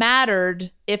it have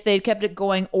mattered if they'd kept it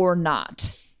going or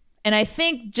not? And I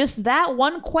think just that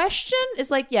one question is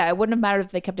like, yeah, it wouldn't have mattered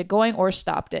if they kept it going or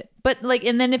stopped it. But like,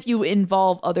 and then if you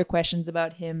involve other questions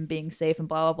about him being safe and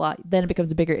blah, blah, blah, then it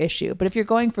becomes a bigger issue. But if you're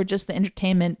going for just the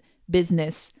entertainment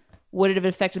business, would it have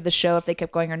affected the show if they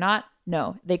kept going or not?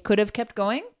 No, they could have kept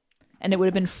going and it would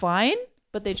have been fine.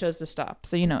 but they chose to stop.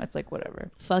 So, you know, it's like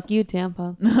whatever. Fuck you,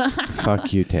 Tampa.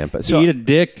 Fuck you, Tampa. So Eat a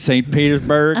dick, St.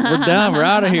 Petersburg. We're done. We're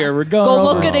out of here. We're going. Go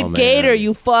look at a man. gator,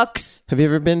 you fucks. have you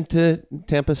ever been to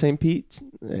Tampa, St. Pete's?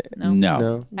 No.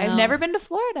 No. I've never been to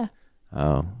Florida.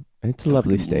 Oh, it's a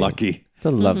lovely state. Lucky. It's a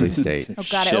lovely state. Oh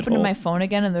God! I opened my phone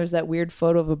again, and there's that weird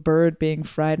photo of a bird being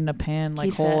fried in a pan, like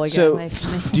Keep whole that again. So, away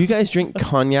from me. do you guys drink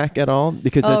cognac at all?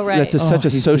 Because that's, right. that's such a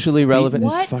he's just socially relevant.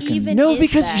 beating What fucking- even? No, is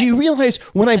because that? do you realize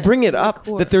when I bring it up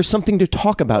liqueur. that there's something to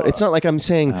talk about? It's not like I'm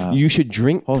saying you should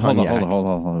drink Hold cognac.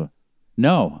 on.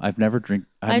 No, I've never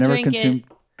I never drink consumed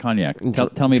cognac.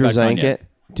 Tell me about Drank cognac. it?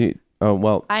 Dude, oh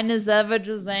well, I never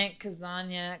drank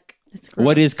Kazanyak. It's gross.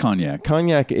 What is cognac?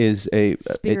 cognac is a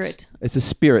Spirit. It's a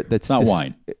spirit that's not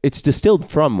wine. It's distilled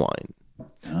from wine,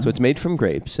 so it's made from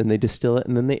grapes, and they distill it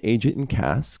and then they age it in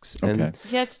casks. And Okay.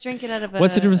 You have to drink it out of a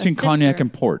What's the difference a between cognac sifter.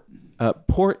 and port?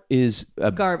 Port is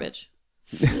Garbage.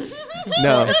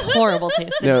 no. It's horrible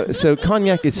tasting. No, so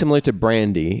cognac is similar to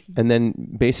brandy, and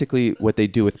then basically what they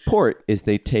do with port is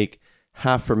they take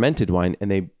half fermented wine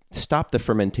and they stop the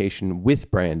fermentation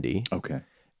with brandy, Okay.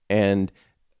 and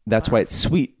that's why it's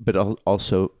sweet, but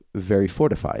also very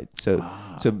fortified. So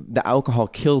the alcohol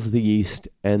kills the yeast,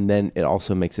 and then it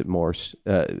also makes it more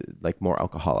more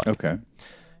alcoholic. Okay.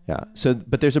 Yeah. So,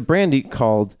 but there's a brandy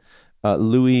called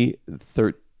Louis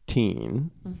XIII.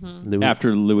 Louis,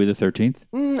 After Louis the 13th?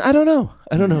 I don't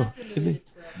know.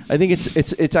 I think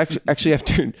it's actually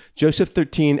after Joseph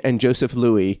XIII and Joseph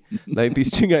Louis, like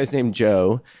these two guys named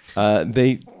Joe.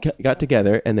 They got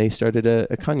together and they started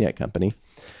a cognac company,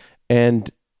 and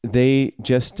they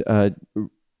just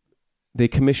they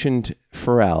commissioned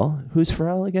Pharrell. Who's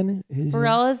Pharrell again?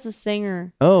 Pharrell is the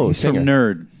singer. Oh, He's singer. from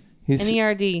Nerd. He's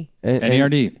NERD.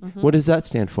 NERD. What does that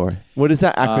stand for? What does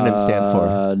that acronym stand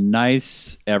for?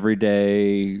 Nice,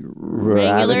 everyday,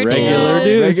 Regular regular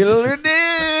dudes. dudes. Regular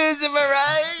dudes. Am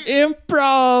I right?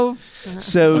 Improv.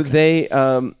 So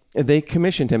they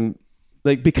commissioned him,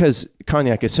 like, because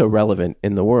cognac is so relevant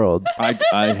in the world. I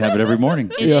have it every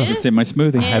morning. It is? It's in my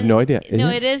smoothie. I have no idea. Is No,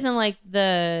 it? it is in like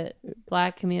the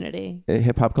black community,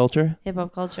 Hip hop culture. hip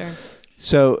hop culture.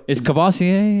 So Is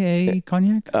Cavassier a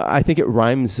cognac? I think it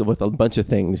rhymes with a bunch of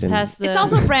things, and Past the It's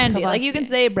also brandy. Like you can Cavassier.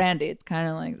 say brandy. It's kind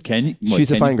of like Can you? she's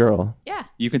a fine girl. yeah.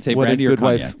 You can say What brandy a or good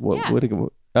cognac. wife. What, Yeah. what a good.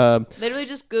 Literally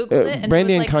just Googled it, and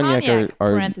brandy it and was like cognac are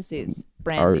parentheses are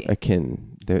brandy.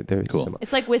 akin. They're Cool. similar.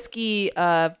 It's like whiskey,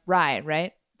 rye,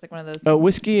 right? It's like one of those. Oh, things.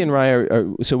 whiskey and rye are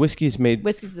so whiskey's made.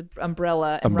 Whiskey's the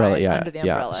umbrella, and Umbrella, rye is yeah, under the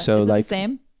yeah. umbrella. So, is it like, the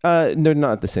same? No,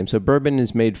 not the same. So bourbon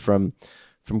is made from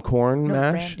corn No,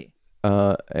 mash, brandy.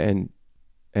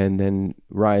 and then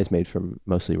rye is made from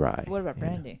mostly rye. What about Yeah.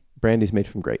 brandy? Brandy's made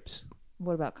from grapes.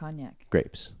 What about cognac?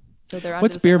 Grapes. So they're under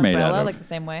What's the same beer made out umbrella, of? like the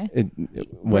same way.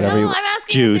 Whatever. No, you- I'm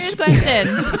asking Juice. a serious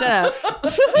question. Shut up.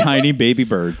 Tiny baby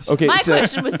birds. okay, My so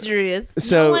question was serious.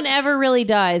 so no one ever really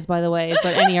dies, by the way, is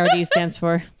what NERD stands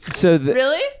for. so the,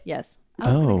 Really? Yes.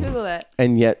 I was Oh. gonna Google that.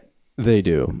 and yet they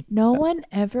do. No one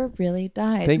ever really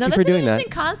dies. Thank no, you that's for an doing that.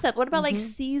 interesting concept. What about like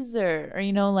Caesar, or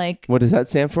like? What does that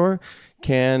stand for?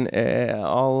 Can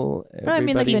all? No, I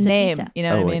mean like everybody- the name. Pizza. You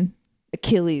know what Oh, I mean?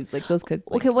 Achilles, like those kids.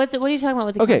 Like, Okay, what are you talking about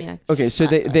with the Okay, cognac? okay. So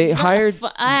they hired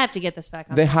I have to get this back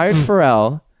on. they hired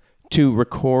Pharrell to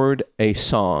record a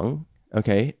song.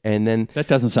 Okay, and then That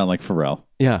doesn't sound like Pharrell.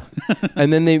 yeah,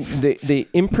 and then they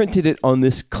imprinted it on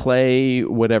this clay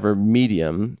whatever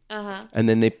medium, and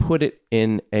then they put it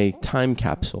in a time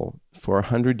capsule for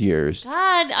 100 years.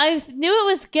 God, I knew it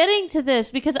was getting to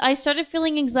this because I started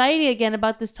feeling anxiety again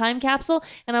about this time capsule,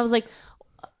 and I was like,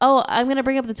 "Oh, I'm gonna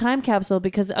bring up the time capsule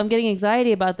because I'm getting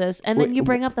anxiety about this." And then Wait, you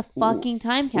bring up the fucking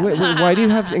time capsule Wait, why do you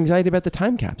have anxiety about the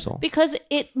time capsule? because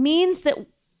it means that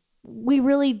we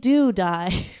really do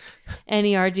die.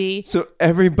 NERD. So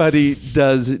everybody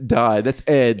does die. That's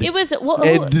Ed. It was well,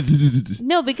 Ed.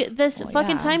 no, because this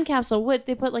fucking yeah. time capsule. What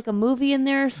they put like a movie in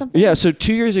there or something? Yeah. So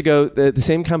 2 years ago, the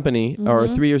same company, or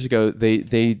Mm-hmm. 3 years ago,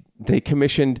 they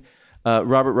commissioned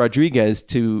Robert Rodriguez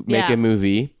to make Yeah. a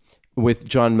movie with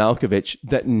John Malkovich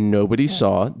that nobody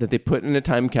saw, that they put in a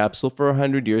time capsule for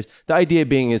 100 years. The idea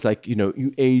being is like,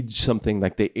 you age something,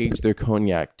 like they age their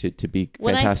cognac to be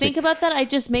When fantastic. I think about that, it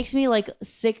just makes me like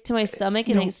sick to my stomach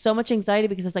and it's so much anxiety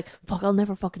because it's like, fuck, I'll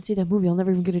never fucking see that movie. I'll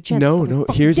never even get a chance. No, It's no.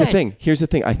 fucking Here's the dead. thing. Here's the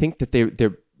thing. I think that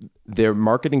their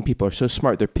marketing people are so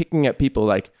smart. They're picking up people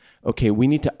like, okay, we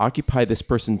need to occupy this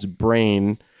person's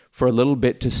brain for a little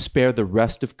bit to spare the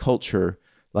rest of culture.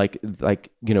 Like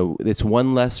it's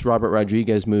one less Robert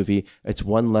Rodriguez movie. It's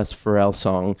one less Pharrell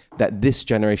song that this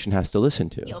generation has to listen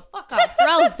to. Yo, fuck off.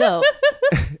 Pharrell's dope.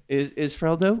 Is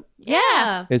Pharrell dope?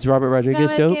 Yeah. Is Robert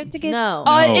Rodriguez dope? No.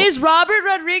 No. Is Robert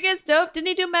Rodriguez dope? Didn't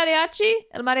he do Mariachi?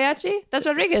 El Mariachi? That's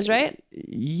Rodriguez, right?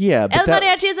 Yeah, but El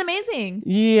Mariachi is amazing.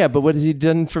 yeah, but what has he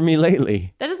done for me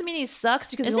lately? That doesn't mean he sucks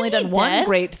because he's Isn't only he done one dead?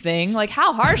 great thing. Like,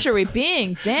 how harsh are we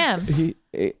being? Damn.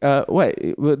 What?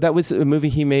 Well, that was a movie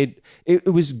he made.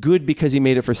 It was good because he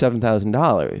made it for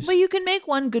 $7,000. But you can make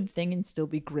one good thing and still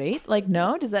be great. Like,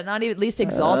 no? Does that not even at least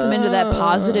exalt him into that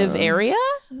positive area?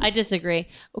 I disagree.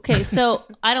 Okay, so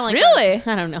I don't like Really?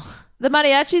 I don't know. The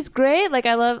mariachi's great. Like,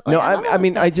 I love. Like, No, love all I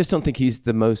mean, that I stuff. just don't think he's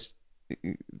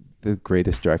the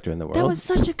greatest director in the world. That was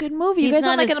such a good movie. You He's guys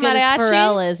don't not like as the good as mariachi?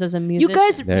 Pharrell is as a You musician.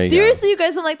 guys, There you seriously, you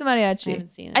guys don't like the mariachi? I haven't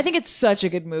seen it. I think it's such a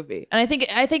good movie, and I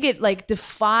think it like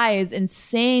defies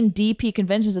insane DP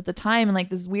conventions at the time, and like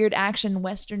this weird action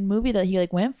western movie that he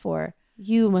like went for.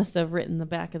 You must have written the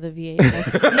back of the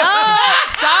VHS. No,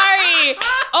 sorry.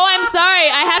 Oh, I'm sorry.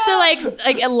 I have to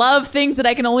like love things that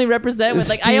I can only represent with.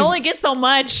 Like I Steve- only get so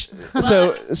much.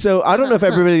 So I don't know if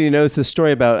everybody knows the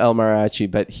story about El Mariachi,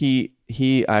 but he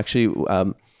actually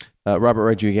Robert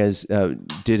Rodriguez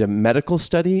did a medical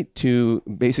study to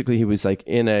basically he was like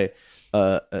in a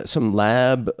some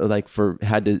lab like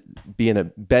had to be in a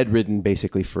bedridden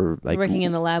basically for like Working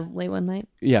in the lab late one night.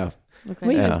 yeah. Okay.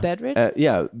 Wait, he Yeah. was bedridden?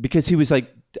 Yeah, because he was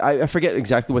like I forget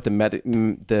exactly what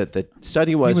the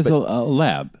study was. He was but, a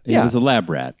lab. He Yeah. was a lab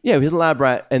rat. yeah, he was a lab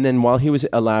rat, and then while he was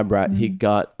a lab rat, he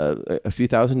got a few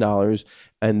 $1,000s,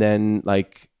 and then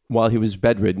like while he was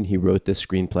bedridden, he wrote this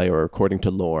screenplay, or according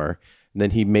to lore, and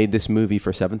then he made this movie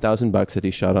for $7,000 that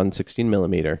he shot on 16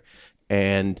 millimeter,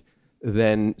 and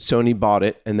then Sony bought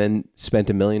it, and then spent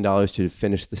 $1 million to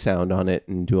finish the sound on it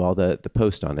and do all the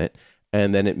post on it.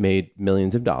 And then it made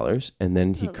millions of dollars, and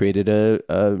then he created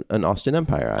an Austin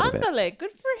Empire out of it. Andale,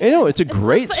 good for I him. know, it's a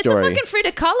great story. It's a fucking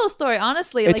Frida Kahlo story,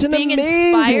 honestly. It's like an being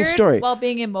amazing inspired story. while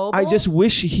being immobile. I just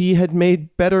wish he had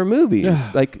made better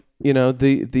movies, like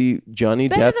the Johnny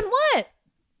better Depp. than what?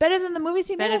 Better than the movies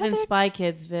he made. Better I thought than they were- Spy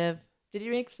Kids, Viv. Did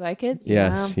you make Spy Kids?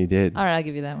 Yes, he did. All right, I'll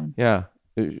give you that one. Yeah,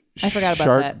 I forgot about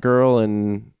Shark that. Girl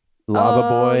and Lava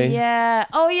Boy. Yeah.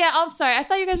 Oh yeah. Oh, I'm sorry. I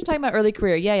thought you guys were talking about early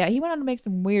career. Yeah. He went on to make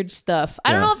some weird stuff.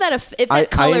 I don't know if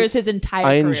that colors his entire.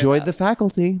 I career, enjoyed though. The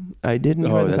Faculty. I did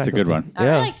enjoy Oh, The that's a Faculty. good one. I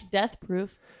Yeah, liked Death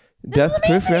Proof. Death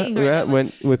Proof. amazing. Yeah,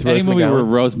 went with Any Rose movie where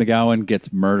McGowan. Rose McGowan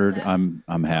gets murdered, I'm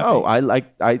happy. Oh,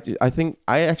 I think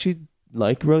I actually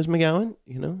like Rose McGowan.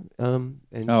 You know,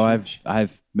 and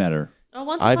I've met her. Oh,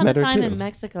 Once I've Upon a met her Time too. in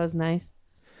Mexico is nice.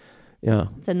 yeah.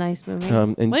 It's a nice movie.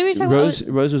 And what are we talking Rose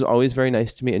about? Rose was always very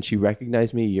nice to me, and she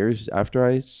recognized me years after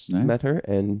I met her.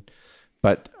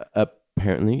 But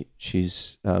apparently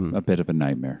she's A bit of a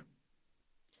nightmare.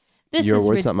 This your is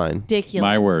words, not mine. ridiculous.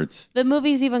 My words. The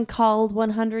movie's even called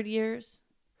 100 Years.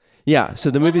 Yeah. So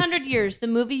the movie's 100 Years, the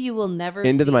movie you will never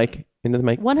into the see. mic. Into the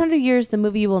mic. 100 Years, the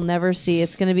movie you will never see.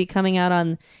 It's going to be coming out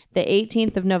on the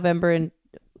 18th of November in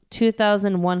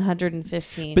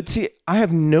 2115. But see, I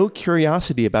have no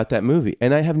curiosity about that movie,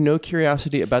 and I have no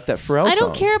curiosity about that Pharrell I don't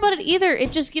song. care about it either.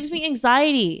 It just gives me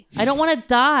anxiety. I don't want to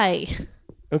die.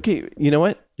 Okay, you know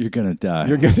what? You're gonna die.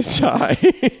 You're gonna die.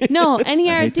 No, I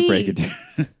hate to break it NERD.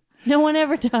 to you. No one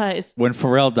ever dies. When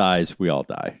Pharrell dies, we all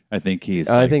die. I think he's.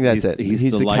 I think that's it. He's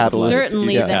He's the light catalyst. source.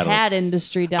 Certainly He's the catalyst. hat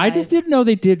industry dies. I just didn't know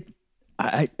they did.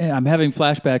 I'm having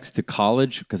flashbacks to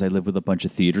college because I live with a bunch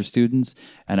of theater students,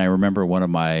 and I remember one of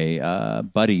my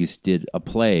buddies did a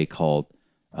play called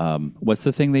what's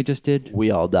the thing they just did? We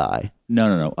all die.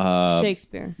 No.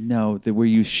 Shakespeare. No, where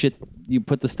you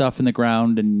put the stuff in the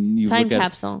ground and you Time look at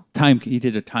capsule. He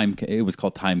did a time. It was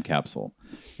called Time Capsule,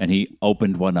 and he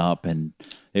opened one up, and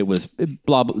it was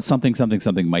blah, blah something.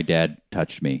 My dad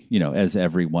touched me, as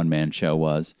every one man show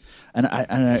was, and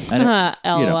I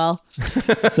LOL.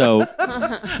 So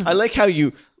I like how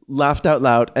you laughed out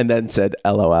loud and then said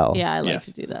LOL. Yeah, I like yes,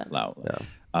 to do that. loud.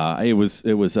 It was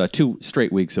 2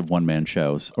 straight weeks of one man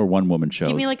shows or one woman shows.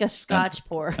 Give me like a scotch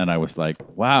pour. And I was like,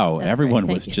 wow, everyone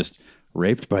great, was thank you. just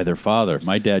raped by their father.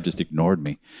 My dad just ignored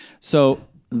me. So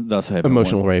thus I have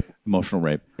Emotional rape. Emotional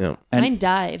rape. Yeah. And Mine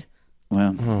died.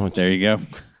 well, there you go.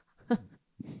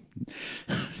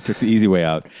 Took the easy way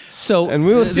out. So And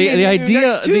we will see you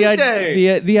next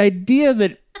Tuesday. the idea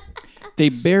that they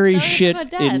bury shit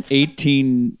about in dads.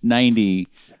 1890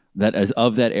 that is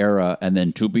of that era and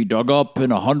then to be dug up in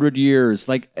 100 years.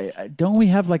 Like, don't we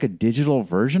have like a digital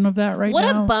version of that right What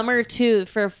now? a bummer too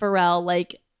for Pharrell.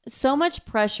 Like so much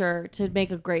pressure to make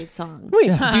a great song.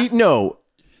 Wait, no.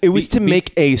 It was to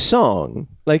make a song.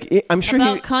 Like I'm sure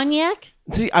About cognac?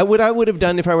 See, what I would have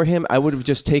done if I were him, I would have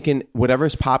just taken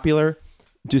whatever's popular,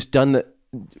 just done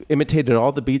imitated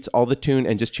all the beats, all the tune,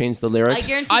 and just changed the I lyrics.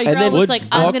 guarantee I And Pharrell then- was like,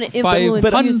 I'm going to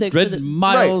influence music for 500 the...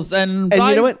 miles and And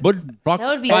you know what? would rock That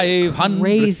would be 500.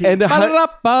 crazy. And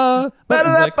Ba-da-da-ba. Yeah,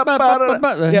 Pharrell's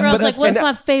but- like, what's and-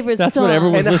 my favorite That's song? what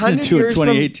everyone was And listening 100 to in years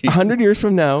 2018. 100 years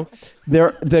from now,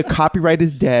 the copyright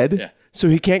is dead. Yeah. So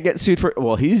he can't get sued for.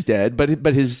 Well, he's dead, but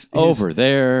his Over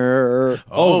there,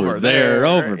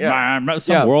 Yeah.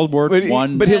 some Yeah. World War But he-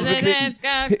 One. but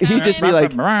he'd just be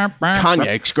like,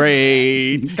 Cognac's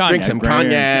great. Drink some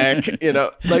cognac. You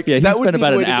know, like yeah, he that would spent be the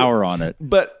about way an to go. hour on it.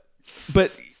 But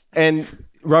and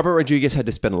Robert Rodriguez had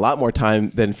to spend a lot more time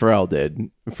than Pharrell did,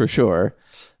 for sure.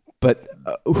 But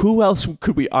who else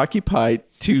could we occupy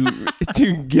to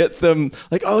get them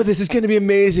like, oh, this is going to be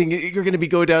amazing. You're going to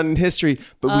go down in history.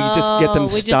 But we just get them we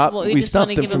just- stopped. we We just stopped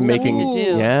wanna them give from them something making.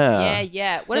 to do.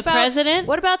 Yeah. What The about president?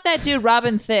 What about that dude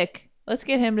Robin Thicke? Let's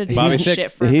get him to do Bobby some Thicke?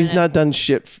 shit for a He's minute. not done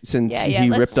shit since Yeah. he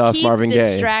Let's ripped off keep Marvin Gaye.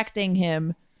 distracting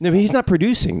him. No, but he's not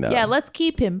producing though. Yeah, let's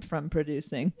keep him from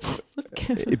producing.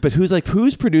 But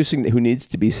who's producing? Who needs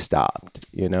to be stopped?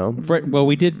 You know, Well,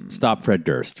 we did stop Fred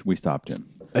Durst. We stopped him.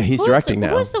 he's directing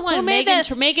now. Who's the one? Who made Megan,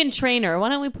 that- Megan Trainor. Why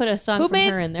don't we put a song Who from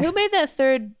made her in there? Who made that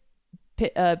third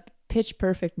Pitch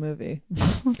Perfect movie?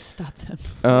 Let's stop them.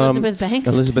 Elizabeth Banks?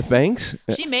 Elizabeth Banks.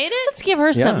 She made it. Let's give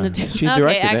her something to do. She Okay,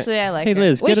 directed actually, I like Hey, her.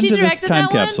 Liz, Wait, get she into this directed time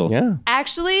that one? capsule. it. Yeah.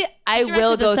 Actually, I directed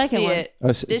will the go second see one. it. Oh,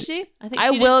 s- Did she? I think I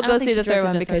she did- will I don't go think see she the third directed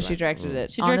one the because third she one. directed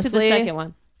it. She directed Honestly, the second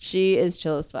one. She is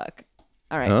chill as fuck.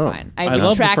 All right, Oh. fine. I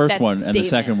love the retract first that one, and the statement.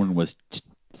 second one was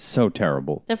so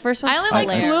terrible. The first one's I only like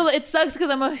hilarious. Flula. It sucks because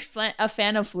I'm a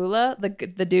fan of Flula,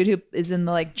 the dude who is in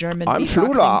the like German I'm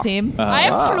beatboxing Flula. team. I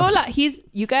am Flula. He's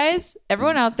you guys,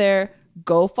 everyone out there,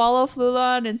 go follow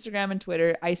Flula on Instagram and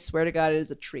Twitter. I swear to God, it is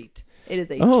a treat. It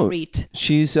is a treat.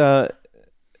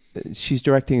 She's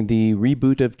directing the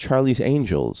reboot of Charlie's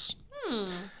Angels.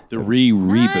 The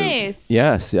reboot. Nice.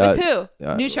 Yes. With who?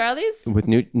 New Charlie's? With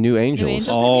new angels. Angels?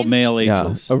 All male Yeah.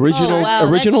 angels. Original Oh, wow,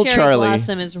 original that cherry Charlie.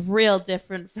 blossom is real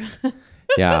different. From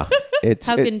Yeah. It's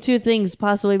How it- can two things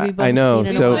possibly be both? I know.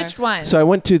 needed So apart? Switched ones. So I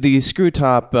went to the Screw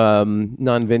Top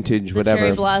non-vintage The whatever.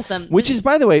 cherry blossom, Which is,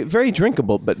 by the way, very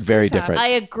drinkable, but very Top. different. I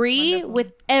agree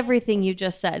with everything you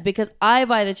just said because I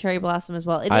buy the cherry blossom as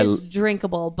well. It is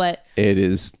drinkable, but It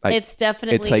is. Like, it's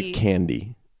definitely It's like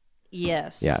candy.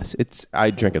 yes. Yes. I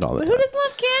drink it all the But time. who doesn't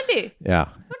love candy? Yeah.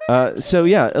 So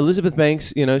yeah, Elizabeth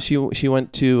Banks. You know, she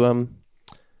went to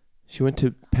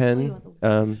Penn.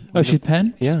 Oh, she's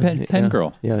Penn? Yeah, She's Penn yeah.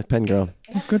 girl. Yeah, Penn girl.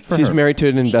 Good for She's her. married to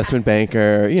an investment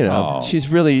banker. You know, Oh.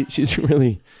 she's really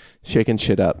shaking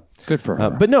shit up. Good for her.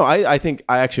 But no, I think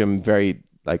I actually am very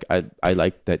like I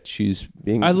like that she's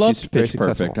being. I she's loved very Pitch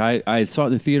Perfect. successful. I saw it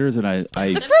in the theaters, and I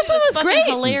The first one was Fucking great.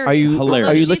 hilarious. Are you Hilarious.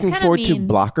 are you She's looking kinda forward to mean.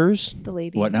 Blockers? The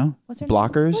lady. what now? What's her name?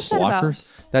 Blockers. What's that about? Blockers.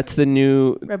 That's the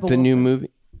new Rebel the new Wilson. movie.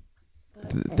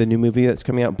 The new movie that's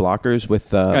coming out, Blockers, with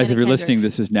Guys, if you're Kendrick. listening,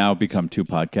 this has now become two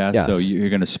podcasts, Yes. so you're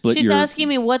going to split She's your. asking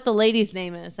me what the lady's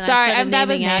name is. And I Sorry, started I'm bad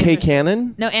with naming names. Kay actresses.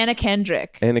 Cannon, No, Anna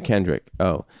Kendrick. Anna Kendrick.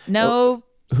 Oh, No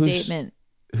who's- statement.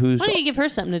 who's? Why don't you give her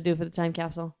something to do for the time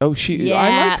capsule? Oh, she. Yeah,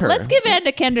 I like her. let's give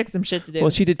Anna Kendrick some shit to do. Well,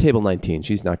 she did Table 19.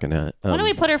 She's not gonna. Why don't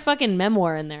we put her fucking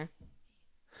memoir in there?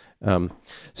 So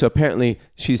apparently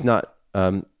she's not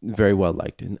very well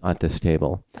liked at this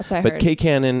table. That's what I But heard. Kay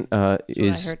Cannon I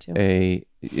heard too.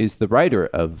 is the writer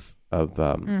of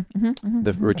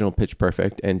the original Pitch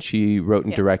Perfect, and she wrote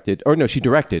and directed, or no, she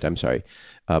directed. I'm sorry,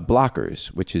 Blockers,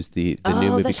 which is the new Oh,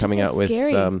 movie that shit coming was out with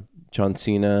scary. John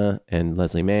Cena and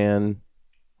Leslie Mann.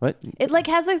 What? It like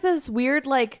has like this weird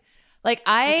like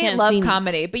I can't love see-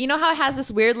 comedy, but you know how it has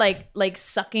this weird like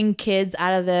sucking kids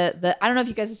out of the I don't know if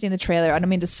you guys have seen the trailer. I don't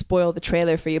mean to spoil the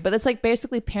trailer for you, but it's like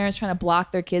basically parents trying to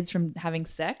block their kids from having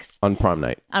sex On prom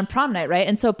night. on prom night, right?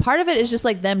 And so part of it is just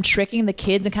like them tricking the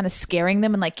kids and kind of scaring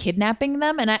them and like kidnapping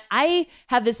them. And I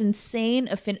have this insane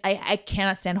I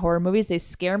cannot stand horror movies. They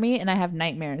scare me and I have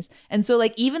nightmares. And so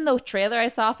like even the trailer I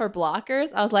saw for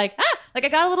Blockers, I was like, like I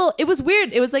got a little, it was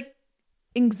weird. It was like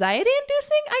anxiety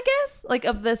inducing, I guess, like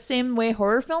of the same way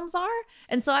horror films are.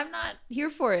 And so I'm not here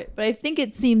for it, but I think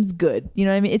it seems good. You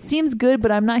know what I mean? It seems good,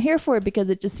 but I'm not here for it because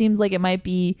it just seems like it might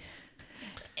be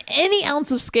any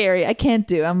ounce of scary. I can't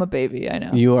do. I'm a baby. I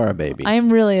know. You are a baby.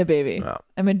 I'm really a baby. Wow.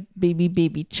 I'm a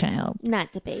baby child.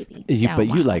 Not the baby. But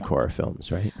you like horror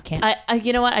films, right? Can't. I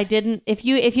you know what? I didn't. If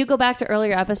you go back to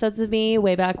earlier episodes of me,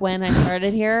 way back when I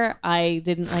started here, I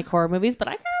didn't like horror movies, but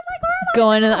I kind of like horror movies.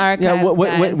 Go into the archives. Yeah.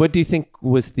 guys. What do you think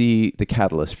was the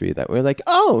catalyst for you that we're like,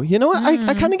 oh, you know what?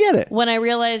 I kind of get it. When I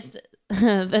realized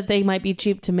that they might be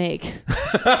cheap to make.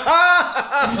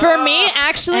 For me,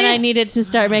 actually, and I needed to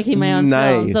start making my own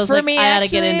Nice. films. So I was For like, me, I gotta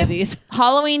get actually, into these.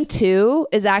 Halloween 2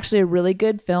 is actually a really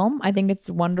good film. I think it's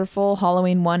wonderful.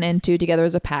 Halloween 1 and 2 together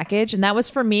as a package. And that was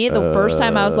for me the first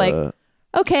time I was like,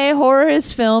 okay, horror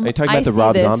is film. Are you talking I about the see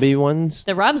Rob this. Zombie ones?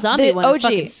 The Rob Zombie The one is OG.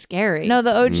 fucking scary. No,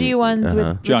 the OG ones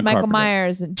with John Michael Carpenter.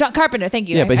 Myers and John Carpenter. Thank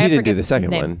you. Yeah, but he didn't do forget the his second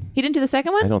name. one. He didn't do the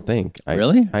second one? I don't think.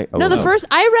 Really? No, the first.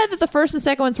 I read that the first and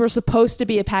second ones were supposed to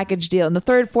be a package deal, and the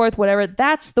third, fourth, whatever.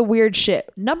 That's the weird shit.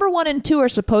 Number 1 and 2 are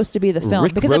supposed to be the film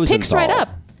Rick because it picks right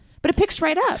Rosenthal. up. But it picks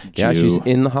right up. Yeah, Jew. she's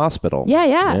in the hospital. Yeah.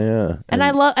 Yeah. And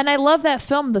I love that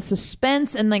film, the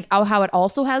suspense and like how it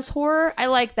also has horror. I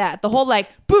like that. The whole like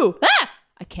boo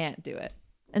I can't do it.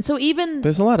 And so even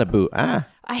There's a lot of boo. I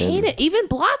hate it. Even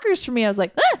blockers for me, I was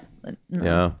like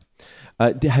Yeah.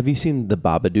 Have you seen The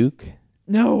Babadook?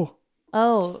 no.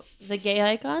 Oh, the gay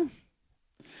icon?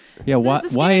 Yeah, why,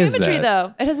 It's a why scary is imagery that?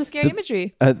 though. It has a scary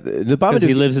imagery. The Because he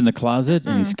Babadook. lives in the closet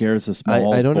and he scares a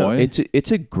small I don't know. boy. It's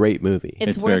a great movie.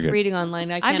 It's It's very worth good. reading online.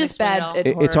 I can't I'm just explain bad it all.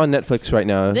 at It's horror. on Netflix right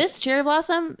now. This cherry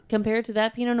blossom compared to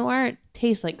that Pinot Noir it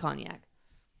tastes like cognac.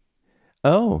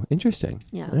 Oh, interesting.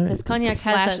 Yeah, All right. because cognac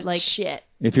has that like shit.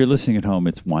 If you're listening at home,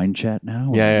 it's wine chat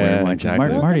now. Yeah, Wine exactly. Chat.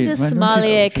 Welcome to why don't you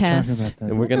Somalia talk Cast. about that?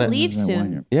 And we're gonna leave that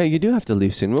soon. wine. Yeah, you do have to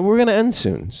leave soon. Well, we're gonna end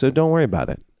soon, so don't worry about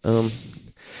it.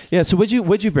 Yeah. So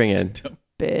what'd you bring in?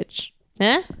 Bitch.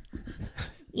 Huh?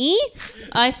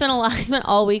 I spent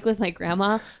all week with my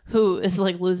grandma who is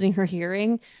like losing her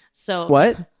hearing. So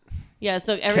What? Yeah,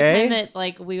 so every Okay. time that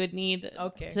like we would need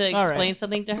to explain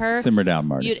something to her, Simmer down,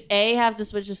 Marty. you'd A have to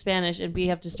switch to Spanish and B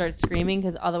have to start screaming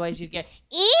because otherwise you'd get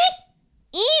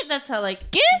that's how like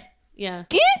yeah.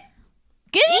 Give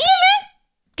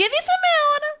me some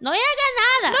No, ya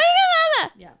got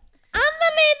nada. Yeah.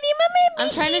 I'm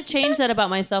trying to change that about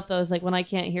myself though. Is like when I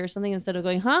can't hear something, instead of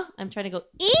going, huh? I'm trying to go,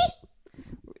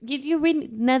 Did you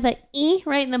read the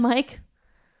right in the mic?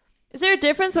 Is there a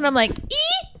difference when I'm like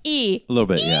A little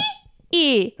bit,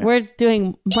 yeah. We're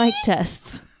doing mic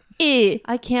tests. e?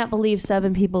 I can't believe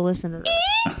 7 people listen to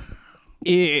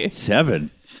this.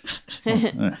 7.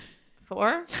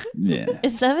 4? Yeah,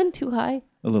 Is 7 too high?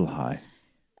 a little high.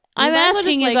 I'm might as well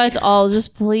asking just, you like- guys all,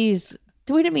 just please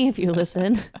tweet at me if you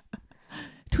listen.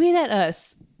 Tweet at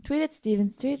us. Tweet at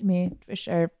Stevens. Tweet at me for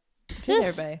sure. Tweet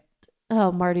Just- everybody.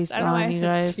 Oh, Marty's I don't know why I gone, you said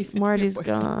guys. Steven, Marty's your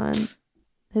gone.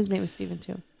 His name is Steven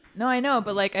too. No, I know,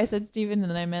 but like I said Steven and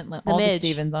then I meant like, all the Midge.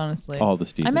 Stevens, honestly. All the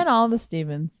Stevens. I meant all the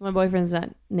Stevens. My boyfriend's not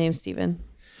named Steven.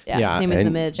 Yeah. His name is the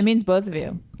and- Midge. It means both of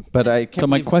you. But I. So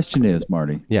my question is,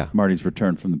 Marty. Yeah. Marty's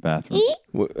returned from the bathroom. It's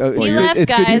He good, left,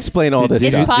 it's good you guys. explain all this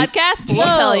Did stuff. Podcast? We'll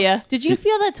tell you. Did you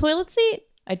feel that toilet seat?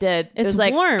 I did. It It's was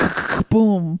like warm.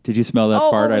 boom. Did you smell that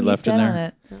fart I when you left in sat on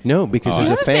there? it. No, because Oh, there's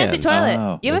You a have a fan. fancy toilet.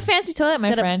 Oh. You have a fancy toilet, my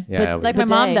got a- friend. Yeah, like my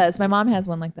mom bidet. does. My mom has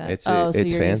one like that. It's Oh, so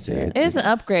it's you're used fancy. to it. It is an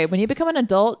upgrade. When you become an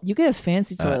adult, you get a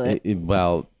fancy toilet.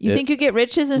 Well, You think you get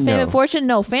riches and fame no. and fortune?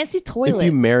 No, fancy toilet. if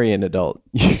you marry an adult,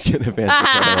 you get a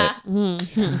fancy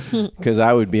toilet. Because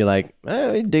I would be like,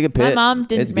 dig a pit. my mom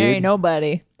didn't It's marry good.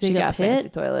 nobody. She Dig a got a pit? fancy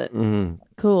toilet.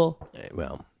 Cool.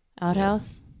 Well,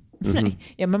 Outhouse.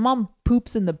 Yeah, my mom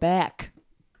poops in the back,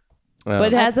 well.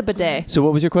 but it has a bidet. So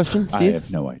what was your question, I Steve?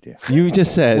 have no idea. You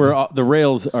just said. The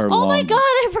rails are long. Oh my god,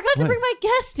 I forgot to bring my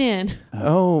guest in.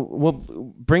 Oh well,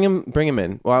 bring him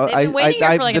in. Well, They've been waiting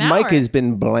here for like the an mic hour. has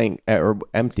been blank or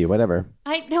empty, whatever.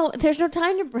 I know there's no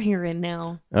time to bring her in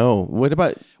now. Oh, what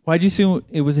about? Why'd you assume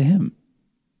it was a him?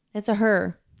 It's a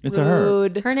her. It's a her.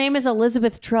 Rude. Her name is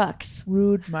Elizabeth Trucks.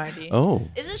 Rude, Marty. Oh,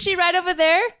 Isn't she right over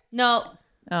there? No,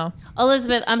 Oh.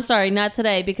 Elizabeth, I'm sorry, not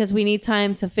today because we need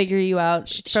time to figure you out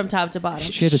from top to bottom.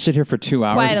 She had to sit here for 2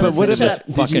 hours. Quiet, But what Elizabeth. if Shut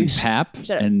did fucking you- pap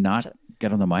and not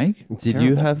get on the mic? Did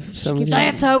you have some?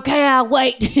 That's okay. I'll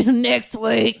wait till next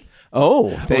week.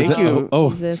 Oh, thank that- you. Oh,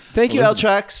 Jesus. Thank you,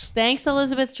 L-Trax. Thanks,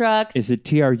 Elizabeth Trucks. is it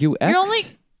TRUX?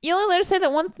 You only let her say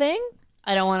that one thing?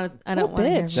 I don't want to. I don't Oh, want to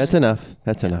hear. bitch. That's enough.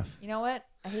 That's enough. You know what?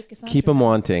 I hate Cassandra. Keep them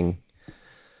wanting.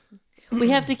 We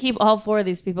have to keep all 4 of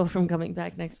these people from coming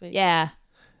back next week. Yeah.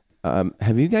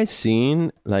 Have you guys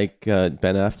seen like Ben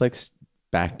Affleck's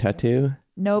back tattoo?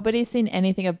 Nobody's seen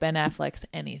anything of Ben Affleck's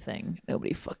anything.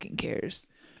 Nobody fucking cares.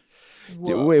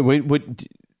 Wait, what?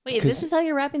 Wait, this is how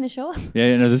you're wrapping the show up?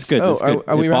 Yeah, no, this is good. Oh, this is good.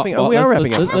 are we Bo- wrapping- bo- oh, we are let's-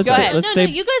 wrapping up. Let's Go stay- ahead. let's no,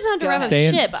 stay. you guys don't have to wrap up Stay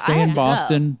in, shit, but stay I have in to go.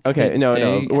 Boston. Okay, Stay- no,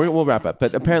 stay- we'll wrap up.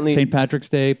 But apparently, St. Patrick's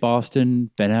Day,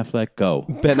 Boston, Ben Affleck, go.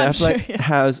 Ben Affleck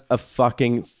has a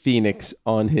fucking phoenix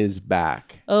on his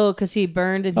back. Oh, because he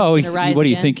burned and Oh, he's gonna rise what do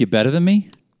you again. think? You're better than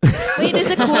me? Wait, is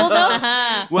it cool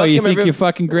though? Oh, you think you're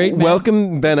fucking great, man?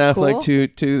 Welcome Ben Affleck cool?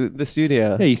 to the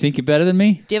studio. Hey, you think you're better than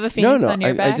me? Do you have a phoenix no, on your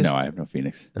I back? just- No, I have no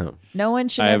phoenix. No one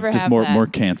should I have ever just have more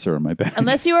that. cancer on my back.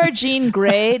 Unless you are Jean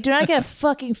Grey, do not get a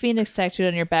fucking phoenix tattooed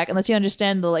on your back. Unless you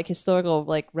understand the like historical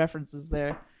like references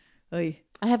there. Oy.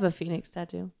 I have a phoenix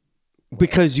tattoo.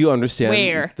 Because you understand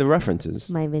Where? the references.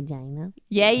 My vagina.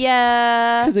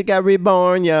 Yeah. Because it got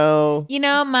reborn, yo. You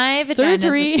know, my vagina's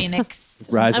Surgery. a phoenix.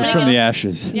 Rises I'm from gonna the go-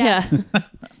 ashes. Yeah.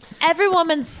 Every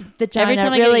woman's vagina Every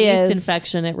time really I get a yeast is.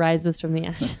 infection, it rises from the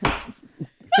ashes.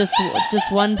 just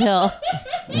one pill.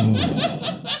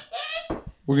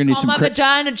 We're gonna need Call some. my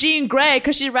vagina Jean Grey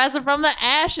because she's rising from the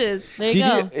ashes. There you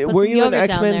go. Put Were some you an yogurt down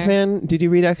X-Men there. fan? Did you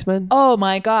read X-Men? Oh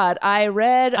my god! I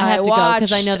read, I have I to go, watched,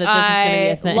 'cause I know that this is gonna be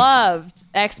a thing. Loved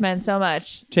X-Men so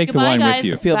much. Take the Goodbye, wine guys. with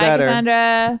you. Feel Bye, better.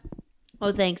 Cassandra.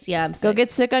 Oh, thanks. Yeah, I'm Go sick.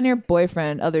 get sick on your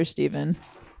boyfriend, other Steven.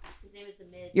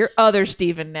 You're other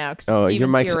Steven now. 'cause Oh, Steven's your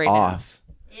mic's here right now. off.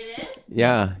 It is?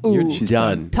 Yeah, you're Ooh.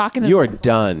 done. Talking to You are this one.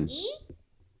 done.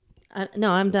 No,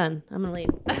 I'm done. I'm gonna leave.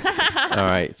 All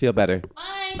right, feel better.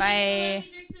 Bye.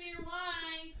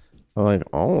 I'm like,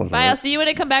 all of Bye. I'll it. see you when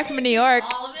I come back from New York.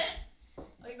 All of it? Oh,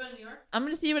 you're going to New York? I'm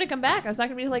gonna see you when I come back. I was not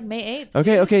gonna be like May 8th.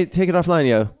 Okay, take it offline,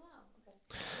 yo.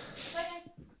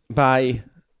 Bye.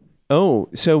 Oh,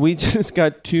 so we just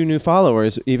got 2 new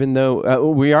followers, even though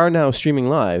we are now streaming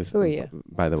live. Who are you?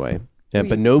 By the way. Yeah, Who are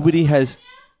but you? nobody has.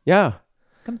 Yeah.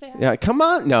 Come say hi. Yeah, come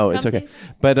on. No, it's Come okay. see.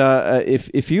 But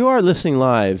if you are listening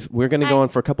live, we're going to go Hi. on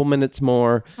for a couple minutes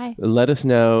more. Hi. Let us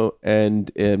know,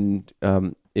 and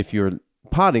if you're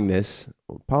potting this,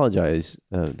 apologize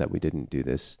that we didn't do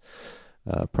this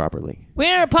properly. We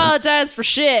don't apologize for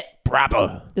shit.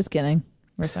 Proper. Just kidding.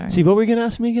 We're sorry. See, what were you going to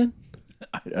ask me again?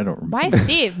 I don't remember. Why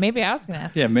Steve? Maybe I was gonna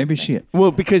ask. Yeah, you maybe something. she.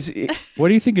 Well, because What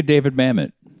do you think of David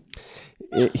Mamet?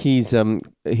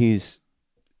 he's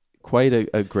quite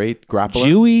a great grappler.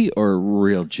 Jewy or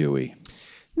real Jewy?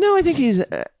 No, I think he's.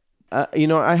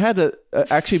 I had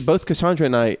actually both Cassandra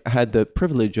and I had the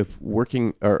privilege of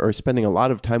working or spending a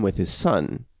lot of time with his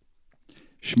son,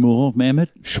 Shmuel Mamet?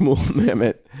 Shmuel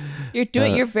Mamet. You're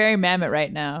doing. You're very mammoth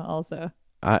right now. Also,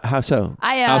 How so?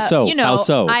 How so? You know, How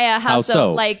so? how How so?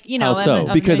 so? Like you know, How so? I'm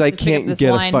gonna Because I just pick up can't this get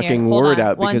a wine here. fucking Hold word on,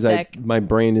 out one because sec. my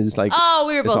brain is like. Oh,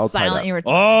 we were it's all both tied silent. up. You were.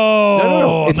 Talking. Oh,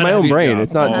 No. It's I'm my gonna own have your brain. job.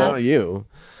 It's not Oh, you.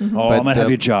 I'm But, gonna have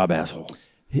your job, asshole.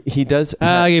 He does.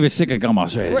 I gave you sick of gum. I'll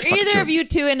say Were either of you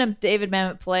two in a David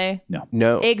Mamet play? No.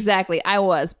 No. Exactly. I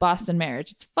was Boston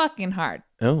Marriage. It's fucking hard.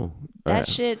 Oh. That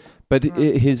shit. But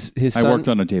his I son. worked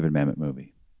on a David Mamet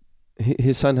movie.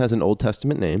 His son has an Old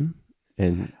Testament name,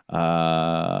 and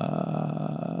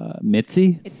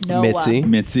Mitzi? It's Noah. Mitzi.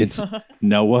 Mitzi.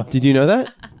 Noah. Did you know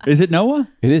that? Is it Noah?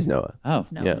 It is Noah. Oh.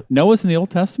 Noah. Yeah. Noah's in the Old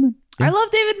Testament? I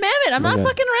love David Mamet. I'm not Okay.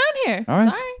 fucking around here. All right.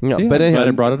 Sorry. No, See, but I'm anyhow, glad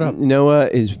I brought it up. Noah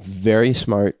is very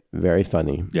smart, very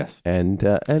funny. Yes. And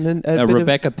a bit A of-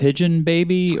 Rebecca Pigeon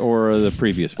baby or the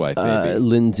previous wife baby?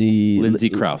 Lindsay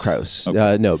Krause. Krause.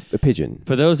 Okay. No, a pigeon.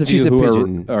 For those of She's you a who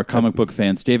pigeon. are comic book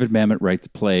fans, David Mamet writes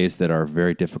plays that are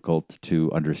very difficult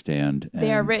to understand.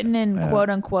 They are and- written in quote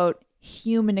unquote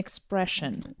human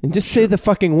expression. And just say the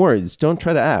fucking words. Don't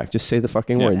try to act. Just say the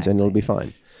fucking Yeah. words, and it'll be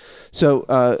fine. So,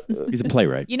 He's a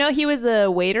playwright. You know, he was a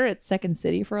waiter at Second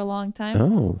City for a long time.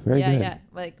 oh, very yeah, good. yeah.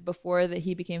 Like before that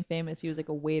he became famous, he was like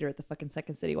a waiter at the fucking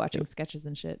Second City watching sketches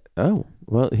and shit. Oh,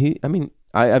 well,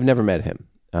 I've never met him.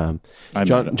 I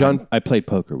John- met him. John- I played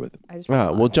poker with him. I just read a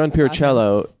Wow. lot Well, John about him.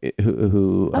 Piercello,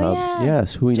 who Oh, yeah.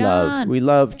 yes, who we love. John. We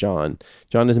love John.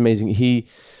 John is amazing. He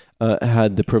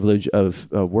had the privilege of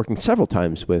working several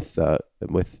times with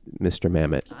Mr.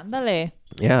 Mamet. Ándale.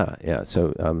 Yeah.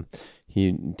 So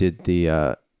he did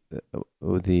the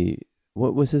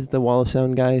what was it? The Wall of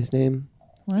Sound guy's name?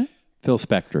 What? Phil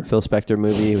Spector. Phil Spector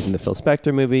movie. He was in the Phil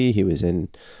Spector movie. He was in.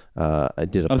 I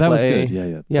did a play. Oh, that was good.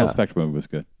 Yeah. Yeah. Phil Spector movie was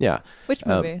good. Yeah. Which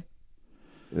movie?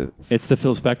 It's the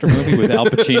Phil Spector movie with Al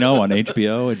Pacino on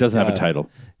HBO. It doesn't have a title.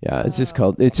 Yeah. It's just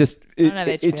called. It's just. don't have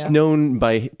It's HBO. known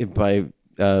by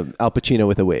Al Pacino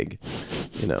with a wig.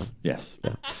 You know. Yes.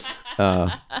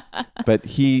 But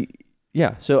he.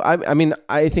 Yeah. So I mean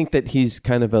I think that he's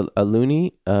kind of a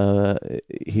loony.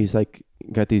 He's like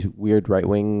got these weird right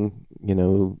wing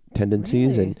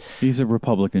tendencies Really? He's a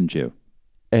Republican Jew.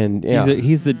 and yeah.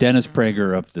 He's the Dennis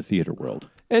Prager of the theater world.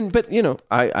 But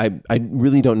I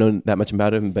really don't know that much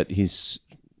about him, but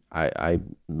I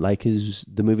like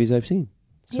the movies I've seen.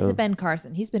 He's So a Ben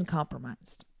Carson. He's been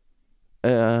compromised.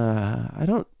 I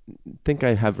don't think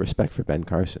I have respect for Ben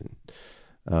Carson.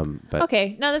 But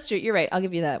Okay, no, that's true. You're right. I'll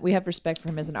give you that. We have respect for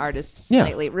him as an artist. Yeah.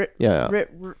 Slightly. Yeah.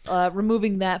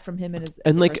 Removing that from him and as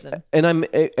and a like person. and I'm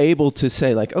able to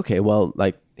say like, okay, well,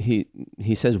 like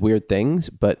he says weird things,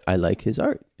 but I like his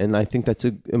art, and I think that's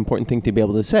an important thing to be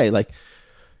able to say. Like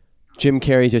Jim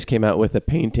Carrey just came out with a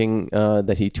painting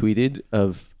that he tweeted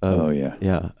of.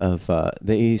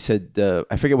 He said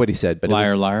I forget what he said, but Liar, it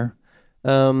was, liar.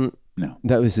 No,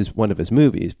 that was one of his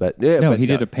movies, but he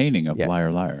did a painting of Yeah.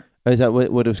 Liar, liar. Is that what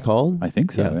it was called? I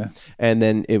think so. Yeah. And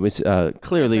then it was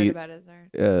clearly Heard about his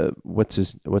art.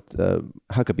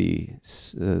 Huckabee,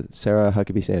 Sarah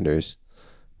Huckabee Sanders.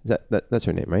 Is that's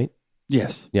her name, right?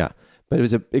 Yes. Yeah. But it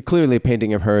was clearly a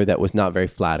painting of her that was not very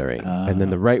flattering. And then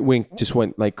the right wing just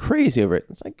went like crazy over it.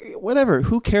 It's like, whatever,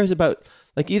 who cares about,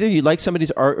 like, either you like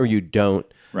somebody's art or you don't.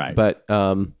 Right. But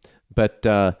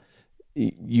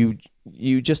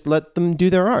you just let them do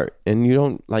their art, and you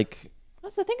don't like.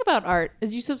 That's the thing about art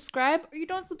is you subscribe or you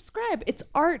don't subscribe. It's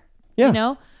art, Yeah. you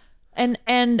know? And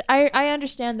I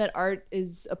understand that art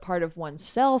is a part of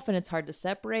oneself and it's hard to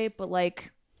separate, but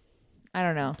like, I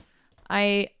don't know.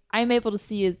 I'm able to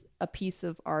see as a piece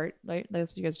of art, like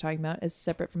that's what you guys are talking about, as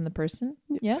separate from the person.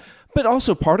 Yes. But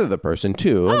also part of the person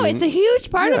too. Oh, it's a huge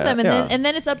part of yeah, them. And yeah.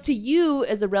 then it's up to you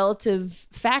as a relative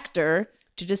factor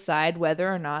to decide whether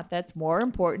or not that's more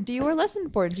important to you or less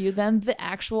important to you than the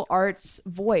actual art's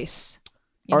voice.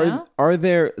 You know? Are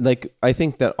there, like, I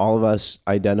think that all of us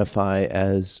identify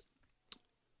as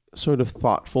sort of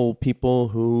thoughtful people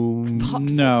who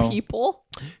No. People?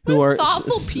 who What are does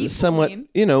thoughtful people somewhat,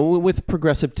 mean? with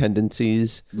progressive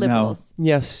tendencies. Liberals.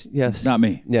 Yes. Not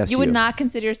me. Yes. You would not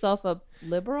consider yourself a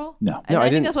liberal? No. And I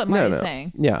think didn't- that's what no, Marty's no.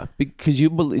 saying. Yeah, because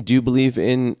do you believe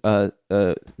in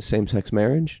same-sex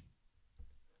marriage?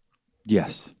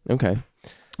 Yes. Okay.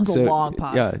 It's a long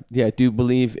pause. Yeah. Do you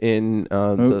believe in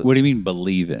What do you mean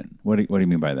believe in? What do you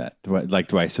mean by that?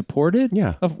 Do I support it?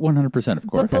 Yeah. Of 100%, of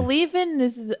course. But believe in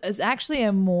is actually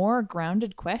a more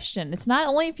grounded question. It's not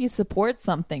only if you support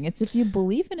something, it's if you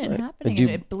believe in it happening do-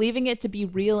 and believing it to be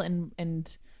real and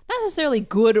not necessarily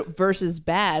good versus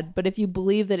bad, but if you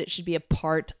believe that it should be a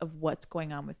part of what's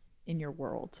going on in your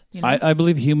world. You know? I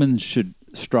believe humans should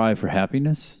strive for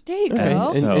happiness. There you go.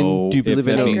 Okay. So and do you if believe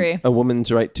in that I agree. a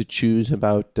woman's right to choose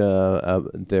about their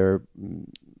Their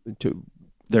what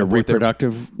their-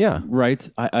 reproductive Yeah. rights.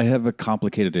 I have a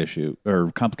complicated issue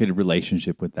or complicated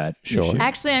relationship with that. Sure. issue.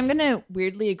 Actually, I'm going to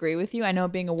weirdly agree with you. I know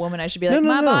being a woman, I should be like, No,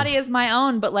 my no. body is my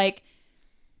own. But like,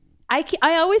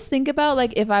 I always think about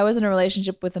like if I was in a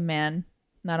relationship with a man,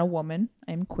 not a woman,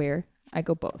 I'm queer. I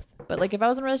go both. But like if I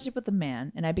was in a relationship with a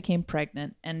man and I became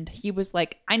pregnant and he was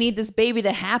like, I need this baby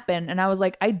to happen. And I was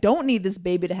like, I don't need this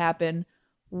baby to happen.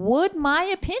 Would my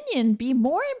opinion be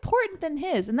more important than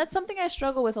his? And that's something I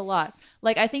struggle with a lot.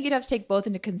 Like, I think you'd have to take both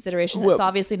into consideration. It's Well,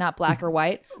 obviously not black or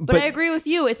white, but I agree with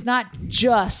you. It's not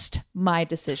just my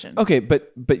decision. Okay,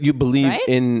 but you believe Right?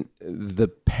 in the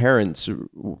parents,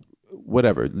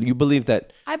 whatever. You believe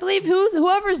that. I believe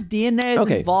whoever's DNA is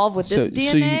Okay, involved with this so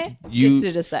DNA you- gets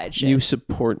to decide shit. You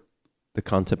support the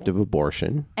concept of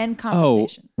abortion. and Oh,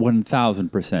 conversation.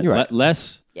 1,000%. You're right.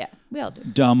 Less Yeah, we all do.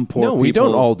 dumb, poor No, people. we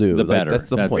don't all do. The Like, better. that's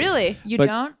the point. Really? You But-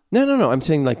 don't? No. I'm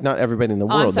saying like not everybody in the Oh,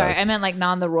 world I'm sorry. does. I meant like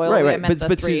the royal. Right. I meant the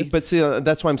But three. see,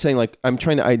 that's why I'm saying like I'm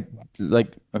trying to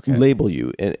Okay. label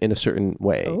you in a certain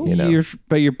way. You know.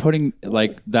 You're putting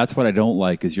like that's what I don't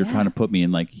like is you're trying to put me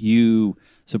in like you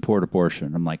support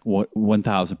abortion. I'm like what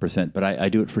 1,000%, but I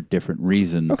do it for different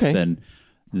reasons Okay. than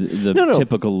the No.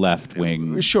 typical left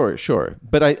wing. Sure.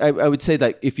 But I would say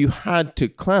that if you had to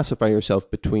classify yourself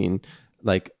between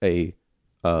like a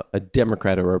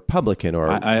Democrat or a Republican or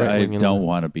I right-wing, don't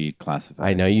want to be classified.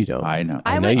 I know you don't. I know.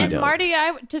 I know would, you and don't. Marty,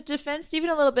 to defend Stephen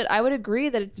a little bit, I would agree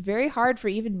that it's very hard for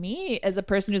even me as a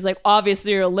person who's like,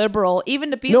 obviously you're a liberal,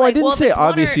 even to be No, I like, didn't well, if say it's one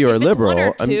obviously or, you're a if it's one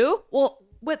liberal. or two, well,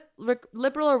 with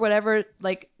liberal or whatever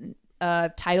like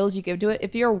titles you give to it,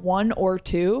 if you're one or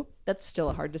two, that's still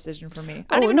a hard decision for me.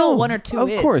 I don't even know what one or two of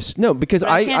is. Of course, no, because But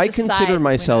I can't I decide consider between one or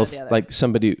myself the other. like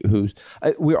somebody who's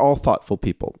we're all thoughtful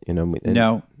people, you know. and-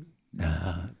 No.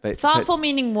 but- Thoughtful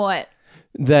meaning what?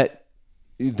 that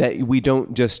we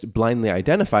don't just blindly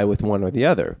identify with one or the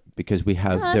other because we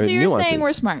have their So you're nuances. saying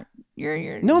we're smart.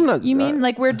 You're No, I'm not. You mean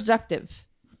like we're deductive?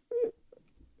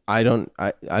 I don't.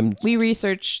 I'm We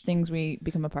research things we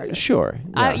become a part of. sure.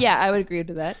 Yeah, I would agree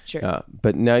to that. Sure.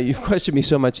 But now you've questioned me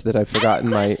so much that I've forgotten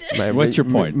my What's your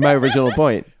point? My original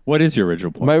point. What is your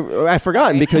original point? I've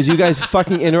forgotten because you guys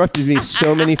fucking interrupted me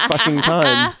so many fucking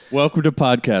times. Welcome to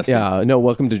podcasting. Yeah. No.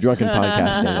 Welcome to Drunken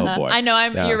Podcasting. Oh boy. I know.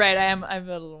 Yeah. You're right. I'm a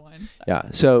little one. Yeah.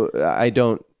 So I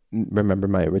don't remember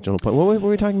my original point. What were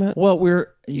we talking about? Well,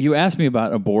 you asked me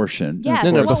about abortion. Yes.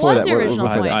 No, what before was that, your what- original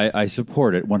before point? I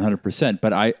support it 100%,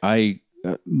 but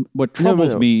what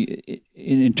troubles no. me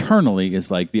internally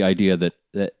is like the idea that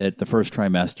at the first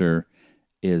trimester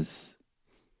is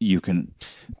you can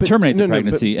terminate the no,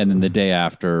 pregnancy, and then the day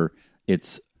after,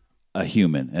 it's a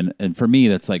human. And for me,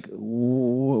 that's like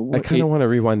I kind of want to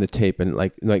rewind the tape and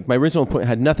like my original point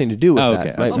had nothing to do with Oh, that.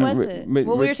 okay. My- What was it? my-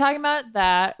 Well, we were talking about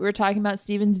that. We were talking about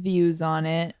Steven's views on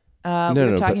it. We no,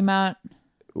 were but- talking about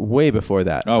way before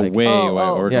that. oh, like, way, Oh, way,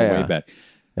 oh. or Yeah, way yeah. back.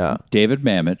 yeah. David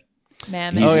Mamet.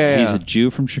 Mammoth. He's, Oh, yeah, he's yeah. a Jew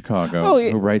from Chicago Oh,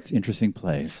 yeah. who writes interesting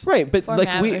plays. Right, but For like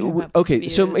Matt, we we're talking about okay.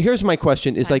 So views. here's my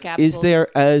question: is Time like, is capsules.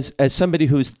 there as somebody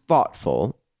who's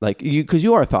thoughtful, like you, because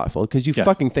you are thoughtful, because you Yes.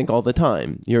 fucking think all the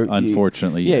time.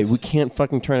 Unfortunately, yeah, yes. we can't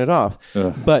fucking turn it off.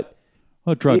 Ugh. But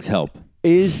Well, drugs help.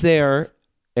 is there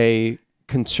a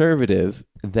conservative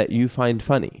that you find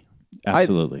funny?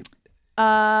 Absolutely.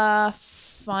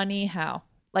 Funny how?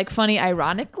 Like funny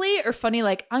ironically or funny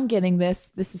like I'm getting this.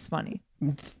 This is funny.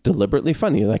 Deliberately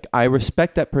funny. Like I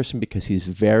respect that person because he's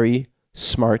very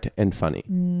smart and funny,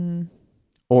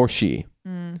 or she.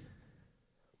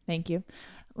 Thank you.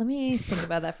 Let me think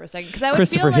about that for a second because I would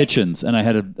Christopher feel like, Hitchens, and I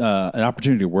had an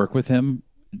opportunity to work with him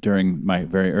during my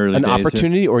very early An days.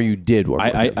 opportunity, or you did work.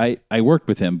 with him? I worked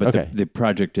with him, but Okay. the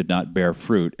project did not bear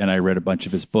fruit. And I read a bunch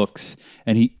of his books,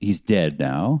 and he's dead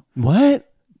now. What?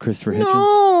 Christopher Hitchens.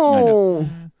 I know. No.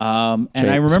 And Jake,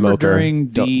 I remember smoker. during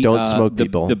the Don't smoke,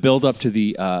 people. the build up to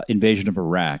the invasion of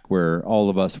Iraq, where all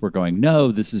of us were going,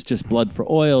 no, this is just blood for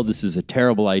oil. This is a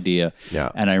terrible idea. Yeah.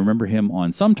 And I remember him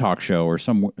on some talk show or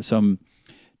some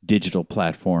digital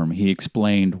platform. He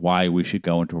explained why we should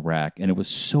go into Iraq, and it was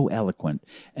so eloquent.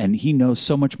 And he knows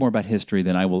so much more about history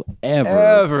than I will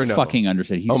ever know. fucking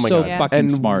understand. He's Oh my so God. fucking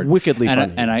And smart, wickedly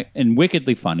and funny. and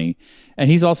wickedly funny. And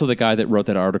he's also the guy that wrote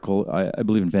that article, I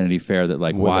believe in Vanity Fair, that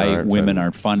like why women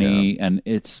aren't funny, and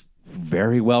it's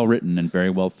very well written and very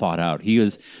well thought out. He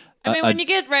is. I mean, when you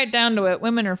get right down to it,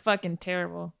 women are fucking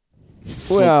terrible.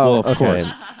 Well, of okay.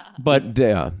 course, but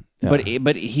Yeah.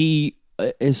 but he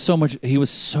is so much. He's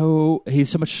so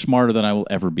much smarter than I will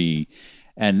ever be,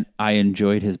 and I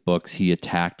enjoyed his books. He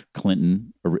attacked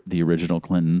Clinton, the original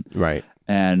Clinton, Right.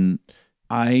 and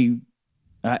I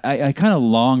kind of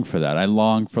long for that. I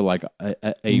long for like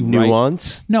a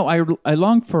Nuance. No, I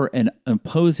long for an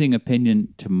opposing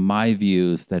opinion to my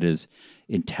views that is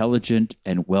intelligent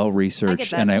and well researched.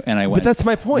 that. And I went. But that's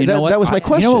my point. You know That- what? that was my You know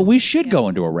question. what? We should go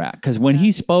into Iraq because when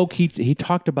he spoke, he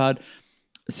talked about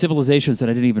civilizations that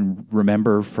I didn't even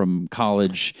remember from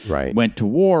college. Right. Went to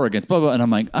war against blah blah, and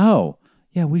I'm like, oh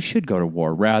yeah, we should go to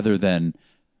war rather than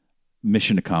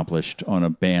mission accomplished on a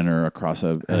banner across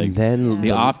a. Like, then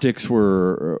the optics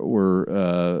were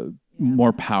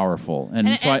more powerful,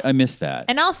 and so I missed that.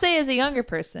 And I'll say, as a younger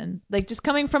person, like just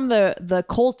coming from the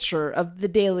culture of the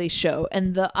Daily Show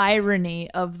and the irony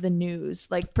of the news,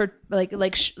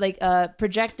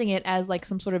 projecting it as like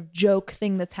some sort of joke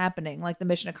thing that's happening, like the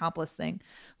mission accomplished thing.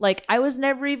 Like I was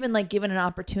never even like given an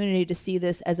opportunity to see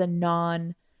this as a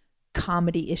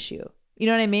non-comedy issue. You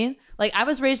know what I mean? Like I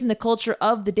was raised in the culture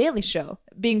of the Daily Show,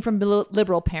 being from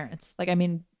liberal parents. Like I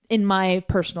mean, in my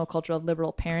personal culture of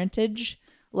liberal parentage,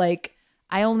 like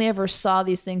I only ever saw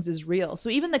these things as real. So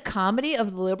even the comedy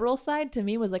of the liberal side to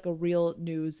me was like a real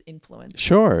news influence.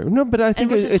 Sure. No, but I And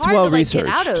think which is it's hard well to like researched.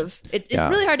 get out of. It's Yeah.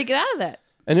 really hard to get out of that.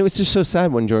 And it was just so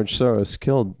sad when George Soros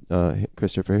killed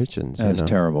Christopher Hitchens. That was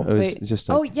terrible. It was Wait. just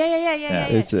like, Oh yeah.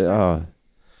 it's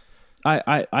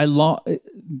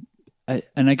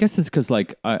And I guess it's because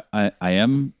like I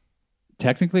am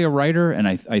technically a writer, and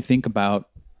I think about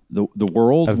the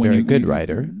world. a when very you- good you-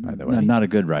 writer, by the way. No, not a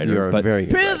good writer, You're a but very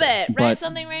good Prove writer. it. But- Write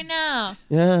something right now.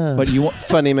 Yeah. but you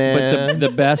funny man. But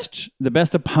the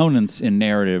best opponents in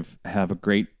narrative have a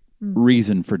great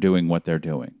reason for doing what they're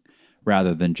doing,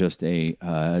 rather than just a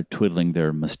twiddling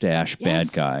their mustache bad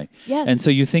Yes. guy. Yes. And so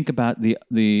you think about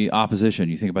the opposition.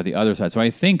 You think about the other side. So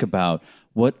I think about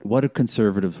what do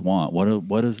conservatives want? What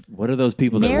are those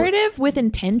people that Narrative with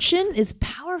intention is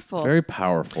powerful. very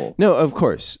powerful? No, of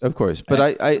course.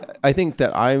 But I think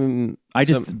that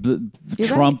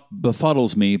Trump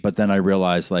befuddles me, but then I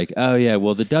realize like, oh yeah,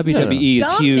 well the WWE is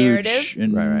Dumb huge. narrative.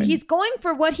 And He's going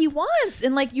for what he wants.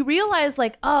 And like you realize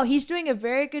like, oh, he's doing a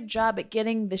very good job at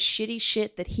getting the shitty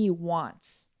shit that he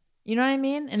wants. You know what I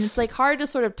mean? And it's like hard to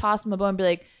sort of toss him a bone and be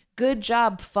like, good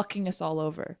job fucking us all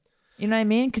over. You know what I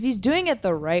mean? Because he's doing it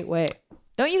the right way.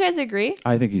 Don't you guys agree?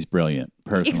 I think he's brilliant,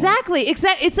 personally. Exactly.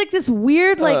 It's like this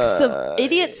weird, like,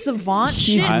 idiot savant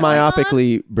he's shit. going on.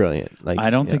 myopically brilliant. Like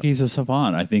I don't yeah. think he's a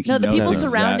savant. I think No, he the knows people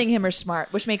exact- surrounding him are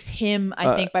smart, which makes him,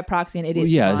 I think, by proxy, an idiot.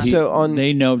 Yeah, savant. So on-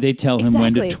 they tell him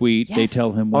when to Exactly. tweet. They Yes.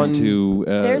 tell him when to.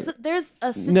 there's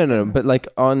a system. No, but like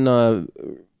on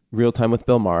Real Time with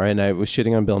Bill Maher, and I was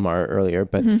shitting on Bill Maher earlier,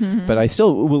 but I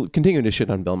still will continue to shit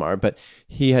on Bill Maher. But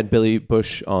he had Billy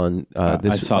Bush on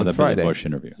this I saw on the Friday. Billy Bush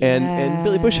interview. And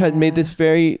Billy Bush had made this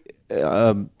very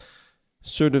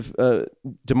sort of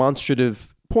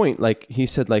demonstrative point. Like he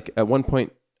said, like at one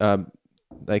point,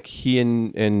 like he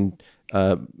and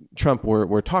Trump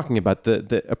were talking about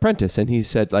the Apprentice, and he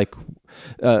said like,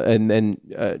 and then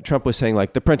Trump was saying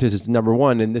like the Apprentice is number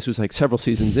one, and this was like several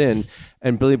seasons in,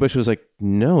 and Billy Bush was like,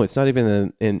 no, it's not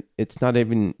even it's not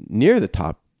even near the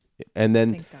top, and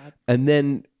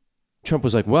then Trump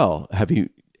was like, well, have you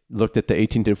looked at the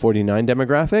 18 to 49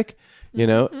 demographic, you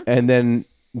know? And then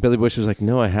Billy Bush was like,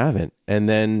 no, I haven't. And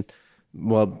then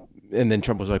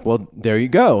Trump was like, well, there you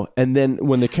go. And then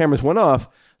when the cameras went off,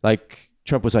 like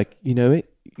Trump was like, you know,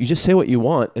 you just say what you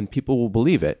want and people will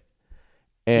believe it.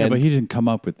 And Yeah, but he didn't come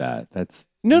up with that. That's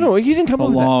no, he didn't come a up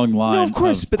with that. long line. No, of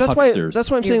course, of but that's hucksters.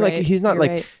 why I'm You're saying right. like he's not You're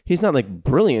like right. he's not like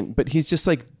brilliant, but he's just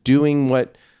like doing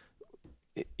what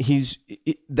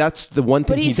that's the one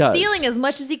thing But he's he does. stealing as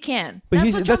much as he can. But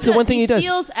That's what that's Trump the one does. thing he does.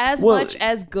 steals as Well- much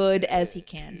as good as he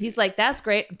can. He's like, that's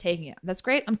great, I'm taking it. That's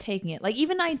great, I'm taking it. Like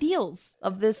even ideals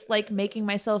of this, like making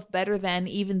myself better than,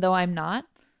 even though I'm not.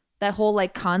 That whole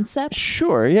like concept.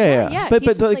 Sure, yeah. yeah, But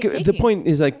he's just, like like, the taking point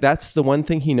is like that's the one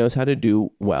thing he knows how to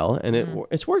do well, and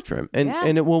it's worked for him, and Yeah.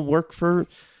 and it will work for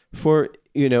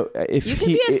you know if You can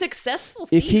he be a successful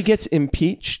thief. if he gets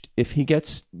impeached, if he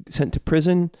gets sent to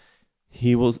prison,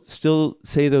 he will still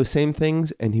say those same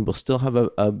things, and he will still have a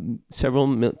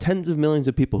tens of millions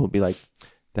of people who'll be like,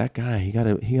 that guy, he got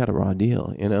a raw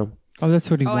deal, you know. Oh,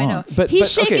 that's what he Oh, I know. wants.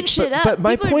 He's shaking shit up. But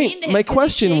my People are mean point, to him my 'cause he's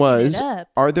question shaking was, it up.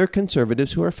 are there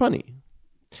conservatives who are funny?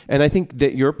 And I think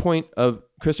that your point of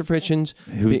Christopher Hitchens,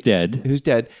 Who's dead.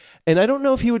 and I don't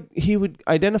know if he would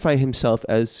identify himself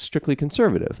as strictly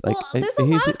conservative. Like Well, there's a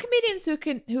lot of comedians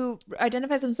who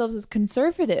identify themselves as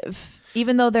conservative,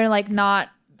 even though they're like not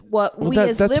what we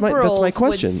as that's my liberals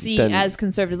question, would see then. as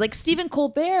conservatives. Like Stephen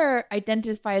Colbert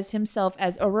identifies himself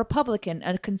as a Republican,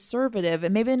 a conservative,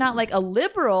 and maybe not like a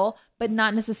liberal, but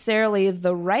not necessarily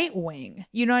the right wing.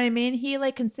 You know what I mean? He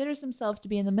like considers himself to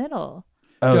be in the middle.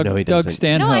 Oh no, he Doug doesn't.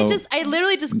 Stanhope. No, I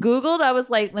literally just Googled. I was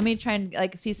like, let me try and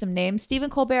like see some names. Stephen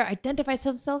Colbert identifies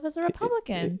himself as a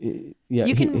Republican. Yeah,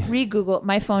 You can re-Google.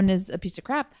 My phone is a piece of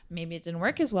crap. Maybe it didn't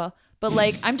work as well. But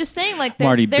like, I'm just saying, like, there's,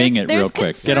 Marty, there's, Bing it there's real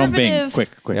quick. Get on Bing,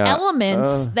 conservative quick. Yeah.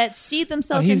 elements that seed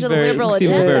themselves he's into very- the liberal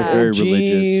Stephen agenda. Colbert's very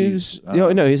religious.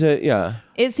 Jeez. No, he's a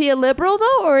Is he a liberal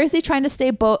though, or is he trying to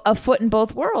stay a foot in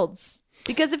both worlds?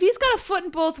 Because if he's got a foot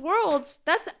in both worlds,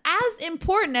 that's as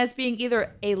important as being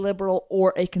either a liberal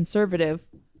or a conservative.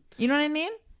 You know what I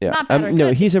mean? Yeah. Not bad or No,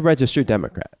 good. he's a registered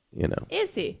Democrat, you know.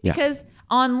 Is he? Yeah. Because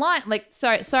online, like,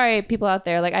 sorry, people out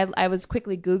there. Like, I was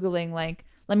quickly Googling, like,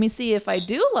 let me see if I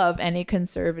do love any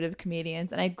conservative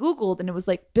comedians. And I Googled, and it was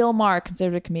like Bill Maher,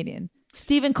 conservative comedian.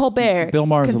 Stephen Colbert. Bill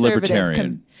Maher's a conservative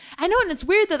libertarian. I know, and it's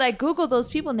weird that I Googled those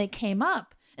people and they came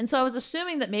up. And so I was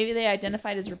assuming that maybe they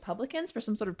identified as Republicans for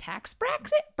some sort of tax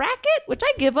bracket, which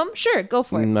I give them. Sure, go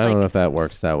for it. I don't know if that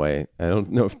works that way. I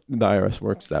don't know if the IRS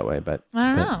works that way, but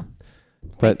I don't know.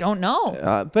 But I don't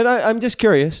know. But I'm just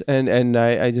curious, and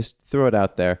I just throw it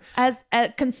out there. As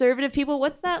conservative people,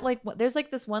 what's that like? There's like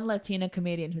this one Latina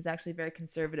comedian who's actually very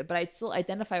conservative, but I still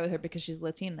identify with her because she's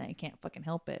Latina. I can't fucking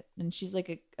help it. And she's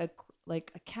like a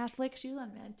Catholic. She was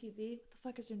on Mad TV. What the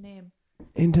fuck is her name?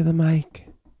 Into the mic.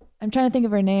 I'm trying to think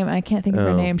of her name. I can't think of her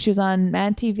Oh. name. She was on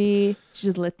Mad TV.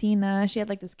 She's Latina. She had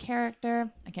like this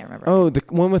character. I can't remember. Oh, the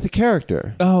one with the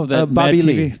character. Oh, that Bobby Mad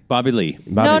Lee. TV. Bobby Lee.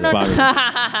 no, Bobby no, Lee. no.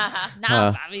 Bobby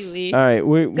Not Bobby Lee. All right,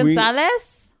 we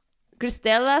Gonzalez?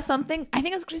 Cristela something? I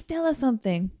think it was Cristela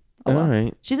something. Oh, all well.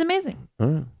 right. She's amazing.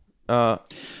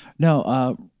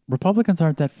 No, Republicans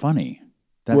aren't that funny.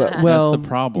 That's, Well, that's the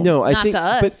problem. No, I Not think. to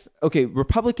us. But okay,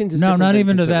 Republicans is No, different not than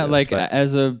even to that. conservatives, Like but-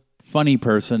 as a funny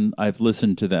person, I've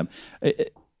listened to them.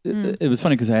 It was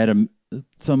funny because I had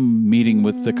some meeting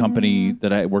with the company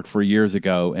that I worked for years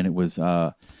ago, and it was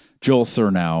Joel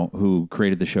Surnow who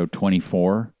created the show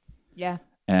 24. Yeah.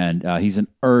 And he's an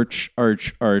arch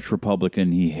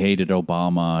Republican. He hated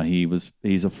Obama.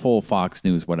 He's a full Fox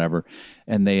News whatever.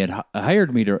 And they had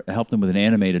hired me to help them with an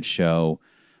animated show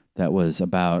that was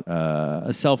about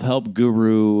a self-help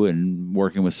guru and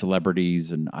working with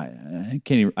celebrities. And I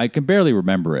can barely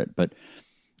remember it, but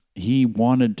he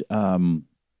wanted.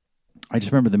 I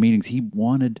just remember the meetings. He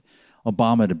wanted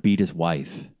Obama to beat his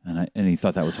wife, and he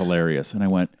thought that was hilarious. And I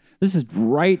went, "This is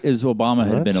right as Obama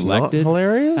had been That's not elected."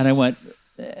 hilarious? And I went,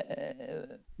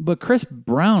 "But Chris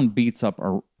Brown beats up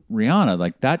Rihanna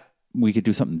like that. We could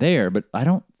do something there, but I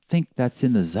don't think that's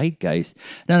in the zeitgeist."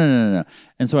 No.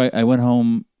 And so I went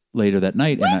home later that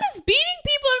night, When and has beating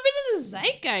people ever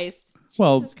Zeitgeist.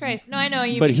 Well, Jesus Christ. No, I know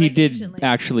you. but mean, he like, did anciently.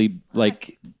 actually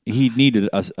like he needed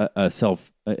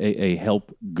a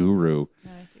help guru,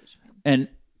 No, I see what you mean.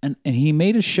 and he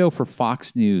made a show for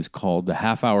Fox News called the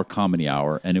Half Hour Comedy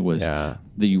Hour, and it was Yeah.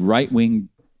 the right wing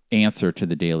answer to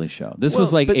the Daily Show. This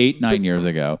was Well, like but- 8-9 years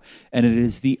ago, and it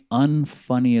is the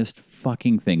unfunniest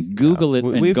fucking thing. Google it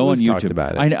and We've go on talked YouTube.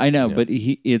 about it. I know, but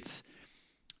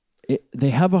they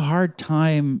have a hard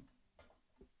time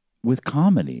with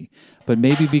comedy, but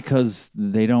maybe because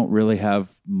they don't really have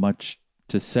much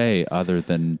to say other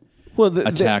than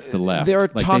attack the left. There are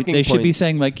Like, talking they should be points.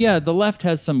 saying like, yeah, the left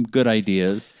has some good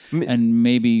ideas, and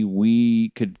maybe we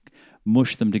could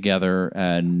mush them together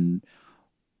and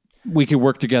we could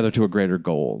work together to a greater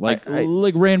goal. Like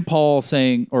like Rand Paul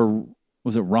saying, or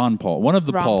was it Ron Paul? One of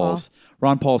the Ron Paul. Pauls.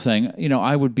 Ron Paul saying,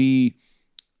 I would be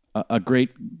a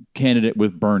great candidate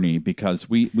with Bernie because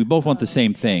we both want the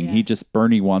same thing. He just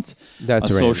Bernie wants That's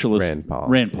a Rand- socialist. Rand Paul.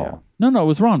 Rand Paul. No, it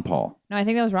was Ron Paul. No, I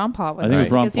think that was Ron Paul. I think it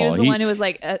was Ron because he was Paul. the He- one who was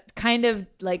like kind of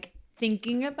like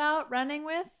thinking about running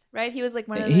with, right? He was like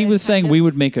one of the He was saying kind we of-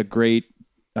 would make a great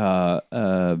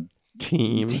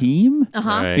team Uh-huh.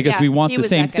 Right. because Yeah, we want he the was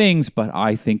same that guy. things, but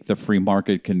I think the free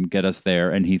market can get us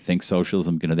there, and he thinks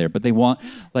socialism can get us there. But they want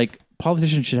like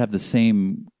politicians should have the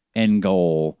same end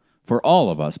goal for all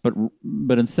of us, but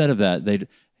instead of that, hey,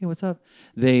 what's up?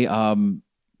 They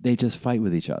just fight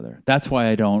with each other. That's why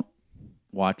I don't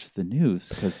watch the news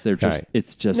because they're just Right.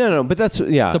 it's just No, but that's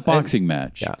yeah. it's a boxing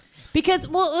match. Yeah. Because,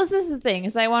 well, this is the thing,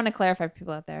 is I want to clarify for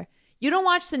people out there. You don't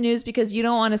watch the news because you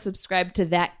don't want to subscribe to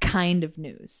that kind of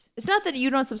news. It's not that you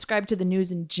don't subscribe to the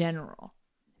news in general.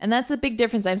 And that's a big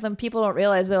difference. I think people don't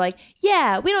realize. They're like,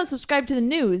 yeah, we don't subscribe to the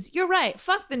news. You're right.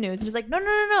 Fuck the news. And it's like,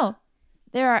 no.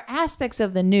 There are aspects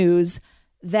of the news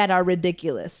that are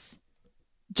ridiculous.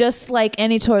 Just like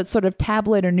any sort of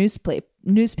tabloid or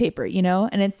newspaper,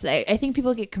 And it's I think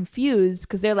people get confused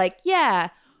because they're like, yeah,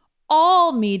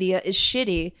 all media is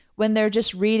shitty when they're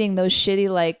just reading those shitty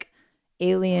like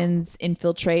aliens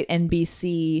infiltrate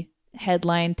NBC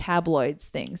headline tabloids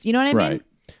things. You know what I mean? Right.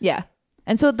 Yeah.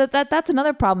 And so that's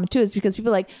another problem too, is because people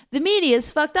are like, the media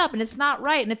is fucked up and it's not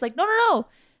right. And it's like, no.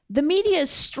 The media is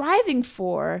striving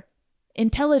for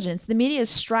intelligence. The media is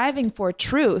striving for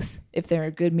truth if they're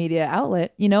a good media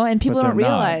outlet, and people But don't they're not.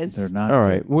 realize. They're not. All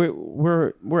right,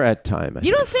 we're at time. I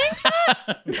You don't think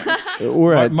that? think.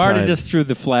 We're at Marty time. just threw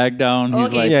the flag down. He's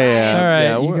Okay, like, Yeah. all right,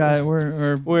 Yeah, you we're-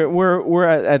 got we're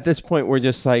at this point. We're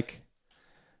just like,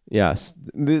 yes,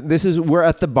 we're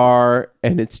at the bar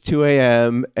and it's 2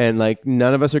 a.m. and like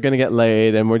none of us are gonna get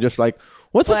laid and we're just like,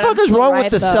 what the But fuck I'm is still wrong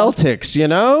right, with the though.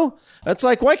 Celtics? That's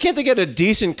like, why can't they get a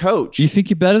decent coach? You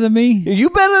think you're better than me? You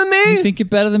better than me? You think you're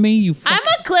better than me? You I'm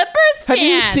a Clippers fan. Have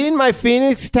you seen my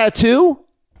Phoenix tattoo?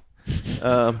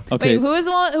 okay? Wait, who is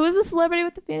the celebrity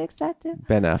with the Phoenix tattoo?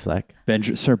 Ben Affleck,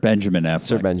 Sir Benjamin Affleck.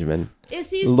 Sir Benjamin. Is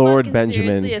he Lord fucking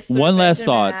Benjamin. seriously a Sir One last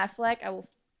Benjamin thought. Affleck? I will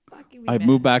fucking be I mad.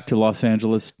 moved back to Los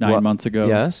Angeles 9 months ago.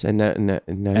 Yes, and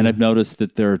And I've noticed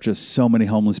that there are just so many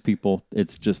homeless people.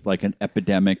 It's just like an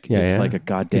epidemic. It's like a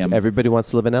goddamn. Everybody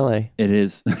wants to live in LA. It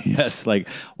is. Yes. Like,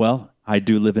 well, I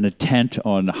do live in a tent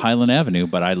on Highland Avenue,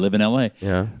 but I live in LA.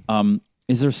 Yeah.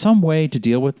 Is there some way to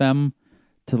deal with them?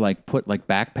 To like put like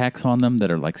backpacks on them that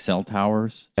are like cell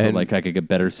towers, so And- like I could get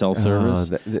better cell service,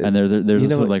 the- and they're You know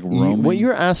just what? like roaming. What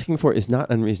you're asking for is not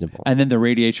unreasonable. and then the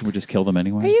radiation would just kill them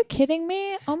anyway. Are you kidding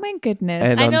me? Oh my goodness.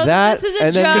 And I on know that- this is a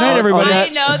and joke. then- Good night, everybody. I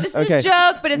know this is Okay. a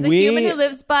joke, but as a We- human who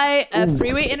lives by a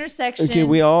freeway intersection. Okay,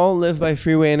 we all live by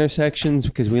freeway intersections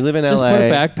because we live in Just LA. put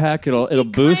a backpack. It'll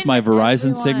be boost kind my to Verizon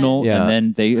everyone. signal, Yeah. and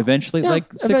then they eventually, Yeah,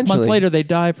 like 6 months eventually. later, they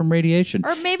die from radiation.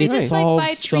 Or maybe it just solves like by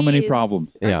trees. so many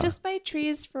problems. Or Yeah. just by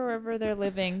trees for wherever they're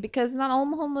living, because not all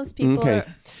homeless people Okay. are.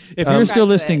 If you're still Subscribe to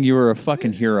listening, it. you were a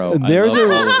fucking hero. I There's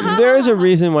love all of you. there's a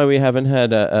reason why we haven't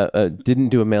had didn't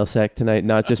do a mail sack tonight.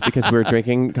 Not just because we were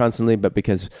drinking constantly, but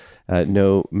because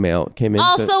no mail came in.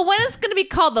 Also, so- when it's going to be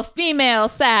called the female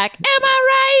sack? Am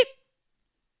I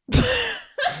right?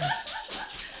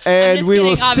 and just we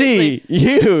will kidding, see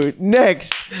you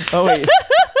next. Oh wait,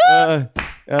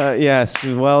 yes,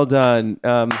 well done.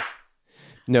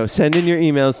 No, send in your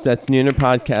emails. That's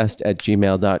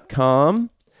noonerpodcast@gmail.com.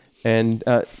 And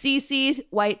CC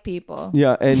white people.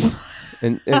 yeah, and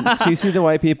CC the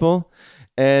white people.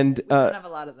 And We don't have a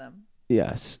lot of them.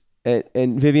 yes.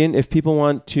 And Vivian, if people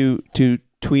want to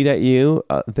tweet at you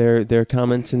their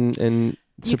comments and You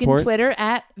support, can Twitter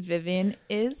at Vivian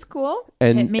is cool.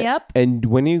 and Hit me up. And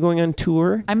when are you going on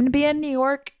tour? I'm going to be in New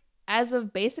York as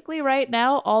of basically right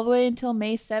now, all the way until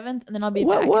May 7th, and then I'll be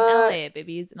What- back what? in LA,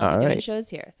 babies, and I'll All be doing right. shows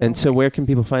here. And so where can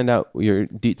people find out your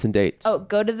deets and dates?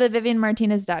 go to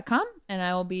thevivianmartinez.com, and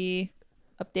I will be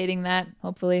updating that,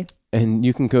 hopefully. And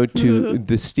you can go to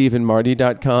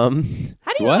thestevenmarty.com.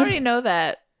 How do you What? already know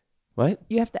that? What?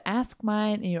 You have to ask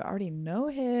mine, and you already know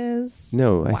his.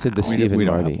 No, I said the We Steve and don't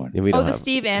Marty. have one. Yeah, we don't the have-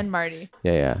 Steve and Marty.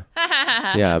 Yeah.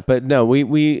 Yeah, but no,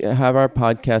 we have our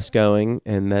podcast going,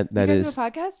 and that You guys is have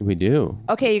a podcast? we do.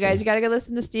 Okay, you guys, you got to go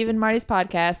listen to Steve and Marty's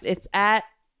podcast. It's at.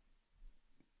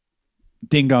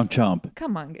 Ding Dong Chomp.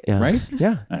 Come on, guys. Yeah. Right?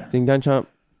 Yeah. Ding Dong Chomp.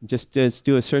 Just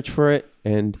do a search for it,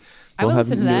 and I we'll will have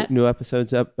listen to that. new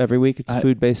episodes up every week. It's a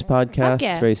food-based podcast.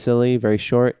 yeah. It's very silly, very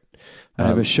short. I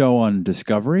have a show on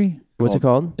Discovery. What's it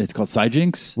called? It's called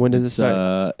Sijinks. When does it It's,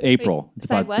 start? April. Wait, it's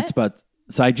Side about what? it's about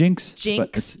Sijinks.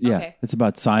 Jinx? Yeah, Okay. it's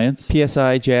about science.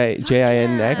 PSIJINX.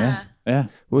 Yeah. Yeah,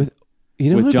 With you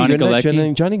know With who'd be Johnny good in that?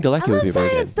 Galecki. Johnny Galecki I would love be very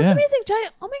science. good. That's Yeah. amazing, Johnny.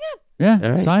 Oh my god. yeah,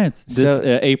 All right. science. This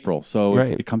So- April, so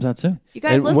Right. it comes out soon. You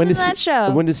guys listen to that show.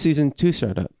 When does season 2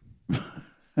 start up?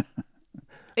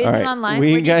 Is all it right. online?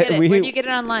 We Where do you got- get it? we- Where do you get it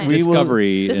online? we will-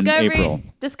 Discovery in April.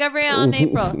 Discovery on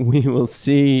April. We will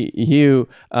see you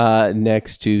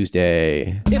next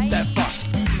Tuesday. If that fuck.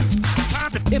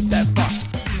 Time to tip that fuck.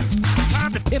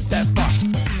 Time to tip that fuck.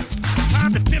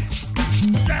 Time to tip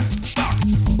that fuck.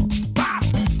 Bop,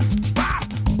 bop,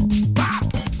 bop,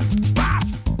 bop,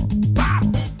 bop,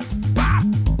 bop,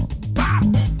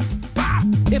 bop, bop.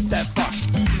 Tip that fuck.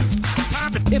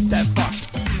 Time to tip that fuck.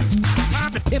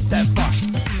 Time to tip that fuck.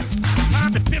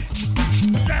 Time to tip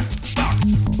that fuck.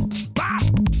 Bop,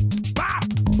 bop,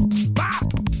 bop,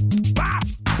 bop,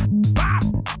 bop,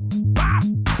 bop,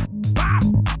 bop,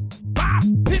 bop.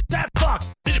 Hit that fuck.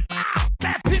 Hit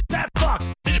that fuck.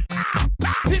 Hit that fuck.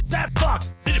 Hit that fuck.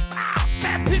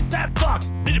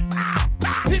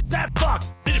 Hit that fuck.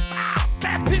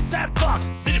 Hit that fuck.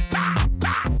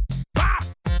 Bop,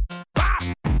 bop,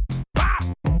 bop,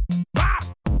 bop.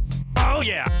 Oh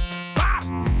yeah. Bop.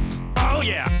 Oh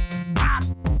yeah. Bop.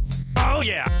 Oh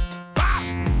yeah. Bop.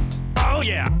 Oh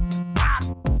yeah. Bop.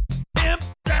 Imp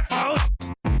that phone.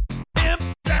 Imp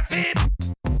that fit.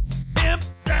 Imp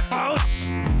that phone.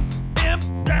 Imp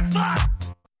that fuck.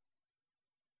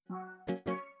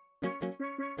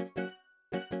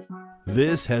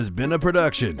 This has been a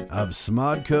production of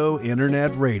Smodco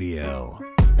Internet Radio.